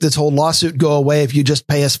can make this whole lawsuit go away if you just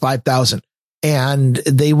pay us $5,000. And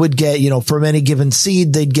they would get, from any given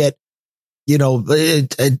seed, they'd get,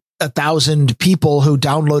 1,000 people who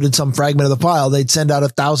downloaded some fragment of the file. They'd send out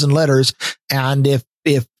 1,000 letters. And if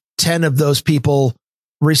 10 of those people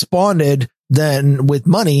responded, then with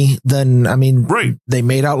money, then, they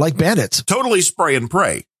made out like bandits. Totally spray and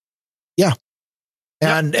pray. Yeah.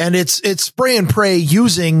 And it's spray and pray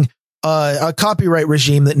using a copyright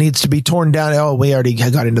regime that needs to be torn down. Oh, we already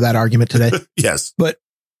got into that argument today. Yes. But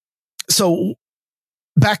so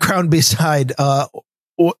background beside,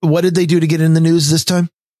 what did they do to get in the news this time?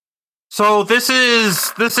 So this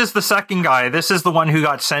is the second guy. This is the one who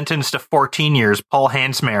got sentenced to 14 years, Paul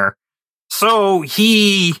Hansmeier. So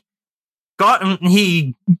he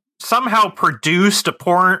somehow produced a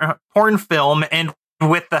porn film, and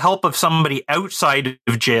with the help of somebody outside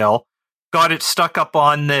of jail, got it stuck up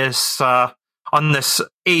on this AV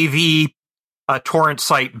torrent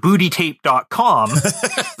site, bootytape.com.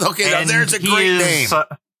 Okay, now there's a great name.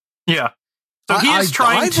 Yeah. So he is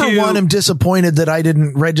trying to... I, for one, am disappointed that I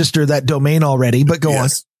didn't register that domain already, but go on.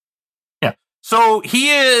 Yeah. So he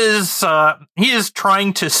is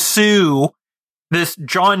trying to sue this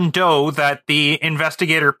John Doe that the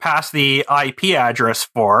investigator passed the IP address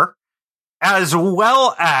for, as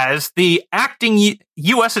well as the acting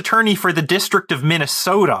U.S. attorney for the District of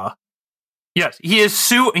Minnesota. Yes, he is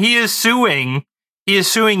suing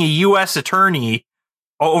a U.S. attorney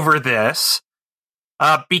over this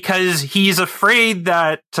because he's afraid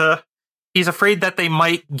that they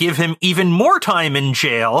might give him even more time in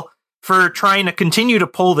jail for trying to continue to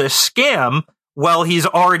pull this scam while he's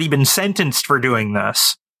already been sentenced for doing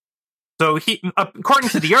this. So he, according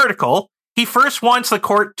to the article, he first wants the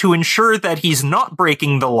court to ensure that he's not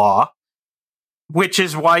breaking the law, which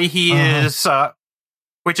is why he is suing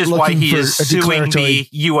the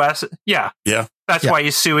U.S. Yeah. That's why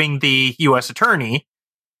he's suing the U.S. attorney.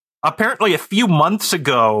 Apparently, a few months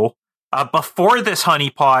ago, before this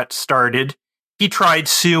honeypot started, he tried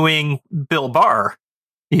suing Bill Barr,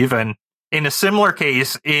 even in a similar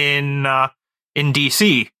case in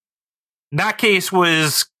D.C. That case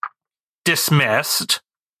was dismissed,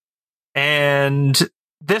 and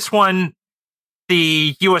this one,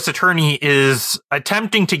 the U.S. attorney is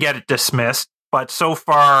attempting to get it dismissed, but so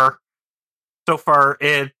far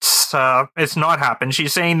it's not happened.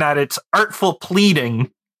 She's saying that it's artful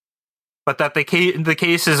pleading, but that the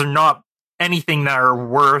cases are not anything that are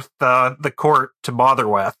worth the court to bother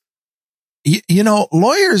with. You know,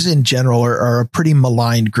 lawyers in general are a pretty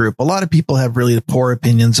maligned group. A lot of people have really poor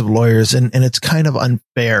opinions of lawyers, and it's kind of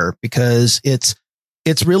unfair because it's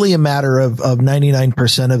really a matter of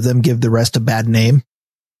 99% of them give the rest a bad name.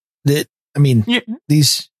 There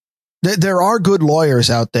are good lawyers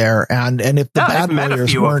out there, and if the bad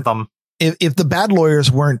lawyers weren't, if the bad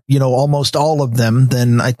lawyers weren't, almost all of them,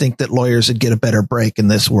 then I think that lawyers would get a better break in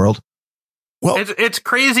this world. Well, it's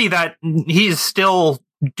crazy that he's still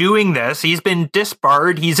doing this. He's been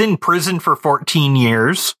disbarred. He's in prison for 14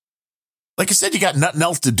 years. Like I said, you got nothing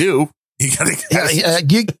else to do. You got to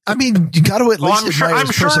at least admire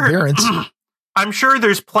his perseverance. I'm sure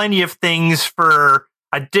there's plenty of things for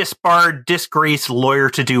a disbarred, disgraced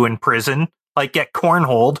lawyer to do in prison, like get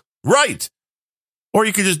cornholed. Right. Or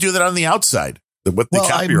you could just do that on the outside with the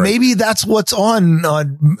copyright. Maybe that's what's on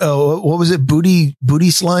what was it? Booty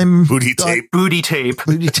slime? Booty tape. Booty tape.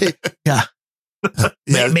 Booty tape. Yeah.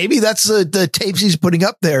 Maybe that's the tapes he's putting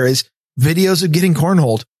up there is videos of getting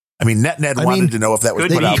cornholed. I mean, Ned wanted to know if that was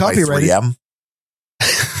put out by 3M.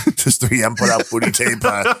 Does 3M put out booty tape?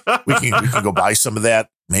 We can go buy some of that,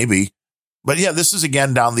 maybe. But yeah, this is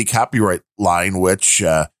again down the copyright line, which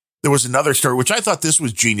there was another story, which I thought this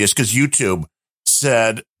was genius because YouTube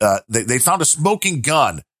said they found a smoking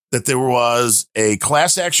gun, that there was a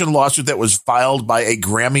class action lawsuit that was filed by a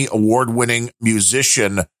Grammy award-winning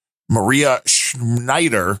musician, Maria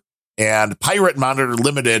Schneider, and Pirate Monitor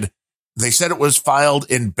Limited. They said it was filed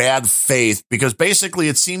in bad faith because basically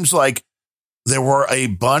it seems like there were a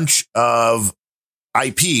bunch of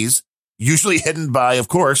IPs, usually hidden by, of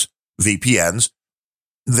course, VPNs,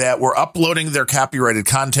 that were uploading their copyrighted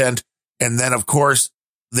content. And then, of course,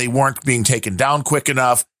 they weren't being taken down quick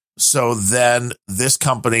enough. So then this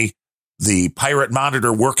company, the Pirate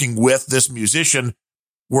Monitor, working with this musician,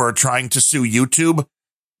 were trying to sue YouTube.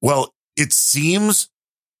 Well, it seems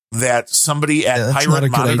that somebody at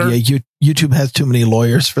Pirate Monitor, YouTube has too many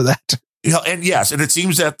lawyers for that. And yes, and it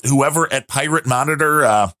seems that whoever at Pirate Monitor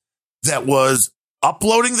that was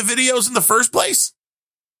uploading the videos in the first place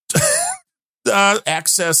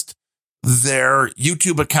accessed their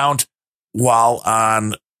YouTube account while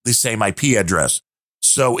on the same IP address.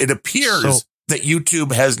 So it appears that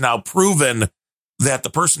YouTube has now proven that the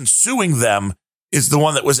person suing them is the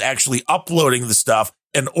one that was actually uploading the stuff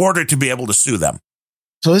in order to be able to sue them.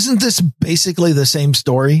 So isn't this basically the same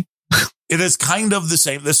story? It is kind of the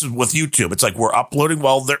same. This is with YouTube. It's like we're uploading.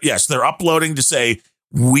 Well, they're uploading to say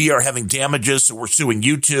we are having damages, so we're suing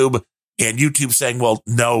YouTube, and YouTube saying, well,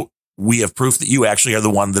 no, we have proof that you actually are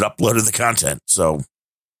the one that uploaded the content. So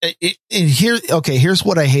here's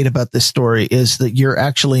what I hate about this story is that you're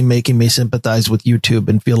actually making me sympathize with YouTube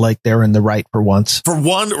and feel like they're in the right for once. For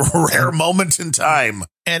one rare moment in time.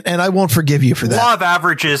 And I won't forgive you for that. Law of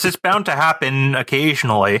averages, it's bound to happen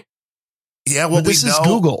occasionally. Yeah, well, this is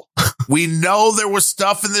Google. We know there was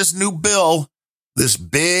stuff in this new bill, this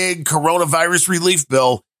big coronavirus relief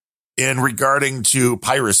bill, in regarding to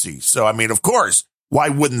piracy. So, I mean, of course, why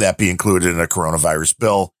wouldn't that be included in a coronavirus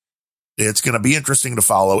bill? It's going to be interesting to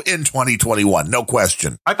follow in 2021, no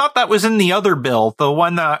question. I thought that was in the other bill, the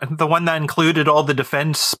one that included all the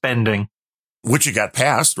defense spending, which it got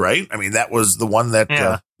passed, right? I mean, that was the one that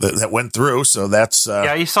that went through. So that's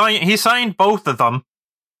he signed both of them.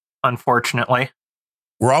 Unfortunately,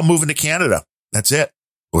 we're all moving to Canada. That's it.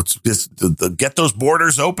 Let's just get those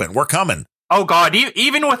borders open. We're coming. Oh God!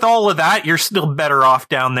 Even with all of that, you're still better off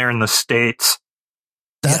down there in the States.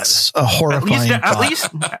 That's a horrifying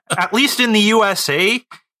thought. At least in the USA,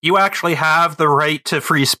 you actually have the right to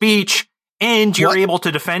free speech, and you're able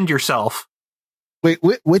to defend yourself. Wait,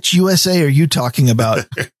 which USA are you talking about?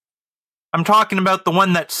 I'm talking about the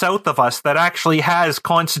one that's south of us that actually has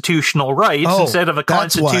constitutional rights instead of a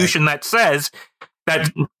constitution that says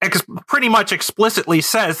that pretty much explicitly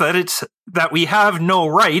says that we have no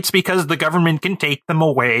rights because the government can take them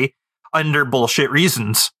away under bullshit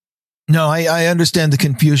reasons. No, I understand the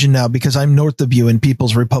confusion now because I'm north of you in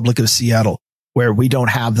People's Republic of Seattle, where we don't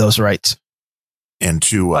have those rights. And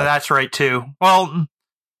that's right too. Well,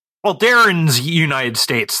 Darren's United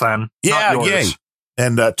States then. Yeah, yay.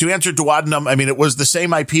 And to answer Duodenum, I mean, it was the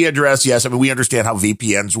same IP address. Yes, I mean, we understand how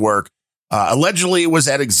VPNs work. Allegedly, it was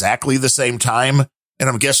at exactly the same time. And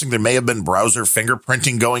I'm guessing there may have been browser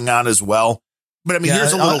fingerprinting going on as well. But I mean,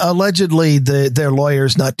 here's a little. Allegedly, their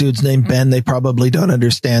lawyers, not dudes named Ben, they probably don't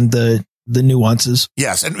understand the nuances.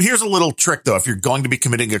 Yes. And here's a little trick, though. If you're going to be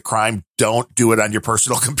committing a crime, don't do it on your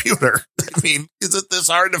personal computer. I mean, is it this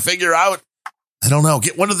hard to figure out? I don't know.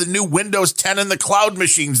 Get one of the new Windows 10 in the cloud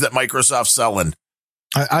machines that Microsoft's selling.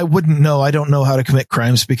 I wouldn't know. I don't know how to commit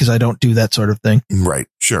crimes because I don't do that sort of thing. Right.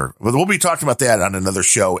 Sure. But we'll be talking about that on another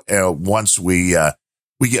show once we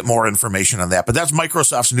get more information on that. But that's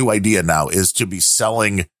Microsoft's new idea now, is to be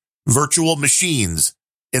selling virtual machines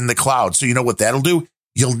in the cloud. So you know what that'll do?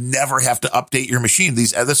 You'll never have to update your machine.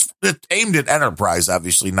 This aimed at enterprise,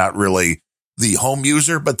 obviously not really the home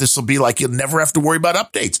user, but this will be like you'll never have to worry about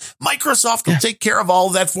updates. Microsoft will take care of all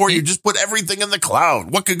of that for you. Just put everything in the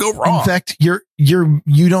cloud. What could go wrong? In fact, you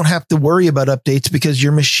don't have to worry about updates because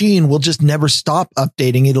your machine will just never stop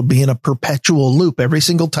updating. It'll be in a perpetual loop. Every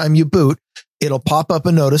single time you boot, it'll pop up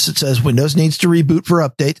a notice that says Windows needs to reboot for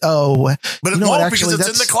update. Oh, but it won't because it's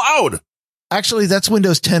in the cloud. Actually, that's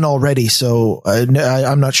Windows 10 already, so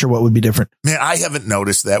I'm not sure what would be different. Man, I haven't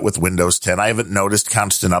noticed that with Windows 10. I haven't noticed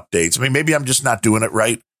constant updates. I mean, maybe I'm just not doing it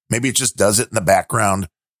right. Maybe it just does it in the background.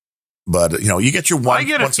 But, you get your one. I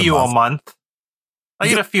get a few a month. I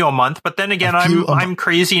get a few a month, but then again, I'm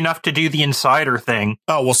crazy enough to do the insider thing.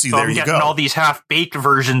 Oh, well, see, so there you go. I'm getting all these half-baked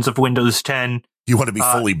versions of Windows 10. You want to be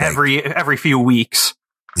fully baked every few weeks.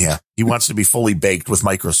 Yeah, he wants to be fully baked with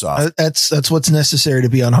Microsoft. That's what's necessary to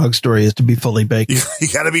be on Hog Story, is to be fully baked. You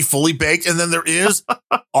got to be fully baked. And then there is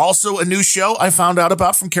also a new show I found out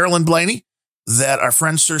about from Carolyn Blaney that our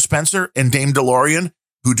friends Sir Spencer and Dame DeLorean,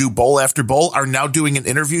 who do Bowl After Bowl, are now doing an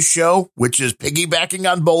interview show, which is piggybacking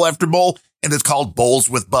on Bowl After Bowl, and it's called Bowls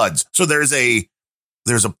with Buds. So there's a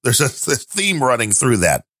theme running through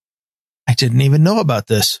that. I didn't even know about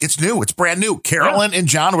this. It's new. It's brand new. Carolyn and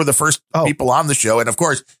John were the first people on the show. And of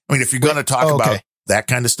course, I mean, if you're going to talk about that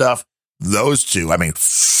kind of stuff, those two, I mean,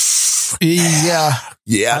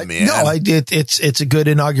 yeah, man. No, it's a good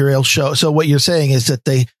inaugural show. So what you're saying is that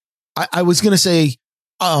I was going to say,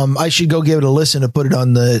 I should go give it a listen and put it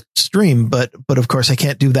on the stream, but of course I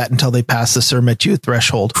can't do that until they pass the Sir Met You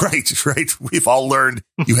threshold. Right. We've all learned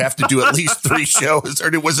you have to do at least 3 shows,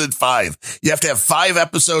 or was it 5? You have to have 5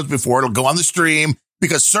 episodes before it'll go on the stream,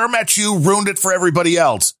 because Sir Met You ruined it for everybody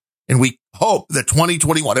else. And we hope that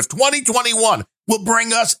 2021, if 2021 will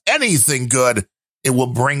bring us anything good, it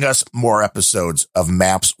will bring us more episodes of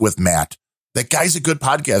Maps with Matt. That guy's a good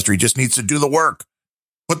podcaster. He just needs to do the work,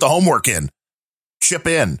 put the homework in. Chip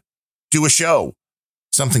in, do a show,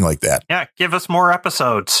 something like that. Yeah, give us more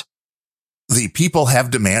episodes. The people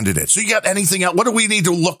have demanded it. So you got anything else? What do we need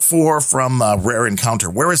to look for from Rare Encounter?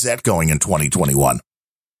 Where is that going in 2021?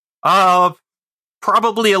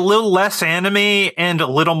 Probably a little less anime and a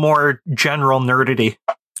little more general nerdity.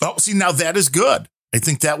 Oh, see, now that is good. I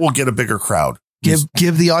think that will get a bigger crowd.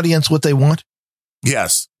 Give the audience what they want.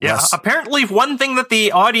 Yes. Yeah. Yes. Apparently, one thing that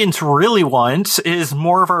the audience really wants is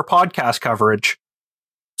more of our podcast coverage.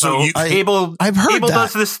 So Abel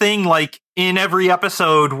does this thing like in every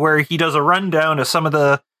episode where he does a rundown of some of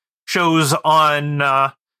the shows on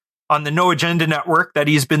the No Agenda Network that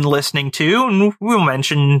he's been listening to. And we'll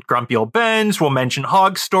mention Grumpy Old Ben's, we'll mention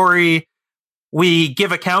Hog Story, We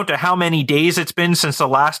give account of how many days it's been since the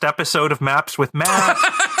last episode of Maps with Matt.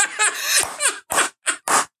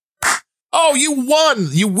 Oh, you won.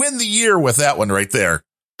 You win the year with that one right there.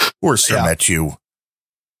 Poor Sir Matthew.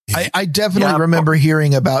 I definitely remember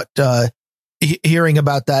hearing about that.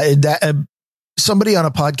 Somebody on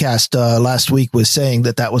a podcast last week was saying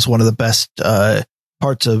that was one of the best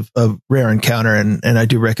parts of Rare Encounter, and I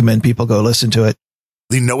do recommend people go listen to it.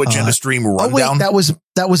 The No Agenda Stream rundown. Oh wait,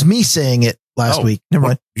 that was me saying it last week. Never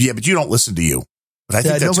mind. Yeah, but you don't listen to you. But I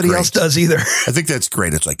think that's nobody else does either. I think that's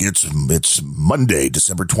great. It's like it's Monday,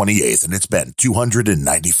 December 28th, and it's been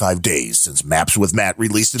 295 days since Maps with Matt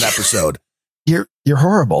released an episode. You're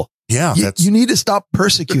horrible. Yeah, you need to stop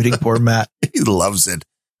persecuting poor Matt. He loves it.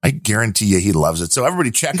 I guarantee you, he loves it. So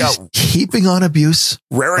everybody, check out Keeping on Abuse.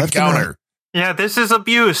 Rare Encounter. Yeah, this is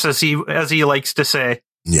abuse, as he likes to say.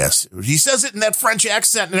 Yes, he says it in that French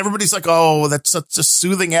accent, and everybody's like, "Oh, that's such a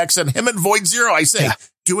soothing accent." Him and Void Zero, I say,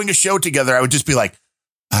 doing a show together, I would just be like,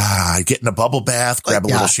 get in a bubble bath, grab a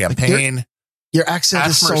little champagne. Your accent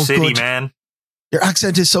is so good, man. Your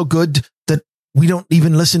accent is so good that we don't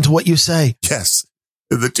even listen to what you say. Yes,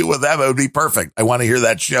 the two of them, it would be perfect. I want to hear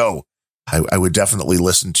that show. I would definitely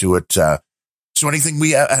listen to it. So, anything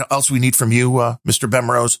else we need from you, Mr.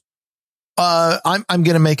 Bemrose? I'm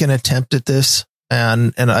going to make an attempt at this.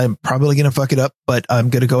 And I'm probably going to fuck it up, but I'm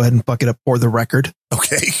going to go ahead and fuck it up for the record.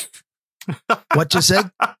 Okay. What you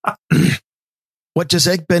said? What you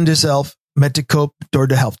said, bend yourself, met to cope, door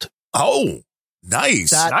to help. Oh,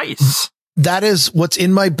 nice. Nice. That is what's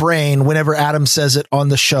in my brain whenever Adam says it on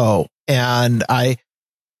the show. And I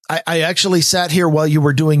actually sat here while you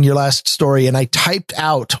were doing your last story and I typed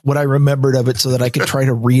out what I remembered of it so that I could try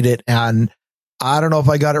to read it. And I don't know if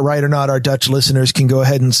I got it right or not. Our Dutch listeners can go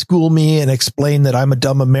ahead and school me and explain that I'm a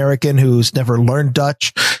dumb American who's never learned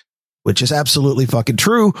Dutch, which is absolutely fucking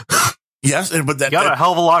true. Yes, but that got a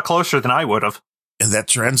hell of a lot closer than I would have. And that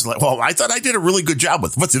translate. Well, I thought I did a really good job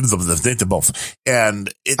with what's in the both,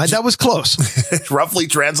 and that was close. It roughly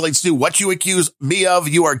translates to what you accuse me of,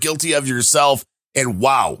 you are guilty of yourself. And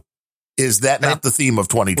wow, is that not the theme of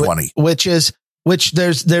 2020? Which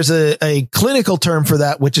there's a clinical term for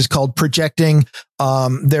that, which is called projecting.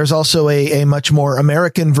 There's also a much more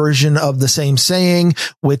American version of the same saying,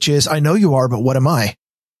 which is, I know you are, but what am I?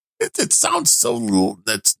 It sounds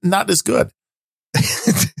that's not as good.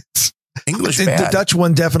 English bad. The Dutch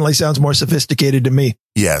one definitely sounds more sophisticated to me.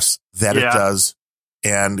 Yes, it does.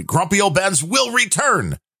 And Grumpy Old Benz will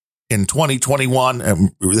return in 2021.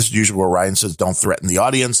 And this is usually where Ryan says, don't threaten the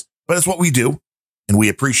audience, but it's what we do. And we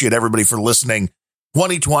appreciate everybody for listening.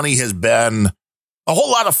 2020 has been a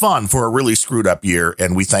whole lot of fun for a really screwed up year.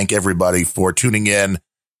 And we thank everybody for tuning in.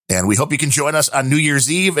 And we hope you can join us on New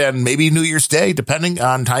Year's Eve and maybe New Year's Day, depending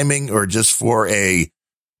on timing, or just for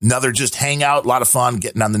another just hangout. A lot of fun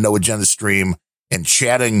getting on the No Agenda stream and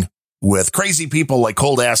chatting with crazy people like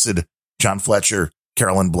Cold Acid, John Fletcher,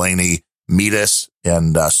 Carolyn Blaney, Meatus,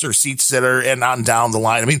 and Sir Seat Sitter, and on down the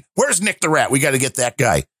line. I mean, where's Nick the Rat? We got to get that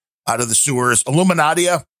guy out of the sewers.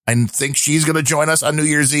 Illuminatia, I think she's going to join us on New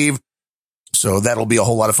Year's Eve. So that'll be a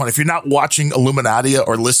whole lot of fun. If you're not watching Illuminatia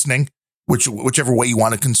or listening, whichever way you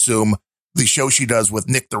want to consume the show she does with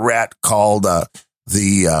Nick the Rat called now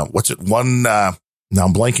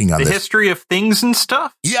I'm blanking on this. The History of Things and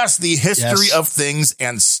Stuff? Yes, The History of Things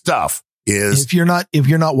and Stuff is... If you're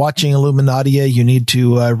not watching Illuminatia, you need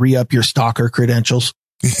to re-up your stalker credentials.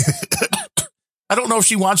 I don't know if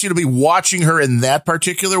she wants you to be watching her in that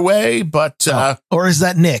particular way, but... or is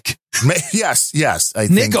that Nick? Yes.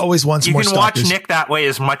 Nick always wants more stalkers. You can watch Nick that way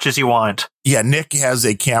as much as you want. Yeah, Nick has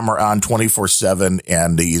a camera on 24/7,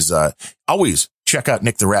 and he's always check out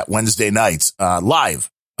Nick the Rat Wednesday nights live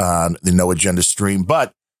on the No Agenda stream.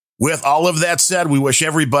 But with all of that said, we wish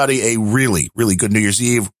everybody a really, really good New Year's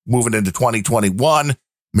Eve moving into 2021.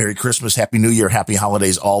 Merry Christmas, Happy New Year, Happy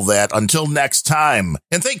Holidays, all that. Until next time.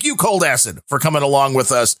 And thank you, Cold Acid, for coming along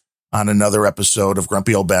with us on another episode of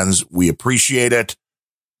Grumpy Old Benz. We appreciate it.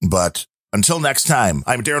 But until next time,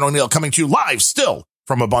 I'm Darren O'Neill coming to you live still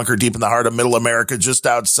from a bunker deep in the heart of Middle America, just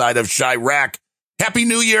outside of Chirac. Happy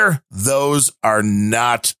New Year. Those are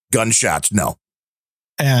not gunshots. No.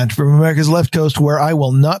 And from America's left coast, where I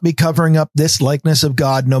will not be covering up this likeness of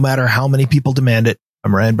God, no matter how many people demand it,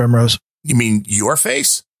 I'm Ryan Bemrose. You mean your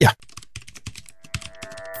face? Yeah.